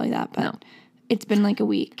 I didn't tell you that, but it's been like a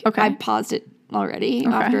week. Okay. I paused it already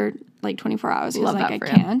after like 24 hours because Love like that I for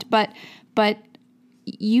you. can't. But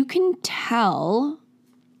you can tell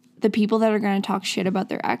the people that are going to talk shit about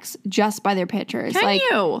their ex just by their pictures. Can like,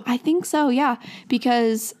 you? I think so, yeah,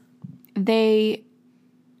 because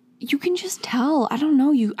you can just tell. I don't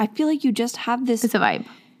know. I feel like you just have this. It's a vibe.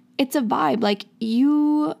 It's a vibe. Like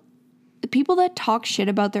the people that talk shit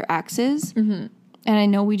about their exes, and I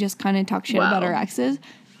know we just kind of talk shit about our exes,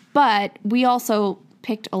 but we also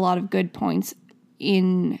picked a lot of good points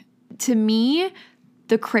in. To me,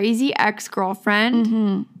 the crazy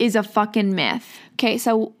ex-girlfriend is a fucking myth. Okay,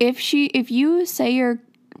 so if you say your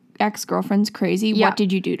ex-girlfriend's crazy, Yeah. what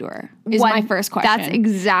did you do to her? Is my first question. That's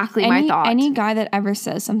exactly my thought. Any guy that ever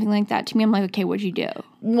says something like that to me, I'm like, okay, what'd you do?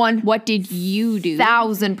 What did you do?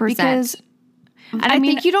 1,000%. Because and I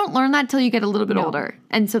mean- think you don't learn that till you get a little bit older.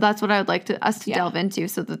 And so that's what I would like us to delve into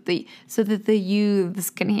so that the youths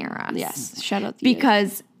can hear us. yes, shout out the youth.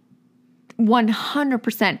 Because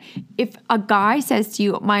 100%, if a guy says to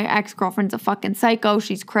you, my ex-girlfriend's a fucking psycho,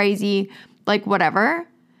 she's crazy, like whatever,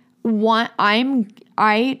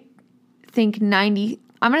 I think I'm going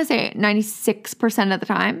to say 96% of the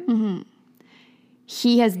time,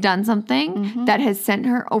 he has done something that has sent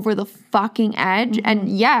her over the fucking edge. And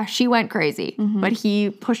yeah, she went crazy, but he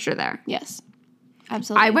pushed her there. Yes,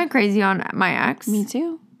 absolutely. I went crazy on my ex. Me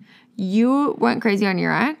too. You went crazy on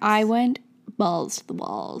your ex. I went balls to the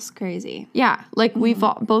walls, crazy. Yeah, like we've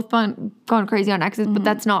both gone crazy on exes, but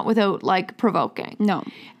that's not without like provoking. No.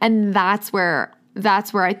 And that's where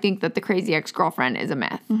I think that the crazy ex-girlfriend is a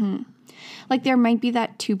myth. Like there might be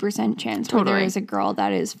that 2% chance where there Totally. is a girl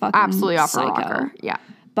that is fucking Absolutely off a psycho. rocker. Yeah.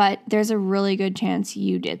 But there's a really good chance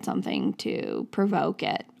you did something to provoke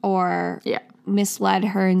it or Yeah. misled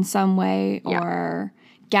her in some way Yeah. or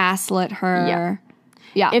gaslit her. Yeah.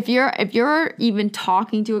 Yeah. If you're even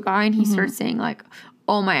talking to a guy and he starts saying like,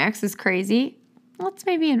 "Oh, my ex is crazy," let's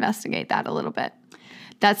maybe investigate that a little bit.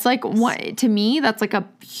 That's like what to me. That's like a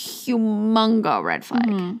humongous red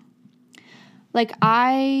flag. Like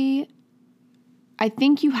I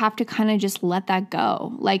think you have to kind of just let that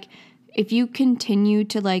go. Like if you continue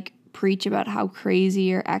to like preach about how crazy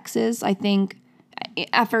your ex is, I think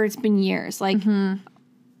after it's been years, like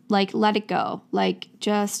let it go. Like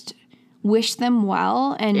just wish them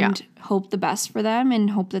well and hope the best for them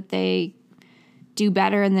and hope that they do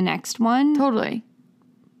better in the next one. Totally.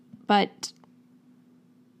 But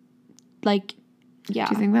like, yeah.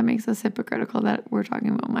 Do you think that makes us hypocritical that we're talking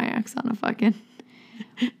about my ex on a fucking?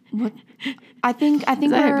 I think that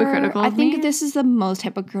we're hypocritical I of think me? this is the most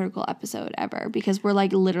hypocritical episode ever because we're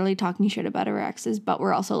like literally talking shit about our exes, but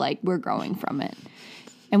we're also like we're growing from it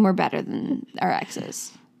and we're better than our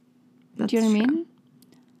exes. Do you know what I mean?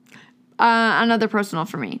 Another personal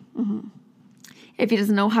for me. If he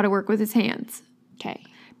doesn't know how to work with his hands, Okay.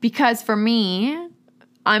 because for me,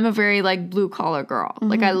 I'm a very like blue collar girl.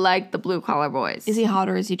 Like I like the blue collar boys. Is he hot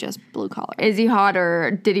or is he just blue collar? Is he hot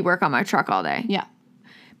or did he work on my truck all day? Yeah.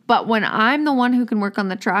 But when I'm the one who can work on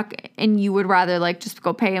the truck and you would rather like just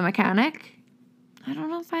go pay a mechanic, I don't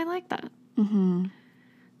know if I like that.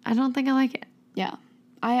 I don't think I like it. Yeah.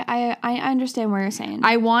 I understand what you're saying.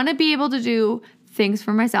 I want to be able to do things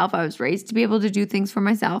for myself. I was raised to be able to do things for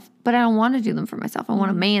myself, but I don't want to do them for myself. I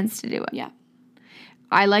want a man's to do it. Yeah.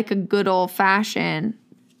 I like a good old fashioned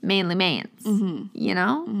manly man's, you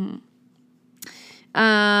know?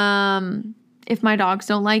 If my dogs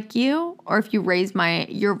don't like you, or if you raise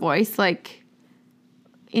your voice like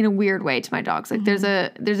in a weird way to my dogs, like there's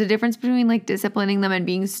a difference between like disciplining them and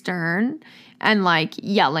being stern and like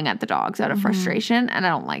yelling at the dogs out of frustration, and I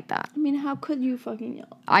don't like that. I mean, how could you fucking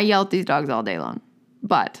yell? I yell at these dogs all day long,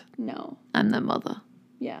 but No. I'm the mother.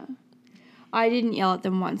 Yeah. I didn't yell at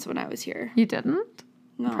them once when I was here. You didn't?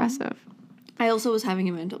 No. Impressive. I also was having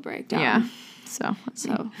a mental breakdown. Yeah. So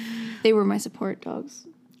They were my support dogs.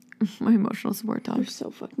 my emotional support They're dogs.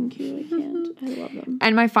 so fucking cute. I can't. I love them.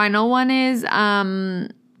 And my final one is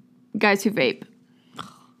guys who vape.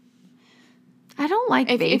 I don't like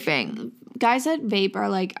vaping. Guys that vape are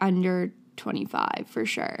like under 25 for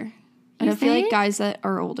sure. And You I feel like think? guys that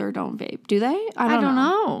are older don't vape. Do they? I don't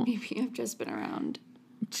know. Maybe I've just been around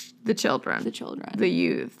The children. the children. The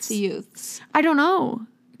youths. The youths. I don't know.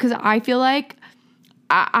 Because I feel like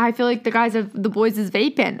the boys is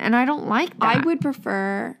vaping, and I don't like that. I would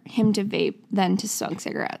prefer him to vape than to smoke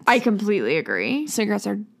cigarettes. I completely agree. Cigarettes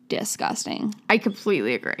are disgusting. I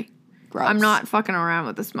completely agree. Gross. I'm not fucking around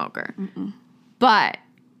with a smoker. But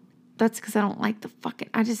that's because I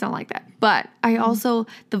just don't like that. But I also,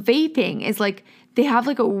 the vaping is like, they have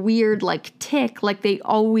like a weird like tick, like they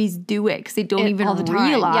always do it because they don't even all the time. Yeah, 'cause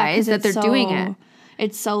realize that they're it's doing so- it.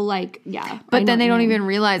 It's so like, yeah. But then they don't even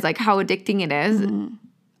realize like how addicting it is.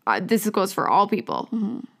 This goes for all people.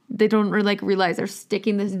 They don't realize they're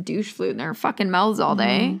sticking this douche flute in their fucking mouths all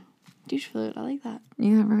day. Douche flute. I like that.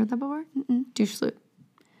 You ever heard that before? Douche flute.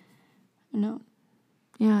 No.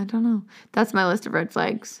 Yeah, I don't know. That's my list of red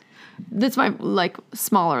flags. That's my like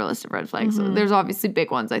smaller list of red flags. So there's obviously big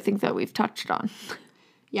ones I think that we've touched on.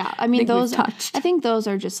 Yeah. I mean, think we've those, touched. I think those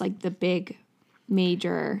are just like the big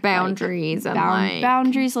major Boundaries like, and like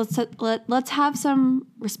boundaries. Let's have some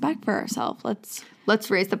respect for ourselves.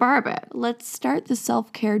 let's raise the bar a bit Let's start the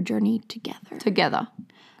self-care journey together. together.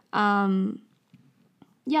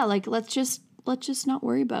 Yeah, like let's just not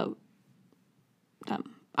worry about them.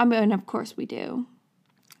 I mean, of course we do.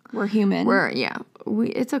 We're human.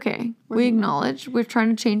 It's okay. We acknowledge we're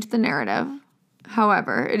trying to change the narrative.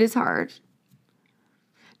 However, it is hard.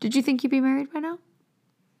 Did you think you'd be married by now?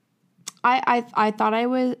 I thought I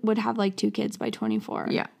would have like 2 kids by 24.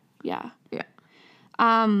 Yeah. Yeah. Yeah.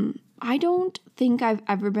 I don't think I've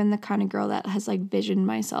ever been the kind of girl that has like visioned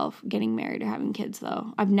myself getting married or having kids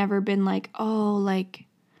though. I've never been like, oh, like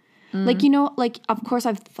you know, like of course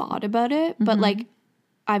I've thought about it, but like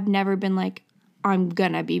I've never been like I'm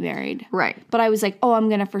gonna be married. Right. But I was like, oh, I'm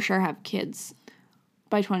gonna for sure have kids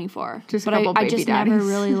by 24. Just a but couple I baby just daddies. never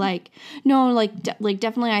really like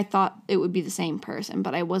definitely I thought it would be the same person,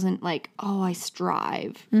 but I wasn't like, oh, I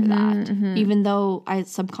strive for that. Even though I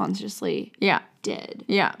subconsciously Yeah. did.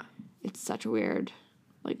 Yeah. It's such a weird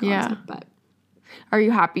like Yeah. concept, but Are you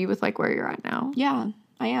happy with like where you're at now? yeah,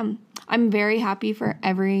 I am. I'm very happy for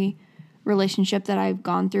every relationship that I've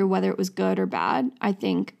gone through, whether it was good or bad. I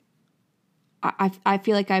think I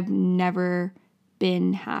feel like I've never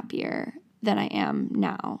been happier than I am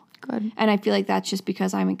now. Good. And I feel like that's just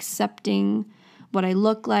because I'm accepting what I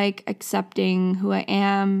look like, accepting who I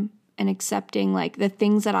am, and accepting like the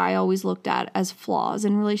things that I always looked at as flaws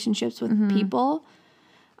in relationships with people.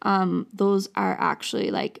 Those are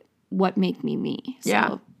actually like what make me me. So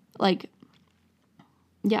Yeah. like,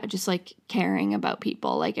 yeah, just like caring about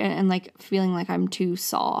people, like, and like feeling like I'm too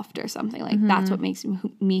soft or something. Like that's what makes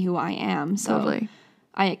me who I am. So Totally.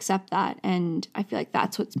 I accept that, and I feel like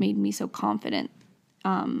that's what's made me so confident.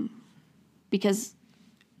 Because,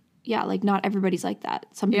 yeah, like not everybody's like that.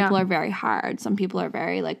 Some people are very hard. Some people are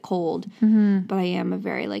very like cold. But I am a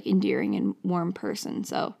very like endearing and warm person.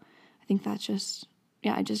 So I think that's just,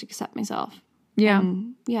 yeah, I just accept myself. Yeah.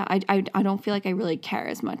 And yeah, I don't feel like I really care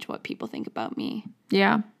as much what people think about me.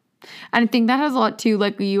 Yeah. And I think that has a lot too,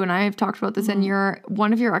 like you and I have talked about this, and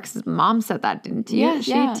one of your ex's mom said that, didn't you?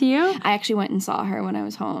 To you? I actually went and saw her when I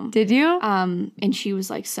was home. Did you? And she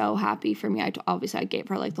was like so happy for me. Obviously I gave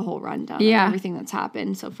her like the whole rundown of Yeah. everything that's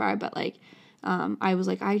happened so far, but like I was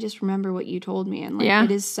like, I just remember what you told me, and like Yeah.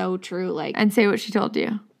 it is so true. Like, And say what she told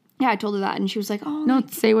you. yeah, I told her that, and she was like, oh No,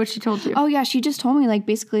 like, say what she told you. oh yeah, she just told me like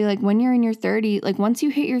basically like when you're in your 30s, like once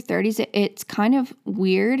you hit your 30s, it's kind of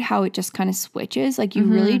weird how it just kind of switches. Like you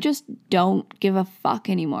really just don't give a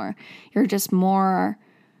fuck anymore. You're just more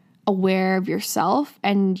aware of yourself,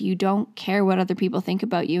 and you don't care what other people think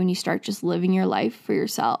about you, and you start just living your life for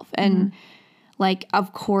yourself. And like,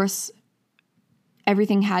 of course,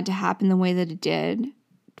 everything had to happen the way that it did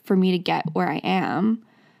for me to get where I am.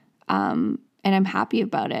 And I'm happy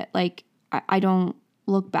about it. Like, I don't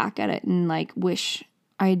look back at it and like wish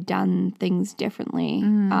I had done things differently.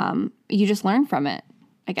 You just learn from it,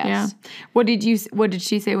 I guess. Yeah. What did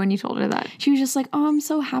she say when you told her that? She was just like, oh, I'm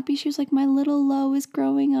so happy. She was like, my little Lo is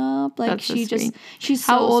growing up. Like, That's so she just, sweet. she's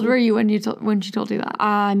How so old sweet. were you when she told you that?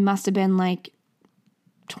 I must have been like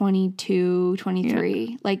 22,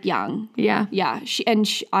 23, like young. Yeah. Yeah.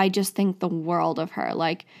 I just think the world of her.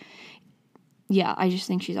 Like, yeah, I just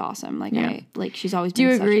think she's awesome. Like, she's always Do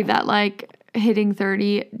been you such agree a- that like hitting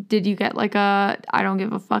 30, did you get like a I don't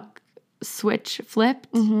give a fuck switch flipped?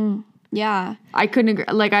 Yeah. I couldn't agree.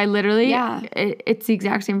 Like I literally, Yeah. it's the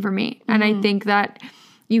exact same for me. And I think that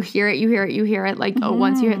you hear it. Like, oh,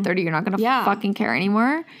 once you hit 30, you're not going to fucking care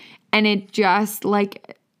anymore. And it just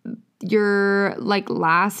like your like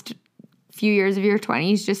last few years of your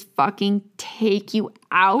 20s just fucking take you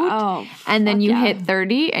out. Oh, and then fuck you yeah. hit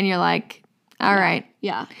 30 and you're like, all right.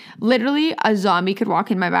 Yeah. Literally a zombie could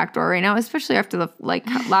walk in my back door right now, especially after the like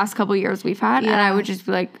last couple years we've had. And I would just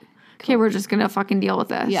be like, okay, we're just going to fucking deal with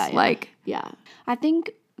this. Yeah. Like, yeah. I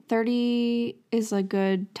think 30 is a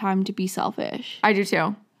good time to be selfish. I do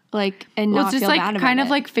too. Like, and Well, not it's just feel like bad about kind of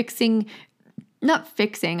it. like not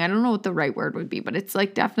fixing. I don't know what the right word would be, but it's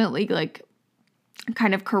like definitely like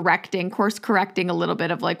kind of course correcting a little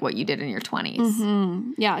bit of like what you did in your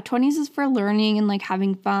 20s. Yeah, 20s is for learning and like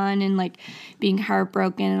having fun and like being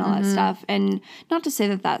heartbroken and all that stuff. And not to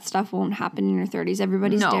say that stuff won't happen in your 30s.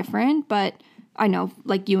 Everybody's different, but I know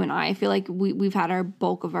like you and I feel like we've had our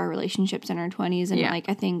bulk of our relationships in our 20s. And like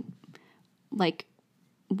I think like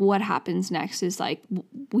what happens next is like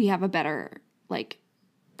we have a better like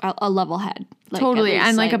a level head. Like, Totally. at least,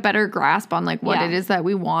 And like a better grasp on like what it is that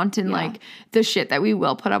we want and like the shit that we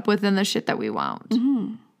will put up with and the shit that we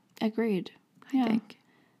won't. Agreed. I think.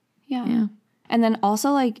 Yeah. And then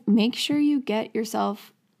also like make sure you get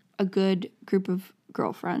yourself a good group of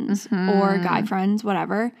girlfriends or guy friends,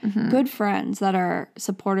 whatever. Good friends that are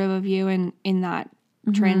supportive of you in that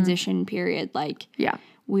transition period. Like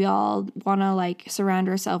we all want to like surround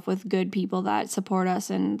ourselves with good people that support us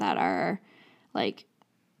and that are like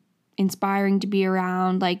inspiring to be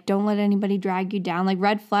around. Like don't let anybody drag you down. Like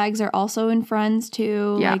red flags are also in friends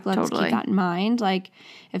too. Like let's keep that in mind. Like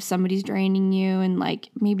if somebody's draining you and like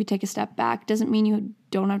maybe take a step back, doesn't mean you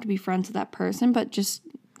don't have to be friends with that person, but just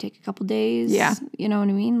take a couple days. Yeah. You know what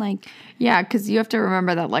I mean? Like because you have to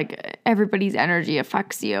remember that like everybody's energy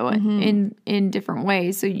affects you in different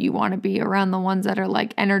ways. So you want to be around the ones that are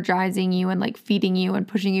like energizing you and like feeding you and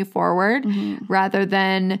pushing you forward rather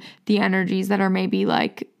than the energies that are maybe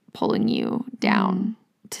like pulling you down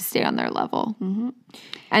to stay on their level.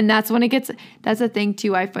 And that's when that's the thing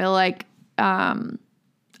too. I feel like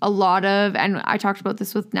a lot of, and I talked about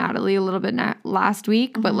this with Natalie a little bit last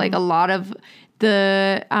week, but like a lot of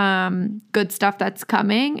the good stuff that's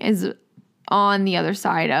coming is on the other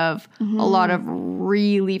side of a lot of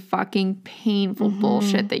really fucking painful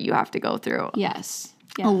bullshit that you have to go through. Yes.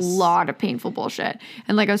 A lot of painful bullshit.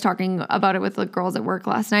 And like I was talking about it with the girls at work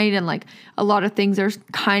last night, and like a lot of things are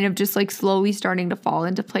kind of just like slowly starting to fall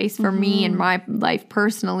into place for me in my life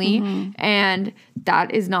personally. And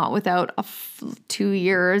that is not without 2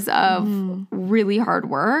 years of really hard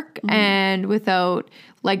work and without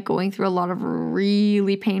like going through a lot of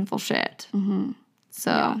really painful shit.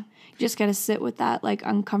 So you just got to sit with that like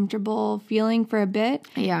uncomfortable feeling for a bit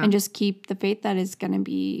and just keep the faith that is going to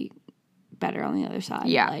be better on the other side.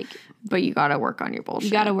 Like, but you got to work on your bullshit.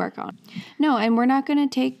 You got to work on. No, and we're not going to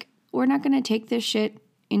take this shit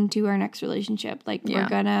into our next relationship. Like we're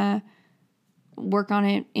going to work on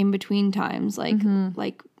it in between times. Like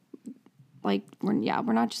we're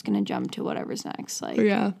not just going to jump to whatever's next. Like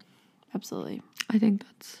absolutely. I think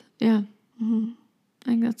that's I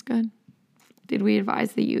think that's good. Did we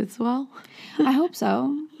advise the youths well? I hope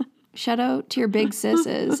so. Shout out to your big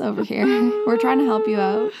sisses over here. We're trying to help you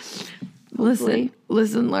out.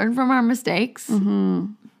 Listen, learn from our mistakes.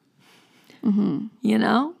 You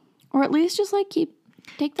know? Or at least just like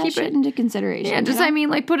take that shit into consideration. Yeah, just I mean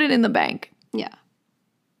like put it in the bank. Yeah.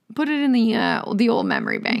 Put it in the old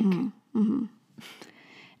memory bank.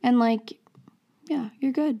 And like,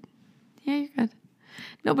 you're good. Yeah, you're good.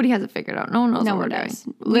 Nobody has it figured out. No one knows what we're doing.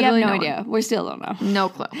 We have no idea. We still don't know. No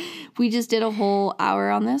clue. We just did a whole hour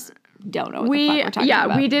on this. Don't know what the fuck we're talking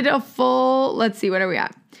about. We did a full, let's see, what are we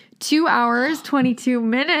at? 2 hours, 22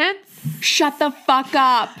 minutes. Shut the fuck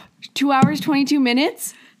up. 2 hours, 22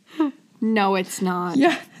 minutes? No, it's not.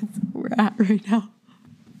 Yeah, that's where we're at right now.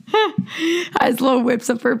 Aslo whips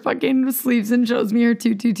up her fucking sleeves and shows me her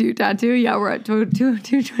 222 tattoo. Yeah, we're at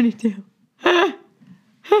 222.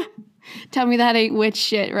 Tell me that ain't witch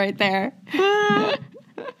shit right there.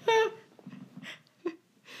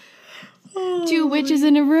 Two witches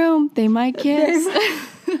in a room. They might kiss.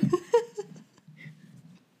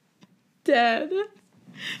 Dead.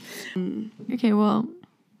 Okay, well,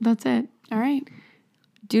 that's it. All right.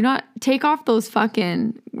 Do not take off those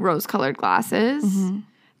fucking rose-colored glasses. Mm-hmm.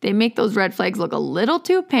 They make those red flags look a little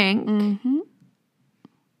too pink. Mm-hmm.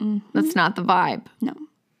 Mm-hmm. That's not the vibe. No.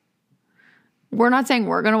 We're not saying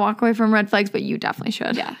we're going to walk away from red flags, but you definitely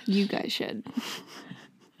should. Yeah, you guys should.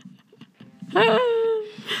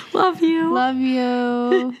 Love you. Love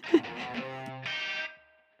you.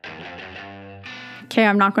 Okay,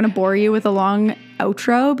 I'm not going to bore you with a long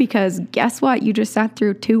outro because guess what? You just sat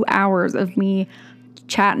through 2 hours of me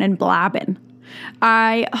chatting and blabbing.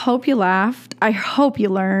 I hope you laughed. I hope you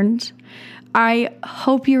learned. I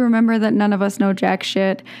hope you remember that none of us know jack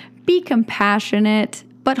shit. Be compassionate,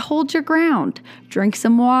 but hold your ground. Drink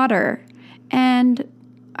some water. And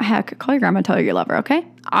heck, call your grandma and tell her you love her, okay?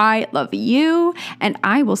 I love you, and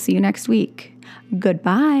I will see you next week.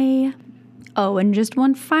 Goodbye. Oh, and just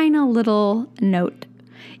one final little note.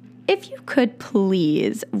 If you could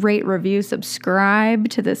please rate, review, subscribe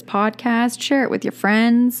to this podcast, share it with your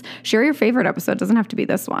friends, share your favorite episode. It doesn't have to be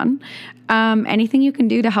this one. Anything you can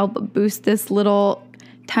do to help boost this little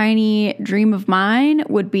tiny dream of mine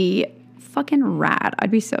would be fucking rad.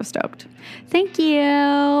 I'd be so stoked. Thank you.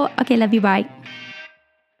 Okay, love you. Bye.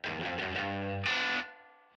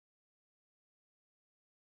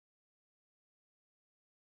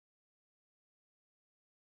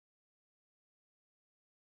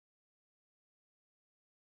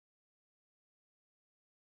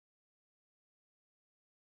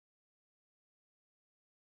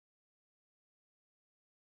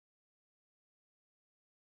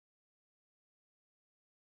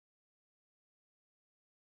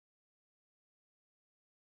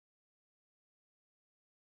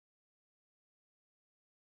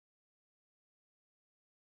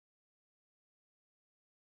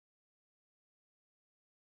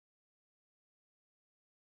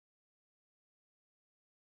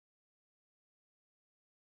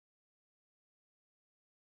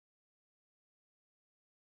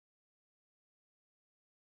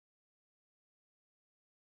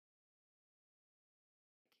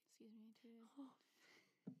 Excuse me, too. I'm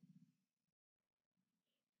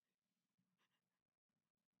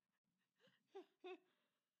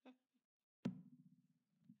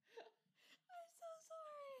so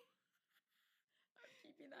sorry. I'm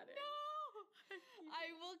keeping that in. No!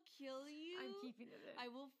 I will kill you. I'm keeping it in. I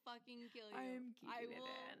will fucking kill you. I'm keeping it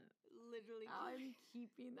in. Literally kill you. I'm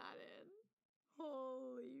keeping that in.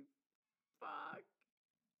 Holy fuck.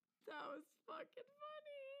 That was fucking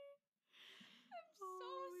funny. I'm so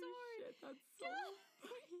Holy sorry. shit, that's so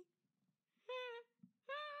funny.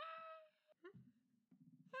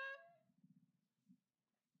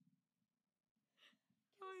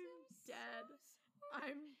 I'm dead.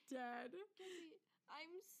 I'm dead. Kelsey,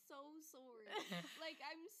 I'm so sorry. Like,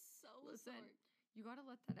 I'm so Listen, sorry. you gotta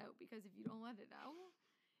let that out because if you don't let it out,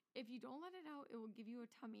 it will give you a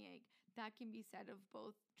tummy ache. That can be said of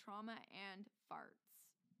both trauma and farts.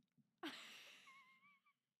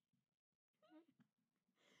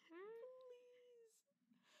 Please.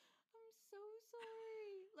 I'm so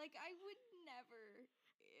sorry. Like, I would never.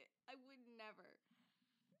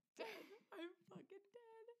 Dead. I'm fucking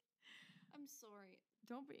dead. I'm sorry.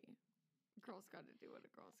 Don't be. A girl's gotta do what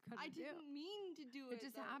a girl's gotta do. I didn't mean to do it.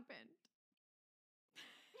 It just happened.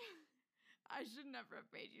 I should never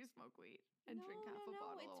have made you smoke weed and drink half a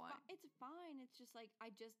bottle of wine. It's fine. It's just like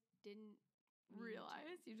I just didn't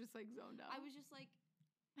Realize you just like zoned out. I was just like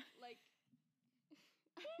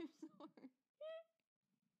I'm sorry.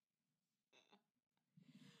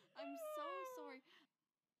 I'm so sorry.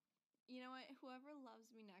 You know what? Whoever loves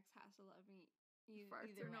me next has to love me. Farts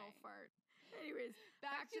either or no way. fart. Anyways,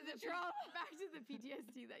 back to the trauma. Back to the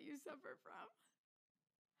PTSD that you suffer from.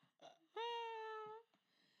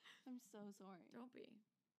 I'm so sorry. Don't be.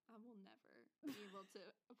 I will never be able to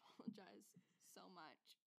apologize so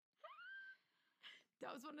much.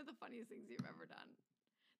 That was one of the funniest things you've ever done.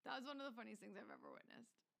 That was one of the funniest things I've ever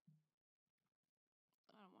witnessed.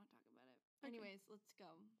 I don't want to talk about it. Okay. Anyways, let's go.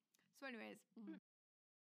 So anyways,